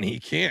 And he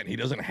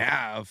doesn't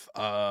have,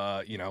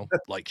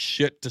 like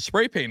shit to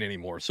spray paint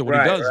anymore. So what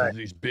he does is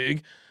these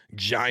big,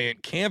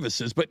 giant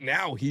canvases. But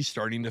now he's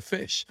starting to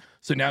fish.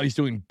 So now he's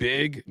doing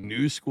big,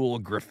 new school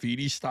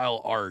graffiti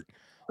style art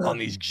on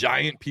these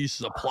giant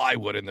pieces of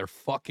plywood, and they're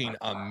fucking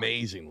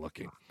amazing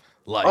looking.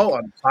 Like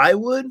on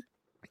plywood.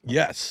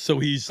 Yes, so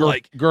he's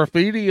like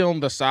graffiti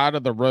on the side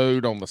of the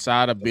road, on the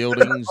side of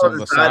buildings, on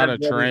the side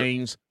of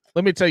trains.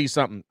 Let me tell you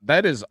something.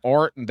 That is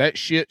art, and that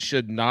shit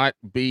should not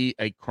be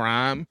a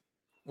crime.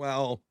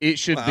 Well, it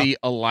should be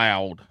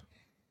allowed.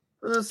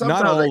 Sometimes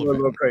not all they go a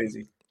little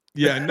crazy.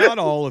 Yeah, not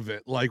all of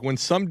it. Like when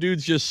some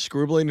dude's just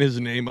scribbling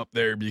his name up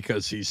there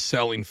because he's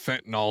selling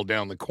fentanyl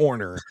down the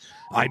corner,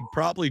 I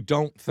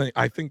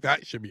think that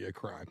should be a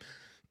crime.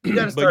 You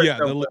gotta start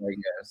somewhere, I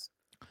guess.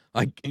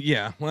 I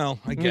guess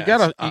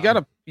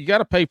you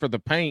gotta pay for the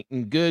paint,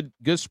 and good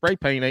spray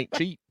paint ain't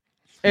cheap.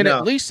 And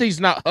at least he's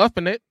not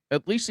huffing it.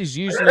 At least he's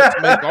using it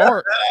to make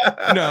art.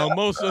 No,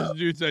 most of those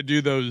dudes that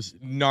do those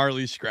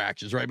gnarly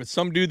scratches, right? But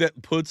some dude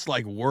that puts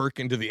like work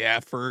into the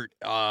effort,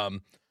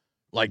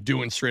 like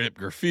doing straight up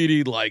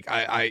graffiti, like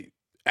I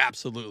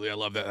absolutely I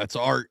love that. That's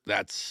art.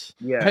 That's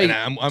Hey,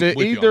 I'm with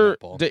you on that,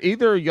 Paul. Do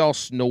either of y'all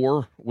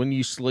snore when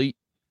you sleep?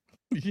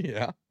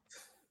 Yeah.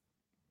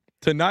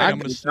 Tonight I'm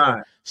gonna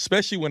snore,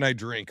 especially when I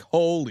drink.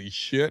 Holy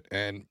shit!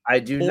 And I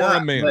do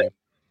not.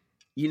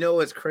 You know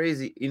what's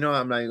crazy? You know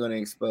I'm not even going to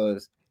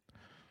expose.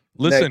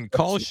 Listen,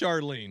 call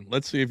Charlene.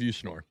 Let's see if you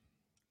snore.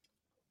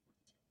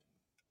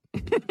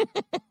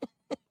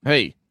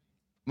 Hey,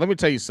 let me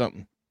tell you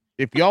something.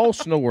 If y'all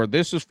snore,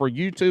 this is for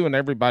you two and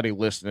everybody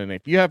listening.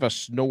 If you have a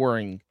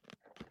snoring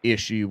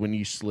issue when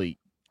you sleep,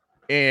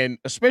 and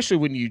especially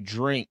when you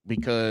drink,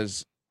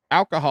 because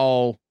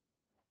alcohol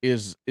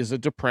is a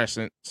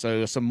depressant,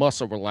 so it's a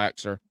muscle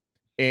relaxer,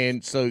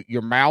 and so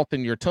your mouth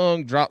and your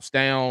tongue drops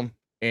down,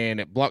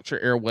 and it blocks your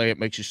airway. It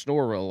makes you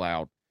snore real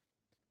loud.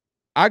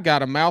 I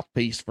got a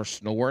mouthpiece for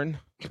snoring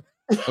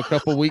a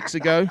couple weeks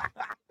ago,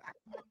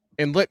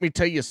 and let me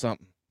tell you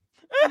something.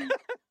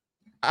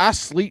 I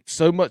sleep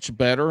so much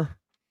better,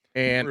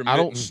 and I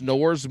don't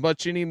snore as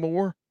much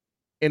anymore.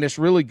 And it's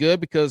really good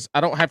because I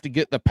don't have to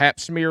get the pap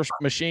smear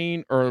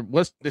machine, or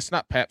it's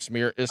not pap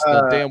smear. It's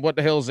the damn, what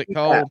the hell is it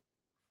called?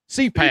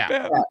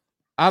 CPAP.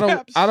 I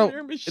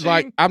don't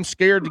like, I'm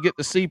scared to get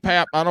the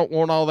CPAP. I don't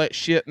want all that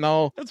shit and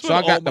all. That's so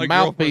I got the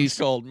mouthpiece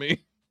called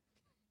me.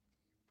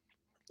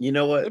 You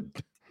know what?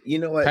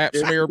 Pap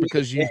smear,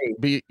 because you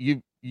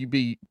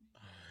be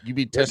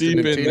tested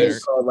in there.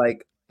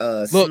 Like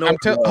look,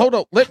 hold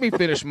on. Let me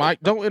finish, Mike.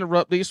 Don't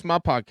interrupt. This is my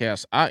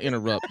podcast. I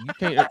interrupt. You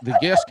can't. The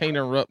guest can't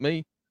interrupt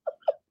me.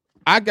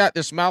 I got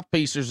this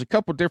mouthpiece. There's a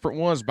couple different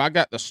ones, but I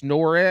got the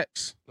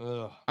Snorex.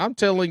 I'm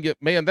telling you,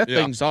 man, that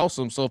thing's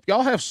awesome. So if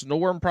y'all have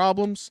snoring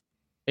problems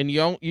and you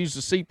don't use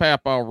the CPAP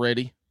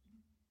already,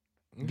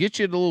 get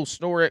you the little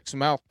Snorex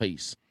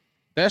mouthpiece.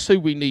 That's who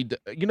we need to.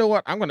 You know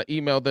what? I'm going to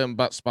email them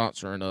about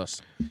sponsoring us.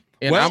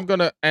 And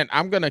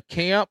I'm gonna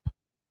camp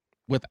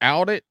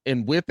without it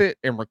and with it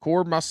and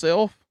record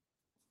myself.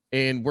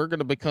 And we're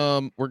gonna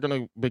become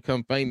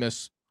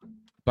famous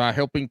by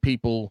helping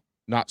people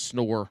not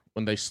snore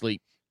when they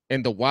sleep.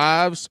 And the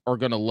wives are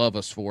gonna love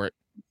us for it.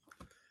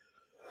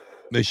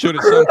 They should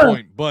at some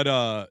point.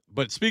 But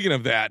speaking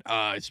of that,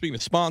 speaking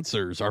of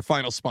sponsors, our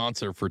final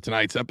sponsor for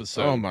tonight's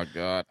episode. Oh my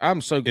God. I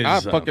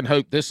fucking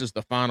hope this is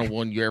the final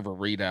one you ever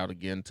read out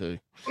again too.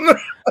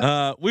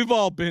 We've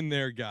all been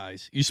there,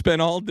 guys. You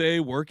spend all day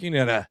working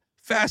at a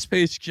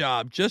fast-paced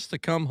job just to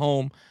come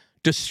home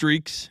to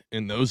streaks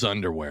in those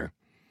underwear.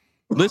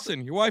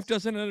 Listen, your wife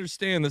doesn't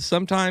understand that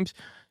sometimes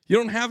you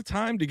don't have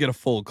time to get a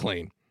full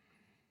clean.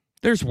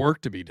 There's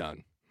work to be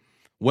done.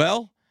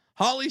 Well,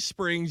 Holly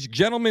Springs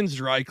Gentlemen's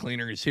Dry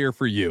Cleaner is here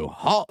for you.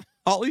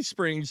 Holly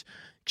Springs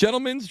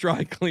Gentlemen's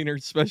Dry Cleaner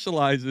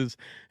specializes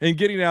in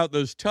getting out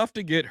those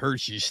tough-to-get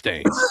Hershey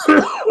stains.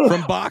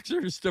 From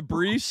boxers to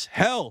briefs,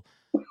 hell,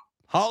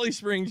 Holly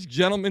Springs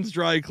Gentlemen's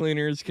Dry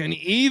Cleaners can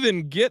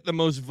even get the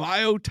most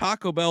vile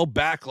Taco Bell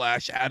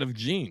backlash out of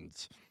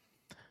jeans.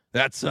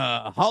 That's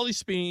Holly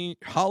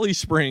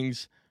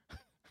Springs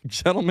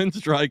Gentlemen's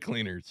Dry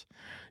Cleaners.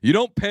 You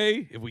don't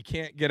pay if we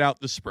can't get out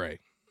the spray.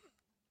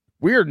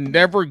 We're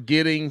never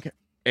getting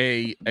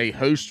a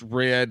Host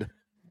Red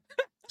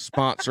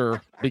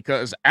sponsor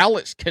because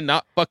Alex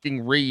cannot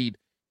fucking read.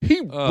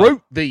 He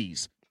wrote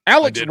these.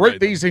 Alex wrote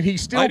these and he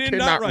still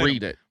cannot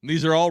read it.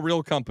 These are all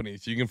real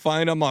companies. You can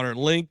find them on our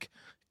link.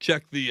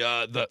 Check the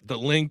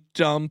link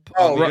dump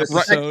on the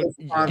episode.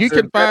 You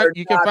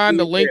can find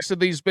the links to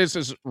these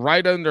businesses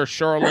right under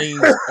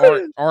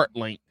Charlene's art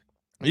link.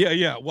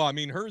 Yeah. Well, I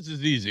mean, hers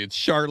is easy. It's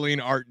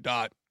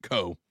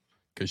charleneart.co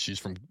because she's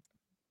from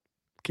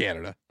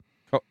Canada.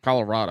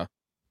 Colorado.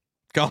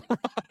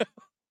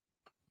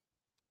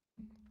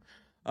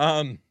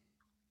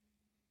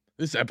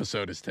 This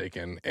episode has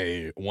taken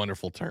a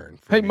wonderful turn.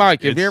 Hey,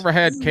 Mike, have you ever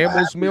had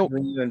Campbell's milk?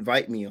 When you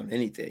invite me on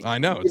anything, I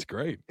know it's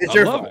great. It's I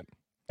your love fault. it.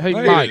 Hey,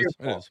 Hey, Mike. it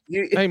is.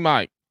 Hey,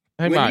 Mike.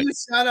 Hey, Mike.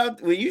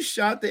 When you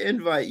shot the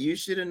invite, you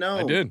should have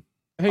known. I did.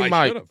 Hey, I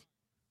Mike. should've.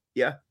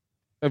 Yeah,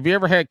 Have you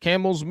ever had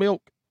Campbell's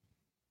milk?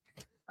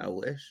 I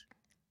wish.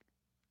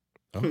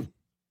 Oh.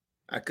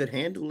 I could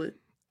handle it.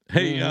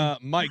 Hey,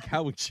 Mike,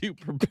 how would you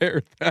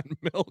prepare that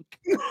milk?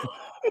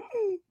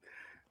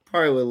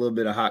 Probably with a little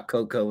bit of hot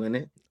cocoa in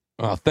it.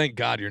 Oh, thank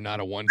God you're not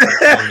a one-trick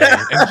pony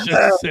and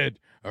just said,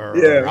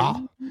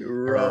 rah,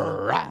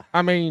 rah.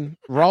 I mean,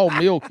 raw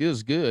milk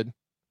is good.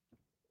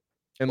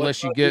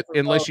 Unless you get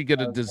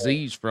a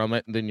disease from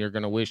it, and then you're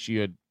gonna wish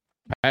you had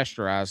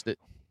pasteurized it.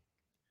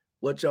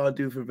 What y'all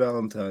do for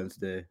Valentine's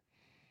Day?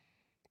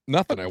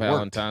 Nothing. I worked.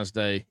 Valentine's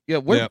Day. Yeah,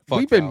 fuck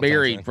we've been Valentine's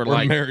married Day. for We're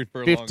like married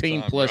for a 15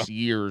 long time, plus bro.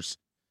 years.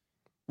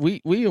 We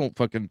don't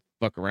fucking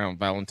fuck around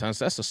Valentine's.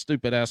 That's a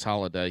stupid ass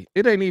holiday.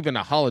 It ain't even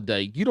a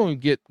holiday. You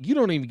don't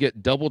even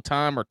get double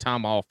time or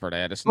time off for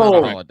that. It's not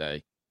a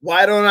holiday.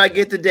 Why don't I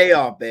get the day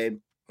off, babe?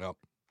 Yep.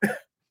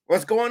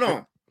 What's going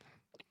on?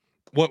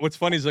 What's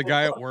funny is the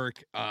guy at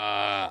work,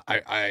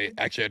 I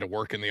actually had to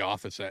work in the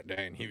office that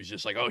day, and he was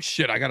just like, oh,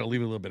 shit, I got to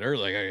leave a little bit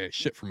early. I got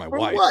shit for my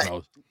wife.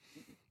 What?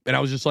 And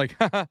I was just like,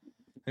 and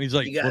he's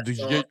like, well, did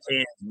you get,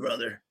 hands,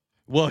 brother?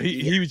 well,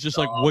 he was just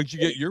like, what'd you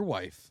get your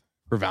wife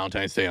for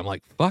Valentine's Day? I'm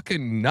like,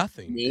 fucking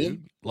nothing. Me?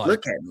 Dude. Like,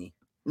 Look at me.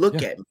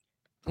 Look at me.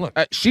 look,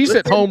 She's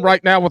at home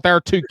right now with our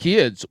 2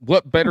 kids.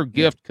 What better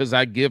gift could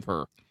I give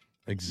her?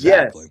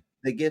 exactly. Yes,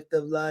 the gift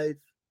of life.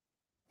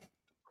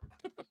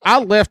 I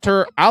left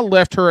her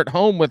at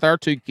home with our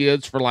 2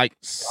 kids for like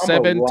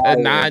 7 to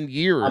 9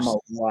 years. I'm a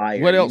liar.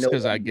 What else You know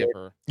could I I give did?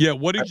 her? Yeah,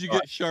 what did you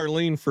get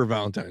Charlene for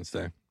Valentine's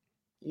Day?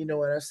 You know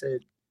what I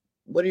said?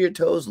 What are your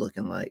toes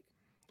looking like?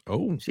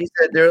 Oh, She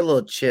said they're a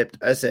little chipped.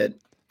 I said,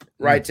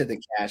 right to the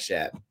Cash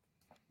App.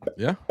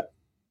 yeah.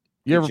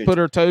 You ever put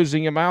her toes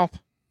in your mouth?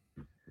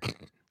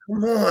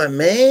 Come on,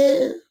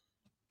 man.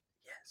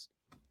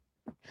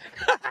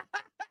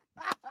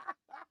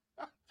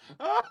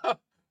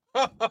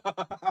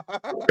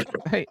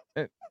 Hey,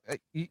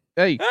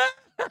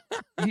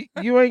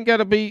 you ain't got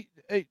to be.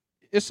 Hey,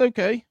 it's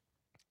okay.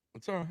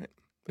 It's all right.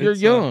 You're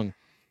young.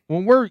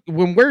 When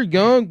we're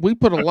young, we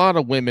put a lot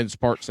of women's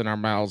parts in our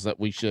mouths that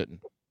we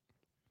shouldn't.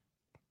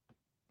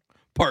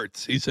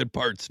 Parts. He said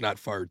parts, not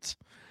farts.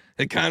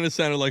 It kind of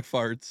sounded like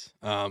farts.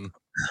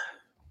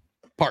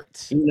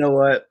 Parts. You know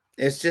what?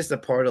 It's just a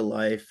part of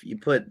life. You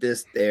put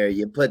this there,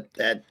 you put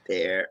that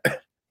there.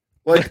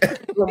 What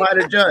who am I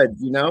to judge,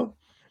 you know?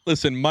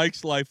 Listen,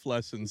 Mike's life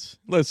lessons.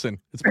 Listen,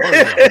 it's part of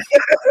life.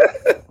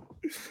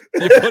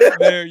 You put it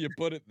there, you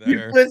put it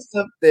there. You put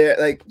stuff there.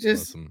 Like,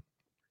 just Listen.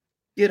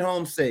 get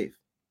home safe.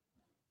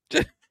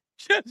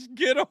 Just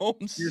get home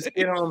safe. Just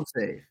get home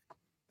safe.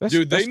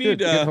 Dude, they that's need good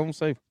to get home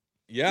safe.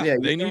 Yeah, Yeah,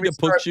 they you can need to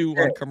put restart you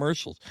the on day.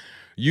 commercials.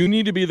 You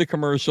need to be the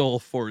commercial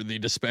for the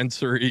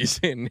dispensaries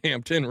in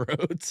Hampton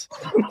Roads.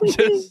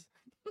 Just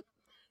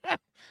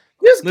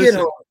Just Listen. get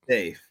home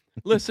safe.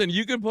 listen,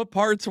 you can put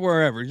parts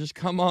wherever. Just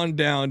come on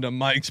down to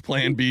Mike's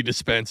Plan B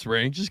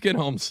dispensary. Just get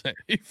home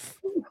safe.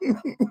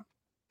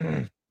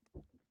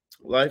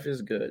 Life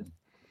is good.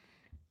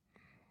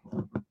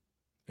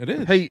 It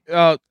is. Hey,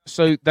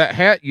 so that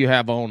hat you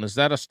have on, is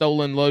that a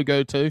stolen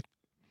logo too?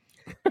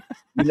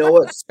 You know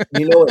what's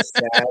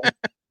sad?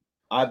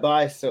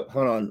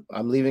 Hold on.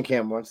 I'm leaving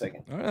camp 1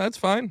 second. All right, that's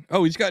fine.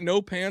 Oh, he's got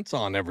no pants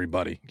on,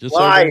 everybody. Just Why?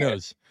 so everybody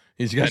knows.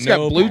 He's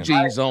got blue pants.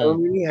 jeans So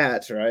on. many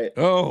hats, right?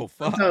 Oh,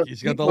 fuck. Sometimes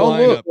He's got the people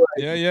lineup. look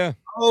like- Yeah.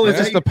 Oh, It's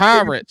just the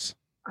Pirates.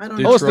 I don't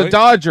Detroit? know. Oh, it's the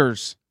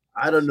Dodgers.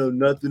 I don't know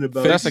nothing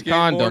about That's Fake a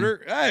condom.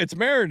 skateboarder. Hey, it's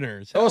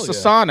Mariners. Oh, it's Hell the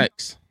yeah.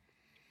 Sonics.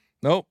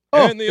 Nope.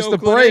 Oh, And it's the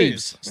Oakland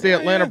Braves. A's. It's the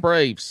Atlanta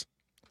Braves.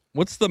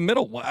 What's the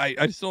middle?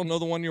 I still know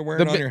the one you're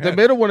wearing on your head. The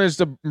middle one is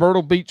the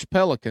Myrtle Beach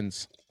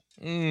Pelicans.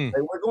 Like,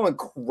 we're going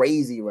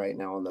crazy right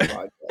now on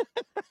the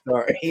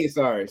podcast.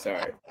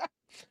 Sorry.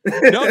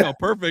 No,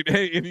 perfect.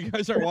 Hey, if you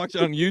guys aren't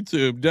watching on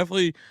YouTube,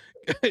 definitely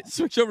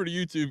switch over to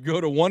YouTube.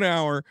 Go to 1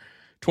 hour,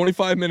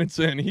 25 minutes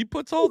in. He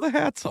puts all the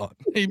hats on.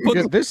 He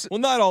puts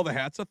well, not all the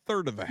hats, a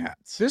third of the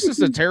hats. This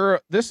is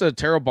a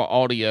terrible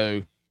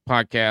audio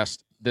podcast.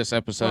 This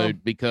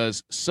episode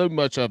because so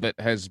much of it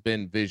has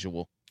been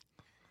visual.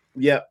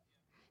 Yep.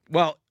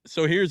 Well,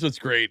 so here's what's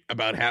great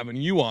about having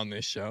you on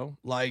this show.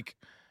 Like,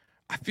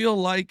 I feel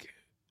like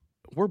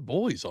we're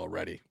boys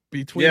already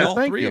between all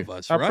three of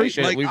us. I right?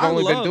 appreciate like, it. We've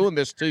only been doing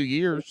this 2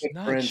 years.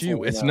 Not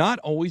you. It's not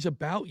always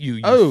about you.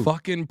 You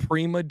fucking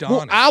prima donna.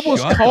 Well, I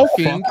was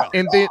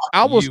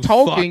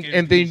talking,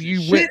 and then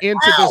you went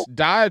into this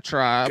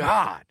diatribe.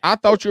 God, I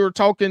thought you were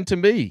talking to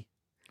me.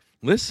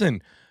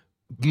 Listen,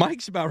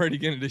 Mike's about ready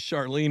to get into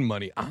Charlene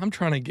money. I'm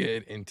trying to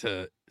get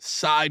into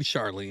side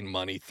Charlene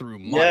money through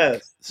Mike.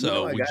 Yes.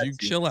 So would you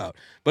chill out?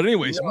 But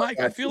anyways, Mike,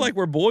 I feel like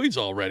we're boys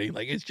already.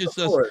 Like it's just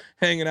us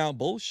hanging out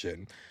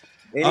bullshitting.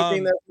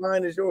 Anything that's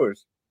mine is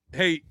yours.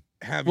 Hey,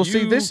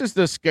 see, this is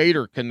the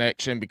skater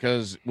connection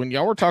because when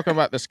y'all were talking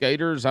about the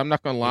skaters, I'm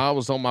not gonna lie, I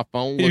was on my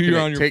phone looking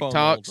at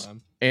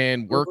TikToks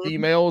and work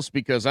emails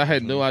because I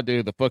had no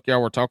idea the fuck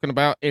y'all were talking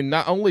about. And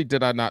not only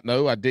did I not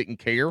know, I didn't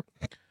care.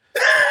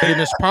 And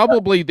it's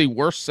probably the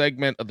worst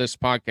segment of this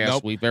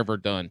podcast we've ever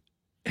done.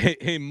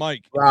 Hey,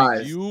 Mike,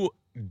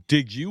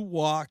 did you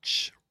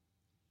watch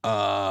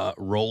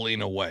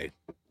Rolling Away?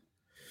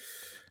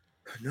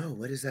 No,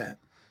 what is that?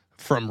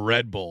 From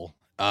Red Bull.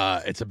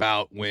 It's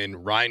about when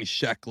Ryan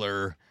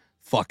Sheckler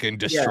fucking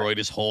destroyed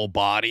his whole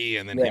body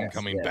and then him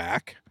coming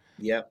back.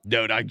 Yep.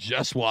 Dude, I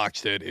just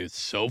watched it. It's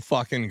so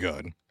fucking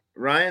good.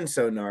 Ryan's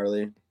so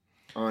gnarly,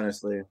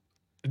 honestly.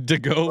 To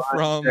go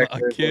from a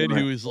kid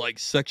who is like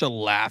such a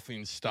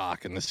laughing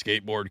stock in the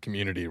skateboard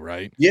community,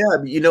 right? Yeah,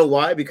 you know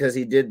why? Because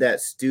he did that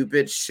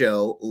stupid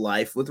show,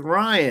 Life with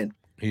Ryan.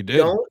 He did.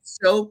 Don't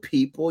show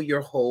people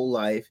your whole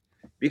life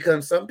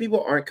because some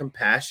people aren't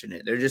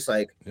compassionate. They're just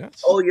like,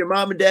 oh, your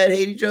mom and dad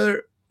hate each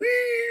other.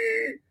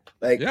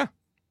 Like, yeah.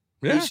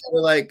 He should have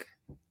like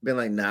been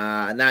like,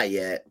 nah, not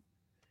yet.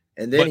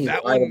 And then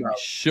that one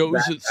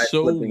shows it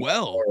so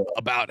well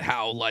about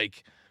how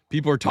like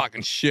people are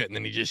talking shit, and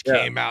then he just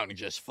came out and he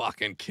just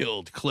fucking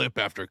killed clip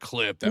after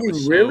clip. That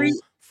was really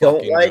so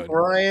don't like good.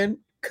 Ryan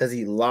because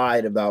he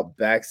lied about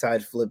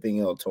backside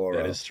flipping El Toro.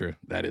 That is true.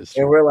 That is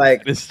true. And we're like,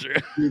 that is true.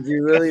 Did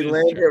you really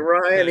land it,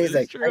 Ryan? He's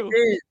like, true.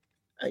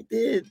 I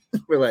did.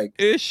 We're like,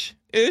 ish.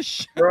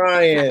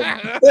 Ryan.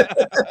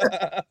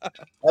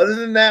 Other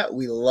than that,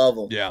 we love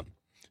him. Yeah.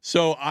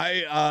 So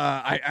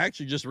I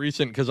actually just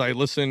because I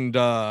listened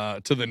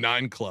to the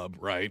 9 Club,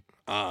 right?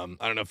 I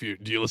don't know if do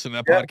you listen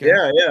to that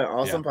podcast? Yeah.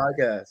 Awesome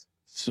podcast.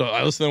 So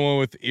I listened to the one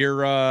with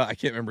Ira. I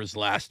can't remember his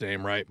last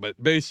name, right?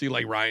 But basically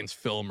like Ryan's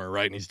filmer,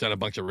 right? And he's done a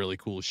bunch of really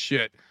cool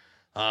shit.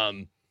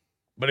 But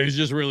it was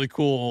just really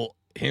cool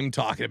him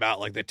talking about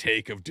like the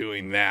take of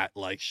doing that,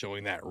 like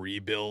showing that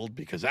rebuild,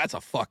 because that's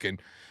a fucking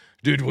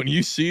dude. When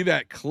you see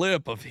that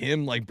clip of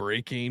him like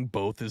breaking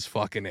both his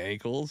fucking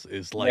ankles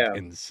is like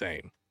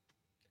insane.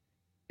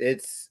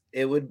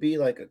 It would be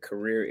like a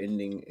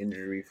career-ending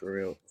injury for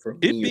real.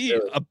 It'd be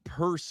a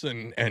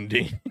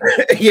person-ending.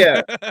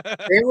 Yeah,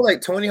 they were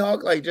like Tony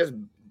Hawk, like just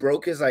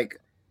broke his like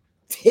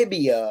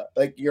tibia,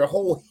 like your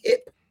whole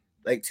hip,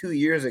 like 2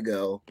 years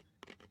ago,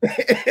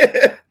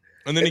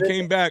 and then he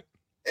came back,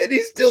 and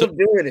he's still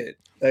doing it.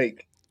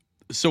 Like,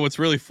 so it's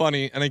really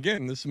funny. And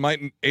again, this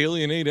might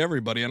alienate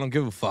everybody. I don't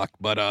give a fuck,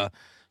 but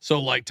so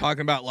like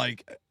talking about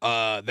like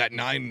that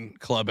 9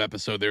 Club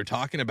episode, they're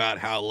talking about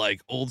how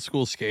like old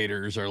school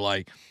skaters are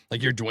like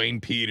your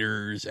Dwayne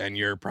Peters and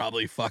your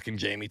probably fucking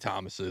Jamie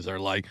Thomases are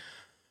like,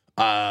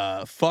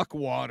 fuck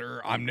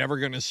water. I'm never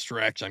going to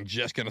stretch. I'm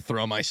just going to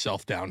throw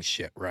myself down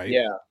shit. Right.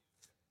 Yeah.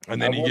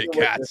 And then you get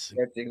cats. The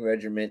stretching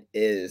regimen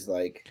is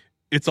like,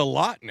 it's a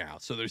lot now.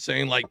 So they're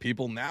saying like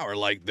people now are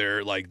like,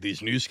 they're like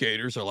these new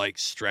skaters are like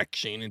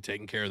stretching and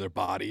taking care of their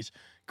bodies.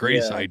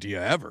 Greatest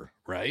idea ever.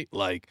 Right.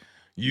 Like,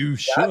 you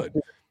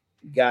should.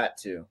 Got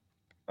to.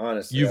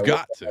 Honestly. You've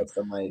got to. Have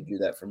somebody do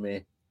that for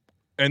me.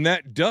 And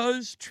that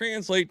does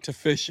translate to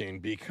fishing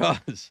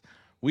because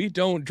we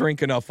don't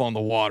drink enough on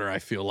the water, I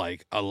feel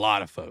like, a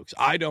lot of folks.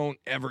 I don't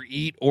ever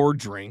eat or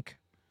drink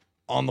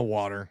on the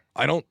water.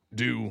 I don't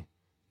do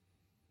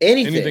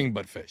anything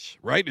but fish,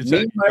 right?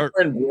 My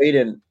friend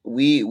Braden,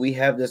 we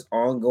have this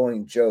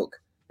ongoing joke,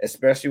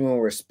 especially when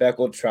we're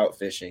speckled trout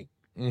fishing.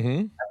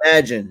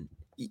 Imagine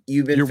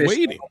you've been fishing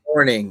waiting. in the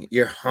morning.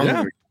 You're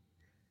hungry.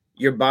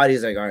 Your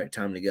body's like, all right,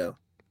 time to go.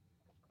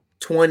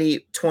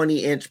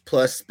 20-inch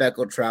plus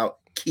speckled trout.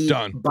 Keep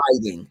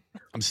biting.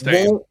 I'm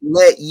staying. Won't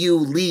let you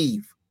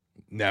leave.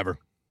 Never.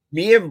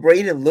 Me and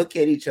Brayden look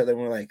at each other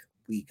and we're like,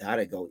 we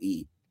gotta go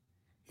eat.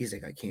 He's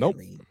like, I can't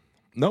leave.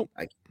 I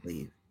can't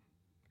leave.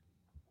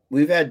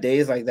 We've had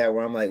days like that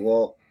where I'm like,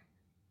 well,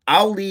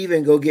 I'll leave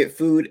and go get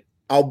food.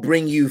 I'll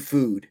bring you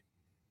food.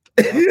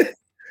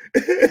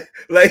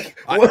 Like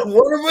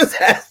one of us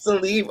has to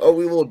leave or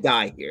we will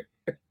die here.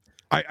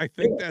 I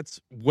think that's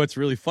what's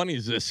really funny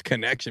is this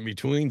connection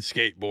between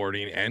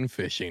skateboarding and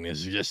fishing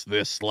is just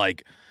this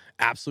like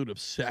absolute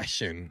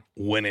obsession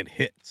when it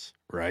hits,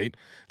 right?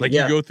 Like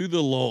you go through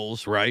the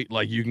lulls, right?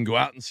 Like you can go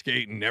out and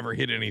skate and never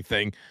hit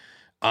anything.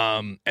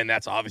 And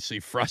that's obviously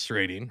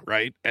frustrating,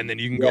 right? And then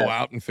you can go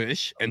out and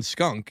fish and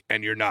skunk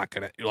and you're not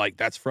gonna like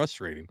that's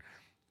frustrating.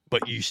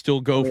 But you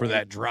still go for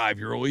that drive.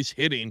 You're always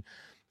hitting.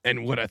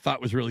 And what I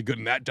thought was really good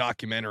in that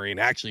documentary and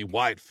actually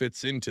why it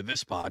fits into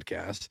this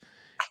podcast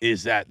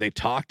is that they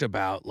talked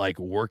about like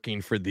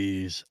working for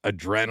these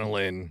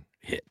adrenaline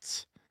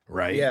hits,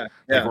 right? Yeah.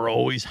 Like we're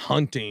always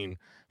hunting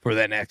for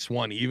that next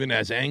one. Even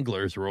as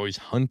anglers, we're always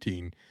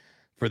hunting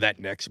for that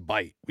next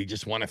bite. We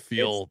just want to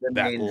feel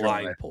that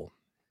line pull.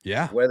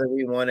 Yeah. Whether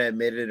we want to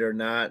admit it or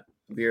not,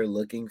 we are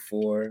looking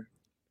for.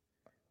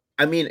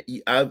 I mean,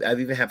 I've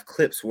even have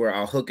clips where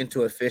I'll hook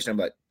into a fish and I'm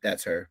like,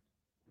 that's her.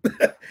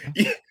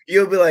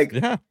 You'll be like,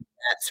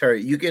 that's her.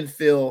 You can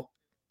feel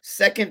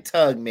second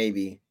tug,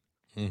 maybe.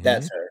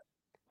 That's her.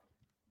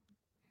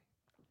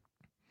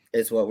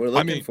 It's what we're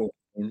looking for.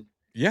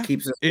 Yeah.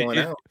 Keeps us going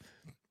out.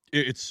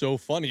 It's so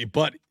funny,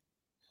 but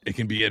it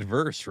can be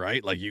adverse,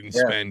 right? Like you can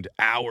spend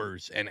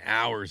hours and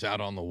hours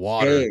out on the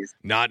water,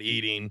 not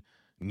eating,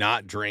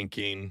 not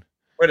drinking.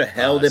 Where the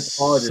hell did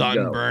Paul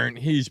sunburn?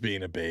 Go? He's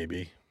being a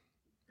baby.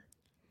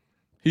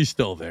 He's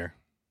still there.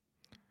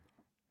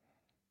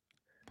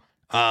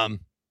 I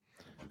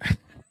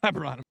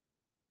brought him.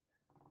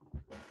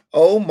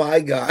 Oh my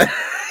God.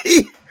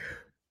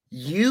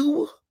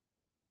 You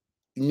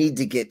need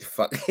to get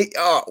fucking.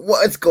 Oh,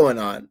 what's going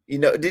on? You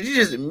know, did you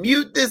just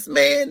mute this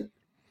man?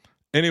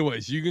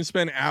 Anyways, you can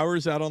spend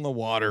hours out on the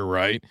water,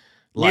 right?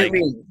 Like,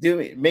 make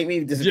me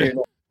disappear.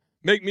 Now.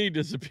 Make me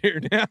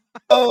disappear now.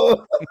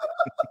 Oh.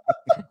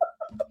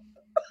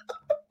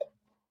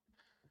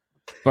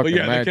 But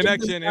yeah, the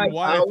connection and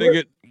why I think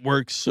it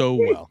works so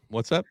well.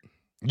 What's up?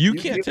 You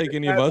can't take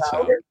any of us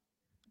out.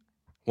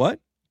 What?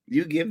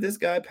 You give this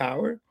guy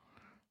power?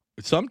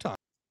 Sometimes.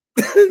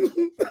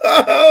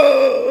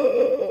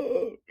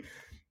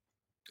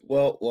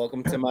 Well,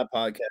 welcome to my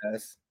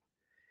podcast.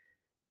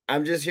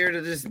 I'm just here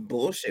to just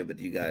bullshit with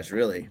you guys,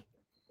 really.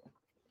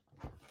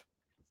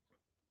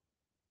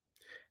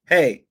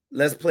 Hey,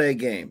 let's play a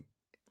game.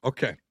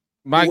 Okay.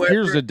 Mike,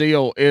 here's the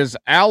deal: is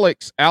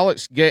Alex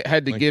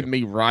had to give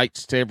me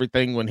rights to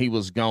everything when he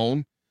was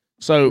gone,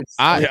 so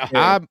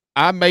I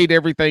made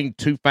everything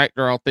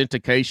 2-factor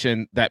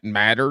authentication that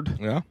mattered.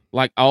 Yeah,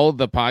 like all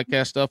the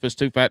podcast stuff is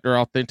 2-factor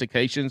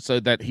authentication, so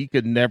that he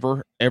could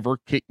never ever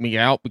kick me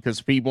out.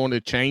 Because if he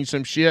wanted to change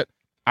some shit,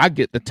 I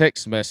get the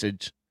text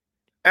message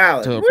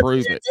Alex, to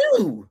approve it.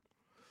 Do?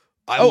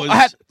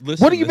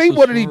 What do you mean?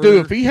 What did he do?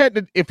 If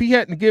he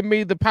hadn't given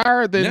me the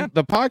power, then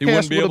the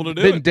podcast would have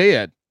been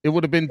dead. It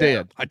would have been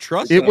dead. I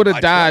trust it. Would have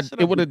died.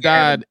 It would have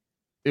died.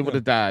 It would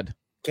have died.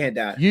 Can't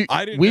die.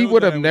 We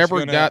would have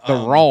never got the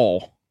raw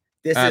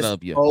out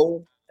of you.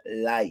 Whole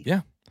life.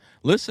 Yeah.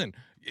 Listen,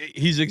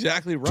 he's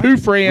exactly right. 2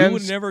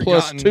 friends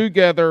plus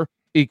together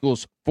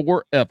equals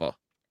forever.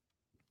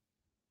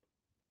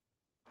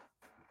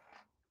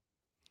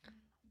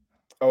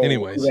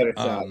 Anyways,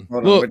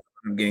 look,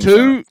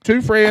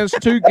 two friends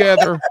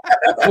together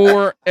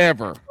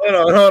forever.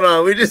 Hold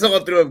on. We just all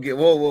threw up.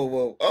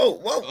 Whoa.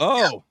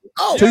 Oh.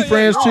 2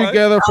 friends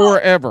together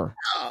forever.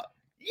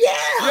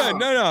 Yeah.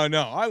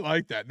 No. I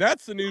like that.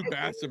 That's the new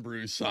Bass and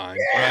Brews sign.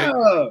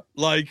 Right?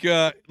 Like,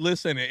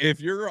 listen,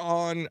 if you're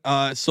on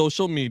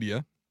social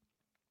media,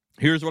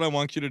 here's what I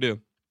want you to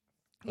do.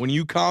 When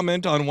you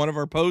comment on one of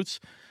our posts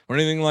or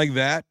anything like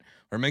that,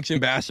 or mention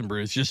Bass and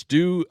Brews, just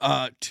do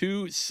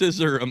 2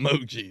 scissor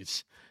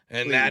emojis,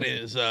 and that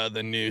is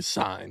the new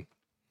sign.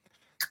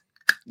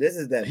 This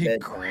is that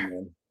bedtime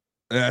one.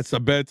 That's a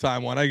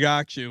bedtime one. I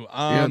got you.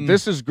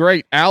 This is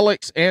great.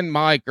 Alex and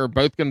Mike are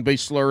both going to be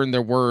slurring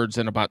their words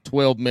in about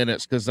 12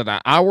 minutes because at an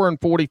hour and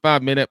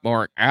 45-minute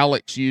mark,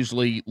 Alex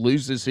usually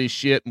loses his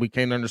shit and we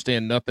can't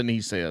understand nothing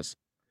he says.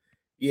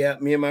 Yeah,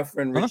 me and my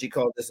friend Richie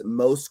called this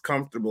most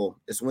comfortable.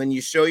 It's when you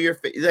show your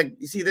face. Like,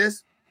 you see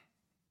this?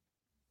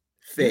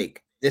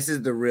 Fake. This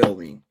is the real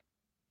me.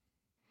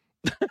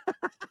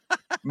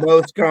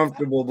 Most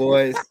comfortable,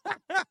 boys.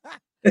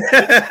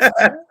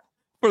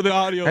 For the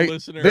audio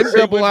listeners,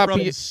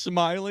 from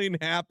smiling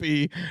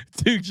happy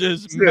to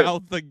just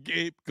mouth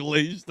agape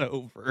glazed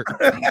over.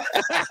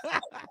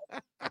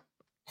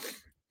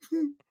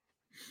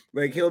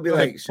 Like he'll be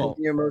like, "Show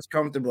me your most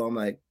comfortable." I'm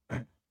like,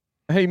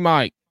 "Hey,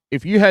 Mike,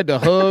 if you had to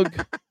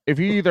hug, if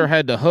you either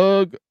had to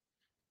hug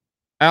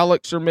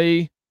Alex or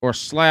me, or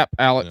slap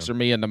Alex or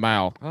me in the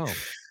mouth? Oh.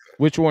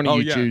 Which one are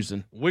you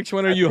choosing? Which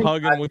one are you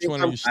hugging? Which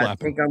one are you slapping? I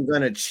think I'm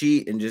gonna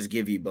cheat and just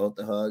give you both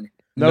a hug.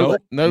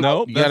 Nope. You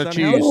gotta that's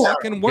choose. Not how it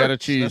fucking works. You gotta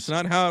choose. That's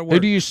not how it works. Who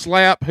do you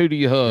slap? Who do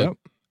you hug? Yep.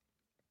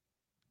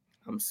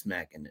 I'm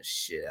smacking the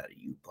shit out of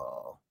you,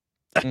 Paul.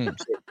 Mm.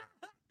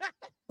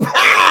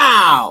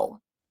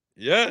 Pow!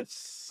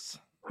 Yes.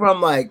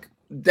 From like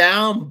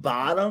down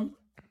bottom.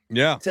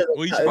 Yeah.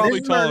 Well, he's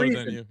probably taller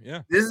than you.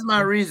 Yeah. This is my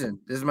reason.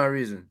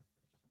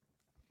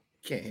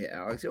 Can't hit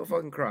Alex. He'll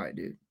fucking cry,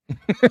 dude.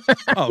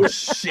 Oh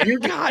shit! You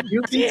can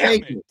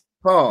take it,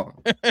 Paul.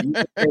 You can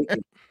take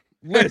it.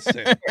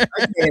 Listen, I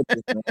can't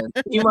do this, man.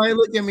 You might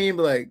look at me and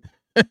be like,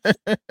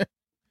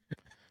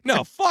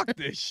 "No, fuck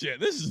this shit.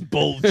 This is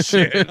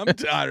bullshit. I'm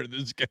tired of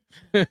this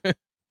guy."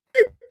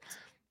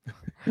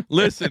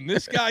 Listen,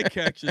 this guy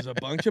catches a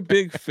bunch of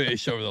big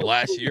fish over the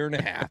last year and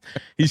a half.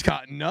 He's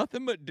caught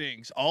nothing but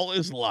dinks all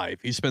his life.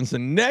 He spends the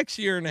next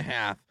year and a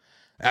half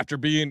after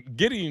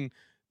getting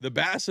the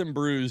Bass and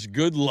Brews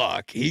good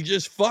luck. He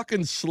just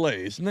fucking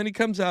slays, and then he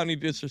comes out and he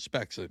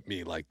disrespects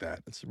me like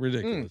that. It's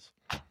ridiculous.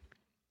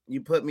 You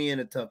put me in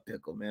a tough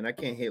pickle, man. I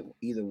can't hit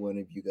either one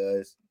of you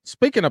guys.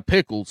 Speaking of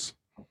pickles,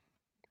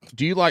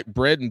 do you like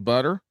bread and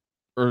butter,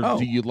 or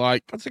do you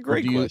like? That's a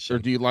great question. Or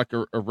do you like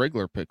a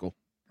regular pickle?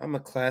 I'm a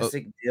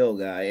classic dill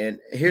guy, and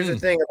here's the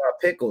thing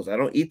about pickles: I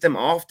don't eat them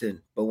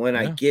often, but when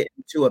I get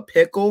into a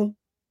pickle,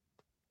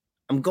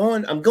 I'm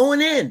going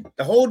in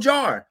the whole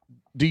jar.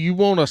 Do you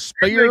want a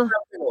spare?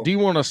 Do you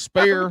want a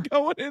spare?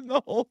 Going in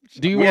the whole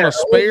jar. Do you want a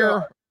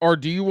spare, or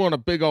do you want a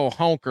big old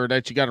honker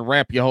that you got to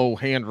wrap your whole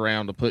hand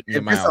around to put in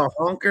your mouth? If it's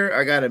a honker,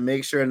 I got to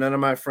make sure none of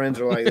my friends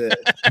are like this.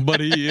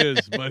 But he is.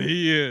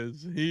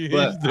 He's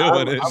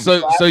doing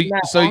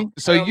it.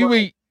 So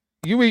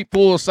you eat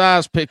full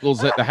size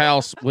pickles at the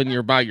house when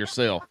you're by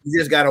yourself. You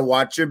just got to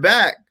watch your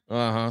back.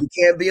 You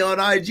can't be on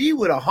IG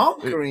with a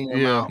honker in your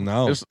mouth.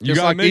 No, it's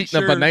like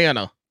eating a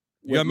banana.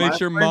 You gotta make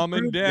sure mom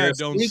and dad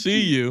don't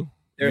see you.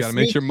 You gotta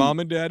make sure mom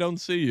and dad don't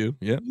see you.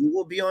 Yeah, you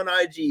will be on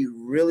IG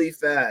really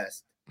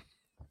fast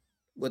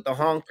with the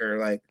honker.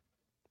 Like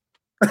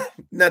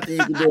nothing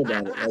you can do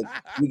about it. Like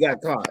you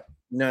got caught.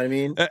 You know what I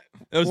mean?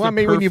 Well, I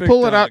mean, when you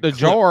pull it out the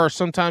jar,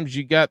 sometimes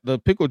you got the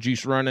pickle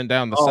juice running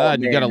down the side.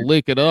 And you got to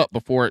lick it up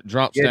before it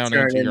drops down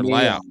into your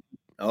lap.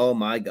 Oh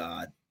my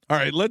God! All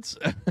right, let's.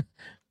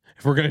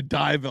 If we're gonna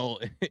dive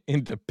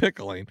into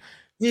pickling,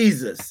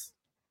 Jesus.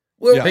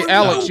 Hey,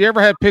 Alex, you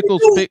ever had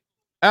pickles?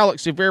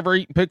 Alex, have you ever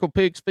eaten pickled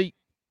pig's feet?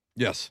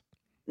 Yes.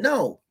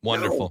 No.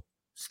 Wonderful. No.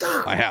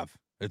 Stop. I have.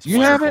 It's you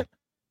wonderful. haven't?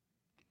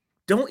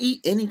 Don't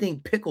eat anything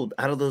pickled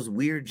out of those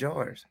weird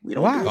jars. We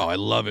don't. Wow. Oh, I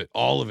love it.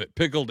 All of it.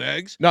 Pickled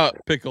eggs. No.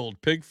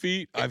 Pickled pig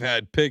feet. I've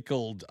had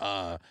pickled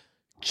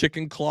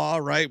chicken claw,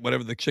 right?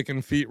 Whatever the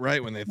chicken feet,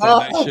 right? When they throw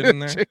that shit in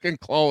there. Chicken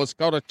claw. It's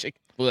called a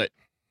chicken foot.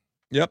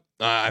 Yep.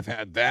 I've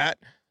had that.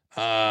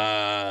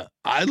 I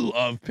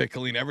love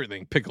pickling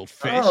everything. Pickled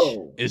fish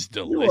is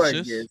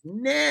delicious. You are just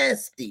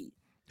nasty.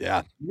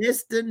 Yeah.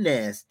 Mr.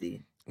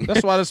 Nasty.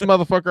 That's why this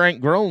motherfucker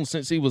ain't grown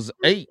since he was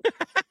 8.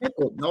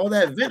 All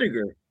that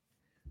vinegar.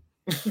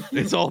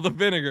 It's all the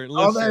vinegar.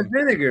 Listen, all that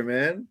vinegar,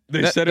 man.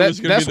 They said it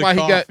was going to be the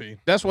coffee.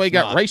 That's why he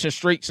got racing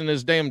streaks in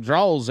his damn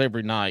drawers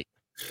every night.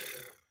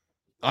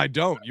 I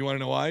don't. You want to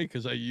know why?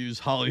 Because I use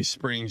Holly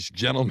Springs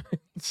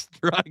Gentleman's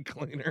dry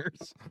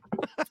cleaners.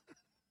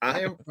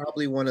 I am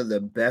probably one of the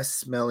best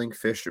smelling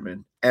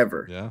fishermen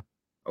ever. Yeah.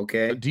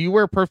 Okay. Do you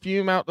wear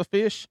perfume out the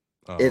fish?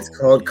 It's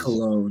called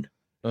cologne.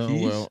 Oh,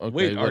 well, okay,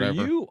 wait,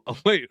 whatever. are you?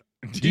 Wait,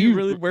 do you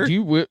really wear? Do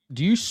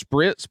you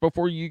spritz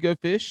before you go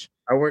fish?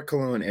 I wear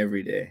cologne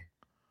every day.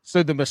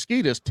 So the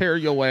mosquitoes tear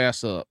your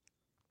ass up.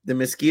 The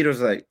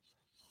mosquitoes like.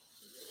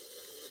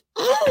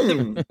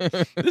 This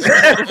is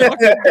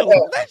fucking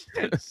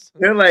delicious.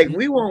 They're like,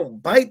 we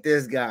won't bite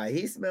this guy.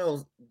 He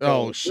smells.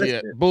 Oh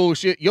shit!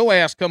 Bullshit! Your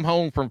ass come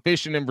home from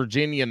fishing in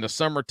Virginia in the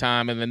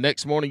summertime, and the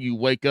next morning you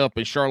wake up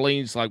and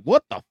Charlene's like,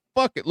 "What the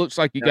fuck? It looks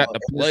like you got the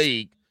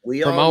plague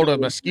from all the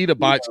mosquito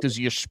bites because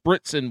you're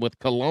spritzing with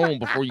cologne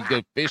before you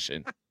go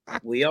fishing."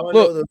 We all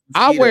know.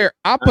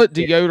 I put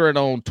deodorant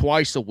on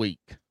twice a week.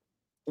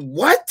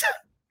 What?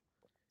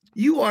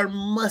 You are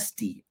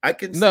musty. I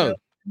can smell.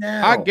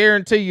 Now. I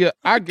guarantee you.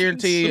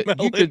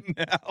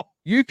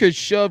 You could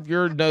shove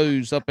your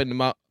nose up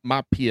into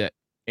my pit,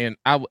 and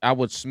I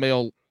would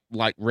smell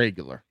like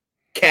regular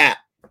cat.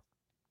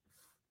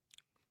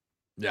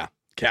 Yeah,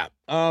 cat.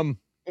 Call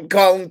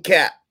him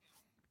cat.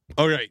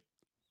 Okay,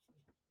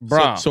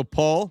 bro. So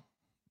Paul,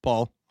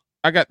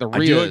 I got the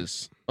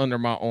Riz under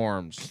my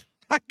arms.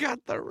 I got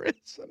the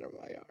Riz under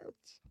my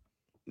arms.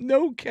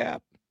 No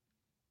cap.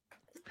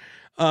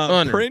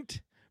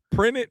 Print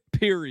it.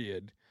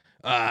 Period.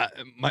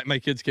 My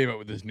kids came up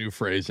with this new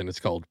phrase, and it's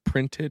called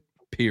 "print it."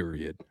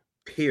 Period.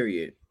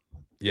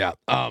 Yeah.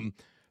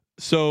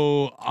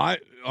 So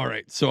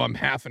I'm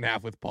half and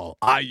half with Paul.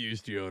 I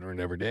use deodorant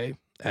every day,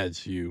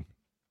 as you.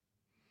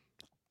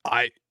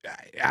 I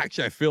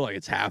feel like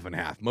it's half and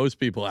half. Most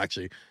people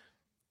actually.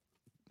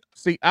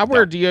 See, I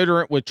wear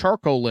deodorant with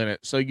charcoal in it,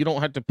 so you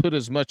don't have to put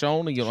as much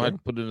on, and you don't have to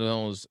put it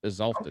on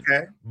as often.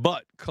 Okay.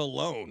 But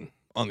cologne,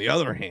 on the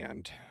other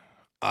hand,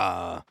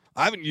 I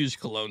haven't used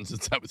cologne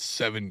since I was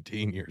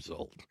 17 years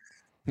old.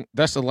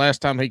 That's the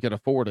last time he could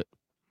afford it.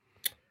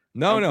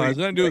 No, it has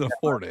nothing to do with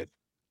afford it.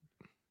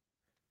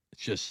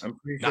 It's just I'm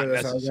pretty not sure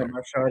that's necessary. how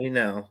I got my shawty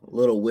now. A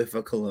little whiff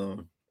of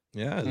cologne.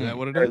 Yeah, is that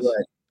what it is?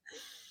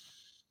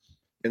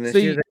 And then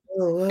See, she's like,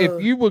 oh,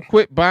 if you would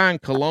quit buying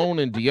cologne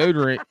and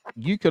deodorant,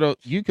 you could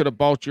have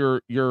bought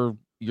your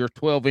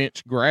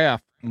 12-inch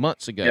graph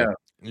months ago.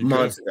 Yeah,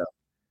 months ago.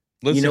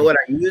 Listen, you know what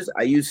I use?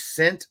 I use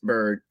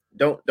Scentbird.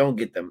 Don't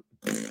get them.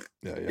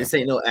 Yeah. This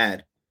ain't no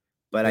ad,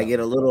 but I get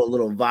a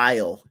little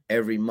vial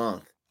every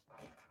month,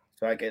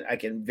 so I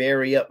can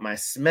vary up my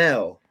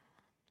smell.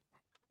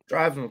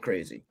 Drives them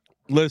crazy.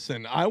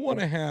 Listen, I want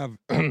to have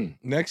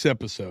next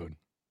episode.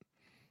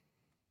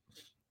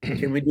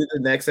 Can we do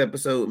the next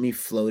episode with me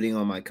floating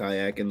on my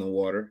kayak in the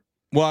water?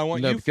 Well, I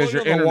want you because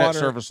your floating on the internet water,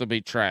 service will be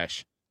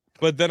trash.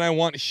 But then I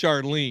want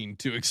Charlene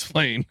to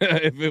explain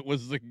if it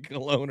was the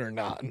cologne or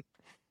not.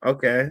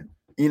 Okay.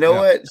 You know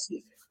what?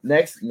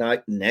 Next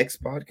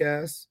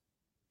podcast.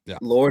 Yeah.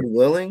 Lord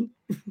willing.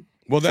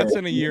 Well, that's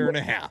in a year and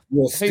a half.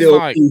 We'll still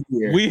Mike, be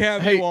here. We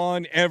have you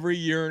on every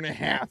year and a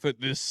half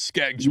at this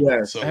schedule.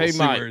 Yes. So we'll see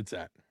Mike. where it's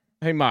at.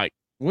 Hey, Mike,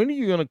 when are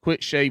you going to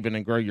quit shaving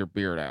and grow your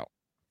beard out?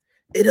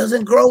 It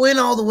doesn't grow in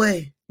all the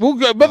way. Well,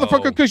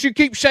 motherfucker, because you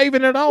keep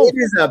shaving it off. It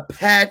is a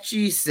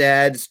patchy,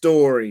 sad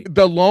story.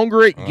 The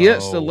longer it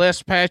gets, the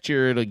less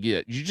patchier it'll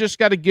get. You just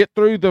got to get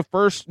through the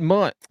first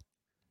month.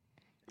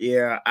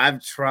 Yeah,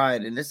 I've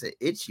tried, and it's an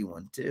itchy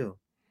one too.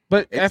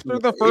 But after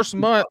the first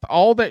month,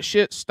 all that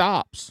shit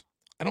stops.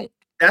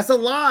 That's a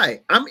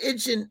lie. I'm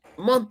itching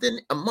a month in.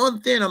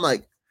 I'm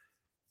like,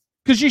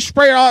 because you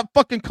spray all that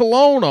fucking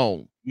cologne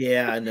on.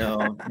 Yeah, I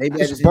know. Maybe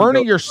it's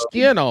burning your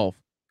skin off.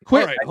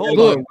 Quit. Right, hold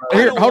on.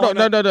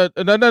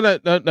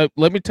 No.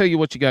 Let me tell you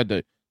what you got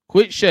to do.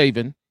 Quit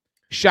shaving.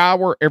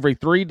 Shower every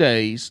 3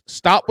 days.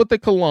 Stop with the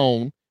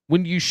cologne.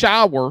 When you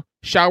shower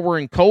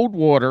in cold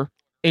water,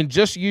 and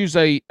just use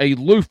a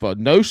loofah,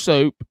 no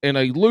soap, and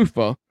a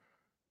loofah,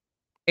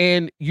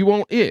 and you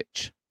won't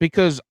itch.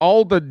 Because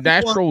all the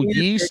natural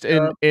yeast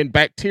and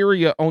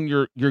bacteria on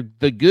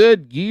the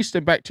good yeast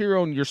and bacteria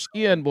on your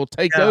skin will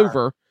take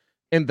over,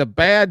 and the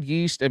bad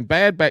yeast and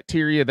bad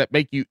bacteria that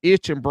make you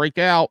itch and break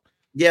out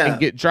and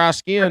get dry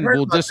skin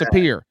will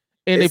disappear.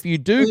 And if you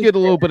do get a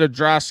little bit of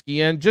dry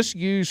skin, just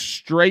use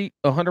straight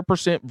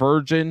 100%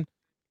 virgin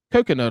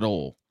coconut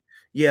oil.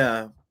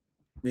 Yeah.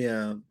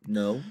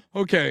 No.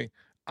 Okay.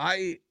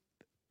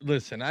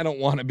 Listen, I don't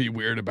want to be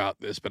weird about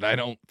this, but I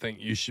don't think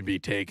you should be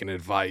taking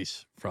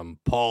advice from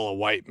Paul, a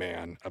white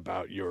man,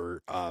 about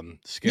your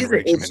skin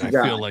regimen. I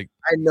feel like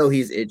I know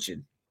he's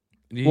itching.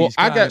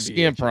 I got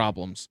skin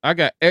problems. I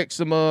got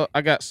eczema.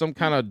 I got some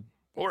kind of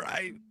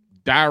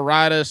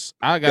diarrhea.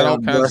 I got all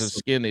kinds of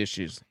skin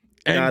issues.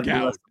 And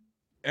gout.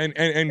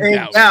 And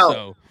gout.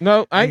 So.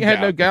 No, I ain't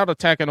had no gout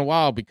attack in a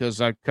while because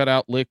I cut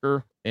out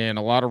liquor and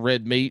a lot of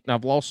red meat, and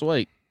I've lost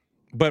weight.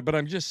 But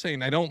I'm just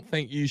saying, I don't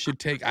think you should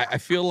take. I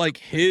feel like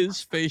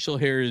his facial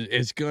hair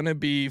is going to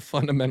be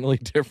fundamentally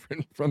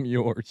different from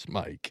yours,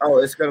 Mike. Oh,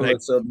 it's going to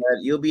look so bad.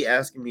 You'll be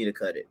asking me to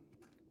cut it.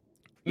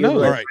 All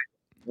right.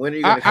 When are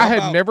you I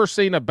have never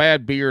seen a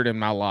bad beard in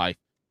my life.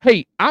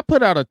 Hey, I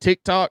put out a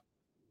TikTok.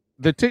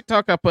 The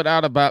TikTok I put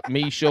out about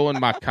me showing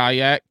my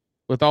kayak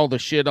with all the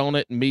shit on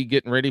it and me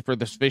getting ready for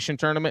this fishing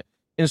tournament.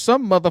 And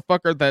some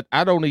motherfucker that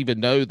I don't even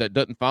know that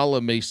doesn't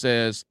follow me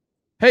says,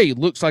 "Hey,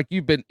 looks like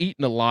you've been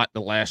eating a lot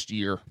the last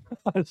year."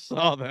 I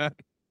saw that.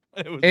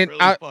 It was and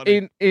really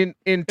funny.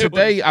 And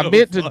today I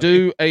meant to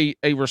do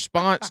a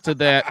response to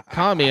that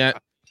comment,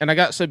 and I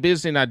got so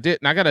busy and I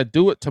didn't. I got to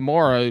do it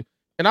tomorrow.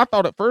 And I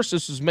thought at first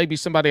this was maybe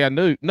somebody I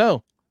knew.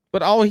 No,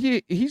 but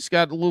he's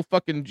got a little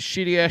fucking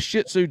shitty ass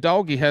Shih Tzu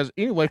dog he has.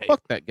 Anyway,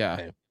 fuck that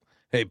guy.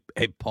 Hey,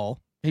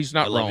 Paul. He's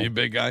not I wrong. Love you,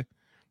 big guy.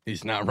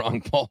 He's not wrong,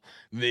 Paul.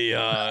 The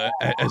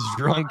as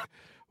drunk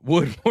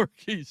Woodwork,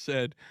 he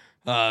said,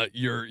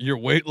 your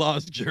weight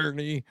loss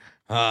journey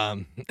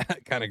kind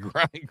of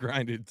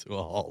grinded to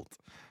a halt.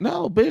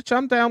 No, bitch,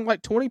 I'm down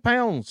like 20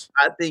 pounds.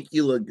 I think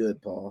you look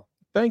good, Paul.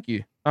 Thank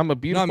you. I'm a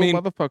beautiful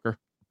motherfucker.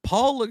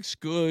 Paul looks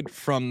good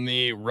from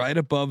the right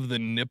above the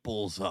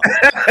nipples up.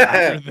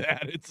 After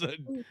that, it's a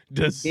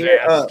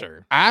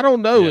disaster. I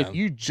don't know if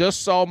you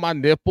just saw my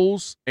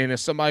nipples and if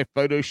somebody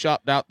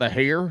photoshopped out the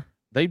hair,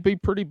 they'd be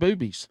pretty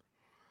boobies.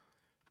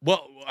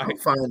 Well, I'm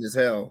fine as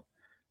hell.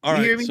 All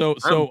right, so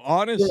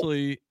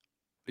honestly,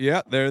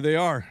 yeah, there they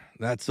are.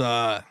 That's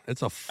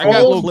it's a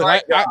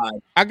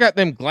I got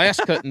them glass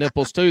cut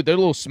nipples too. They're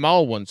little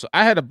small ones. So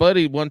I had a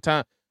buddy one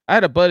time. I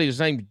had a buddy, his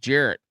name's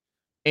Jarrett,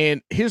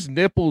 and his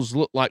nipples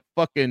looked like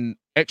fucking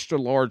extra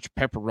large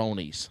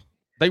pepperonis.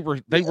 They were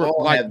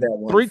like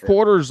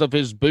 3/4 of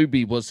his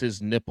boobie was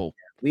his nipple.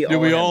 We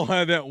all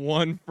had that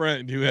one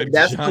friend who had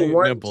that's giant the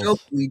one nipples. Joke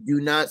we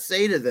do not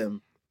say to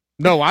them.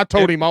 No, I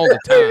told him all the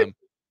time.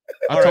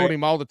 I told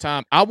him all the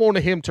time. I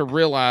wanted him to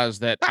realize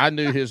that I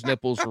knew his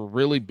nipples were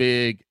really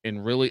big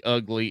and really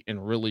ugly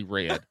and really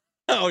red.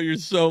 Oh, you're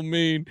so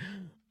mean.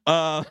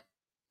 But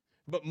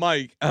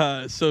Mike,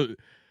 so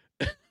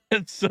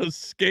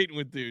skating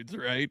with dudes,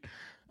 right?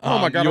 Oh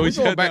my God, You are we always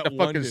going had back that to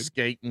one fucking dude.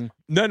 skating?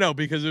 No,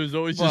 because it was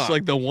always just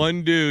like the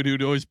one dude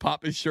who'd always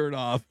pop his shirt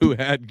off who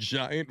had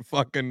giant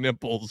fucking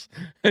nipples,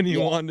 and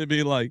you wanted to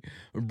be like,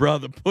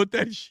 brother, put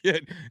that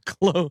shit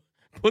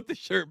put the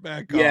shirt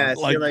back on. Yes,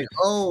 you're like,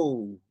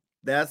 oh,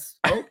 that's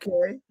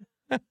okay.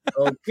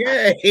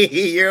 Okay,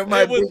 you're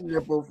my big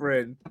nipple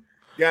friend.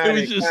 It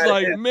was just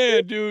like,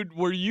 man, dude,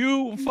 were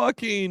you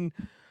breastfeeding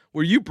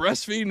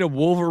a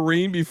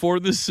Wolverine before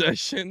this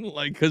session?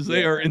 Like, because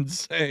they are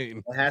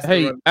insane.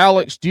 Hey,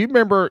 Alex, do you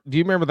remember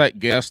that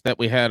guest that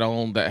we had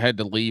on that had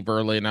to leave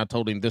early? And I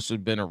told him this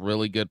would have been a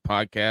really good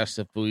podcast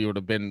if we would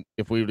have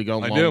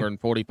gone longer than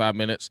 45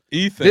 minutes.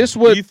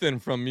 Ethan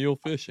from Mule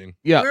Fishing.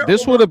 Yeah,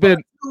 this would have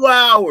been 2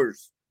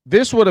 hours.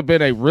 This would have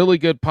been a really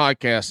good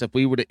podcast if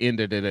we would have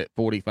ended it at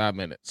 45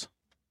 minutes.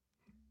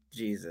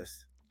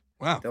 Jesus.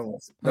 Wow. That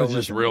was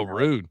just real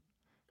rude.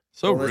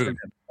 So rude.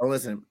 Don't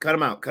listen. Cut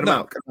him out. Cut him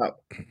out.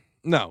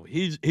 No,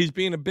 he's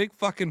being a big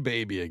fucking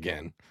baby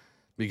again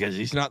because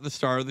he's not the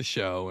star of the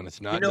show, and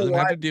it's not doesn't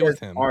have to deal with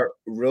him. Our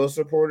real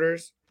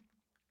supporters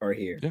are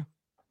here. Yeah,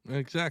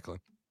 exactly.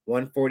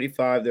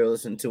 145. They're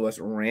listening to us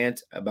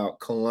rant about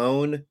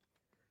cologne,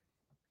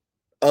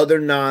 other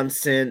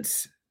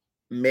nonsense,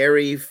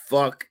 marry,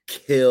 fuck,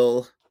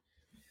 kill.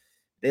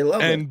 They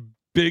love it. And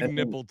big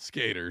nippled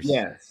skaters.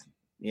 Yes.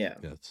 Yeah.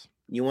 Yes.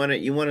 You want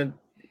to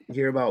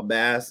hear about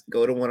bass?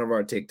 Go to one of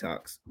our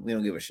TikToks. We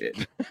don't give a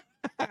shit.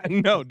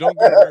 No, don't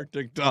go to our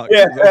TikTok.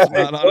 Yeah, that's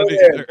not on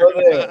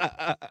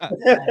it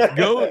either.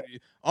 Go.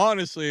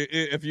 Honestly,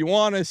 if you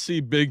want to see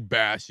big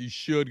bass, you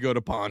should go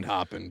to pond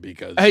hopping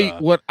because. Hey,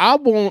 what I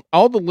want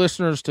all the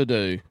listeners to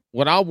do,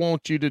 what I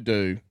want you to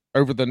do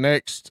over the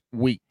next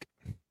week,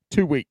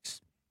 2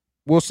 weeks,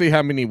 we'll see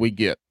how many we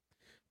get.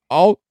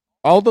 All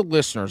the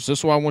listeners, this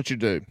is what I want you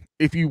to do.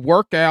 If you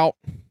work out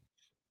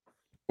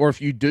or if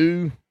you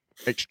do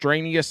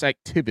extraneous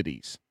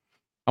activities,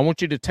 I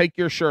want you to take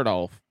your shirt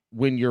off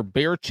when you're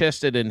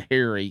bare-chested and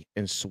hairy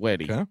and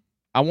sweaty. Okay.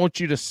 I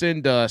want you to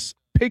send us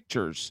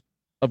pictures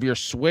of your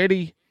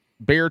sweaty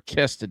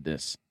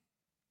bare-chestedness,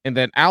 and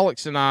then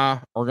Alex and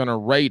I are going to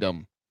rate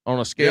them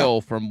on a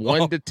scale from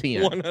 1 to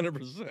 10.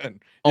 100%.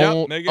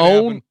 On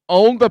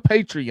the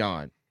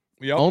Patreon.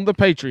 Yep. On the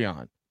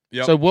Patreon.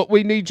 Yep. So what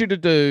we need you to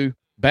do,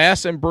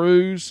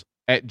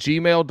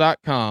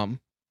 bassandbrews@gmail.com.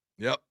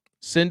 Yep.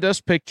 Send us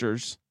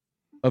pictures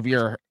of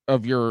your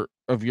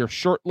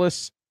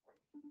shirtless,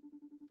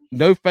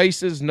 no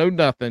faces, no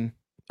nothing.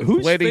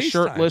 Who's sweaty, FaceTiming?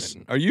 Shirtless.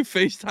 Are you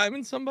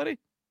FaceTiming somebody?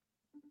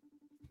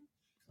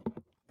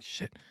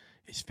 Shit.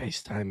 He's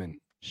FaceTiming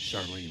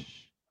Charlene.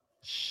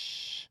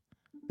 Shh.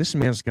 This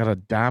man's got a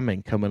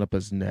diamond coming up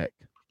his neck.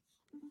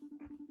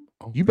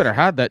 Oh, you better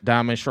hide that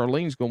diamond.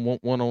 Charlene's going to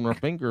want one on her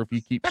finger if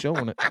you keep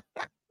showing it.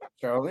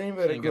 Charlene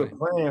better go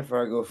plan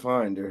before I go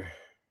find her.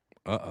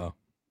 Uh-oh.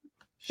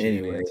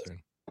 Anyway.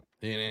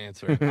 He didn't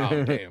answer.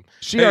 Oh, damn.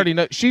 She already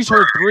knows. She's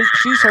heard three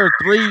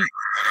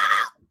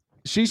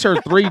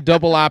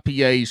double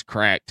IPAs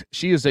cracked.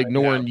 She is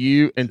ignoring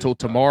you until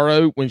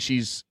tomorrow when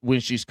she's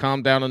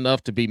calmed down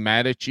enough to be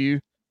mad at you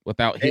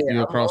without hitting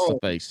you across the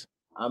face.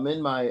 I'm in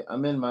my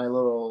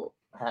little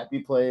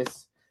happy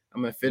place.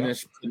 I'm gonna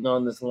finish putting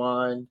on this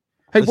line.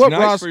 Hey, it's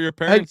nice for your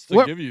parents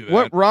to give you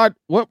that.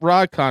 What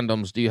rod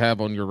condoms do you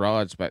have on your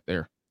rods back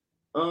there?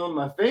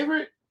 My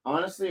favorite,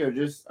 honestly, are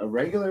just a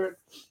regular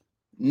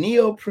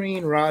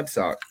neoprene rod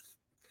sock.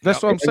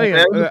 That's what I'm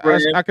saying.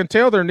 I can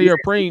tell they're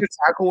neoprene.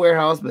 Tackle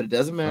Warehouse, but it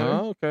doesn't matter.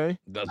 Oh, okay.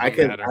 Doesn't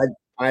matter.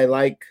 I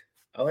like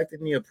the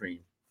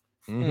neoprene.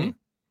 Mm-hmm.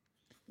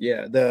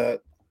 Yeah.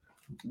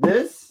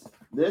 This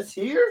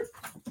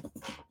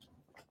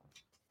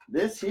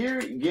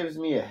here gives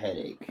me a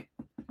headache.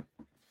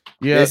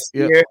 Yes.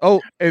 Yeah.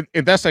 Oh, and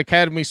that's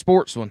Academy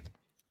Sports one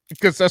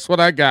because that's what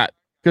I got.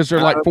 Because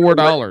they're like $4.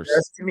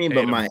 That's to me,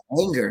 but my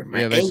anger.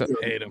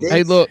 Hate 'em.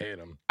 Hey, look,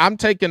 I'm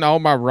taking all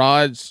my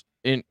rods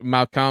in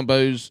my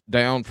combos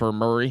down for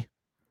Murray,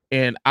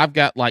 and I've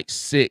got like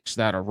 6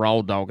 that are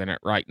raw dogging it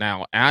right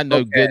now. And I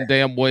know good and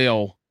damn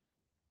well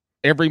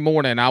every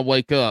morning I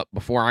wake up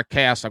before I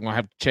cast, I'm gonna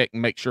have to check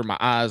and make sure my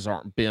eyes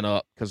aren't bent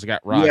up because I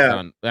got rod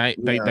done.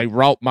 They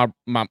raw my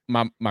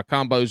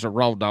combos are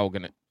raw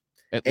dogging it.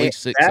 At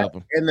least 6 of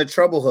them. And the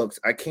treble hooks,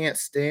 I can't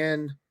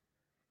stand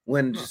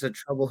when just a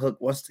treble hook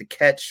wants to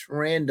catch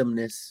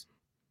randomness,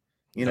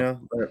 you know.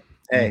 But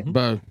hey,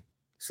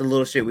 it's the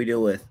little shit we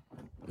deal with.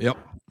 Yep.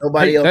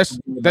 Nobody else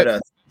but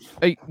us.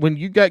 Hey, when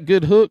you got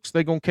good hooks,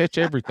 they're gonna catch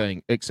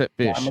everything except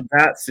fish. I'm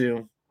about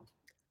to.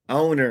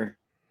 Owner,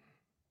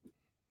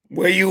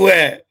 where you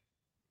at?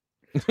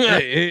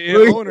 Hey,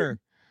 owner,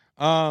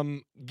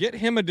 get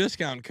him a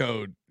discount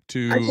code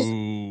to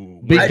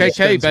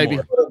BKK, baby.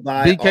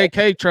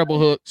 BKK treble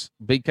hooks.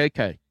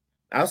 BKK.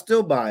 I'll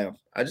still buy them.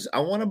 I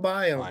want to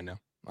buy them. I know.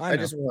 I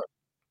just want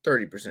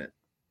 30%.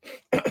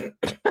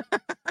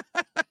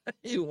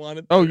 You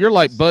wanted? Oh, you're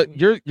like, but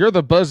you're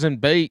the buzzing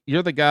bait.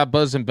 You're the guy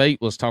buzzing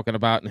bait was talking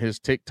about in his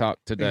TikTok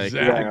today.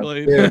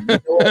 Exactly.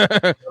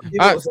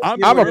 Yeah,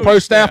 I'm a pro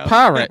staff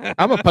pirate.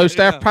 I'm a pro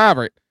staff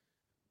pirate.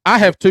 I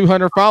have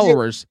 200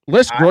 followers.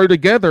 Let's grow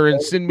together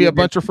and send me a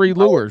bunch of free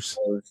lures.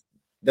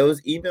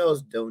 Those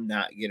emails do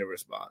not get a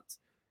response.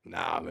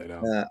 Nah, they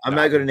don't. I'm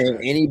not going to name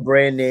any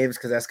brand names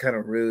because that's kind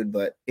of rude,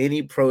 but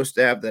any pro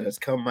staff that has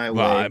come my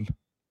way,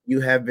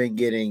 you have been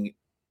getting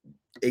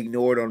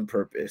ignored on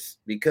purpose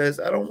because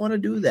I don't want to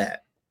do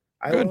that.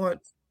 I want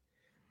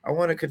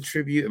to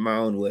contribute in my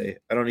own way.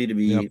 I don't need to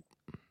be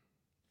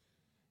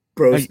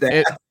pro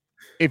staff.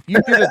 If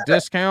you get a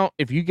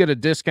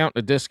discount,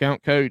 the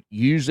discount code,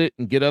 use it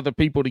and get other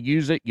people to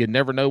use it. You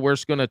never know where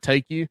it's going to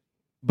take you,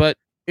 but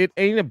it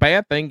ain't a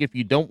bad thing if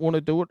you don't want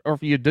to do it or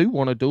if you do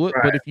want to do it.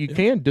 Right. But if you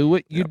can do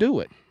it, you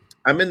do it.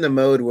 I'm in the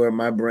mode where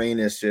my brain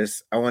is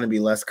just, I want to be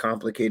less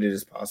complicated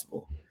as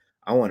possible.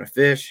 I want to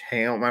fish,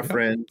 hang out with my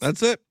friends.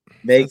 That's it.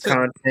 Make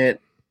content,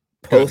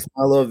 post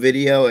my little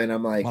video, and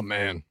I'm like, oh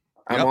man,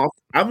 I'm off.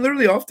 I'm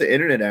literally off the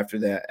internet after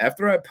that.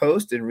 After I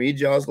post and read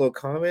y'all's little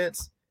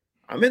comments,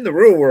 I'm in the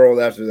real world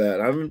after that.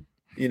 I'm,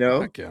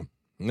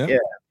 yeah.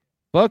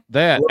 Fuck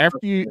that.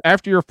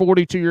 After you're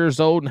 42 years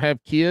old and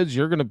have kids,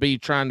 you're gonna be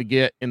trying to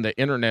get in the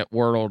internet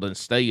world and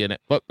stay in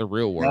it. Fuck the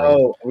real world.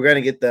 Oh, we're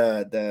gonna get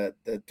the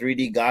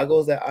 3D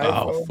goggles that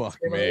iPhone. Oh fuck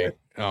me.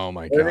 Oh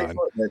my god.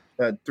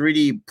 The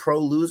 3D Pro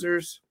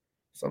Losers,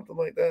 something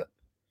like that.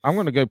 I'm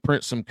gonna go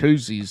print some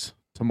koozies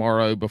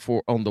tomorrow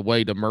before on the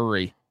way to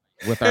Murray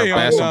with our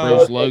Bass and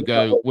Brews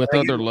logo with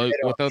other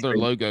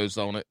logos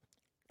on it.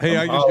 Hey,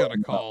 I just got a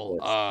call.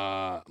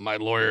 My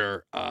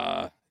lawyer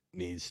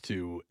needs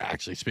to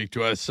actually speak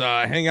to us.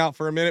 Hang out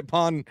for a minute,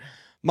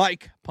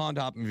 Mike, Pond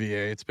Hopping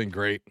VA. It's been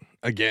great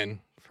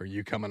again for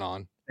you coming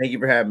on. Thank you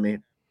for having me.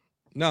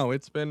 No,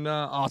 it's been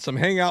awesome.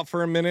 Hang out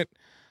for a minute.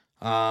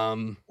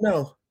 No.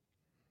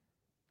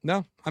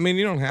 I mean,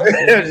 you don't have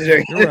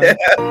to. You're right.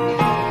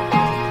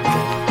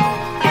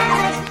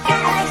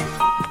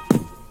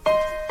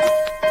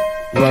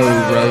 Row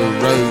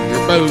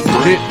your boat,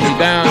 hit me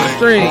down the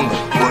stream.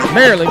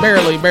 Merrily,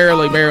 merrily,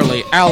 merrily, merrily.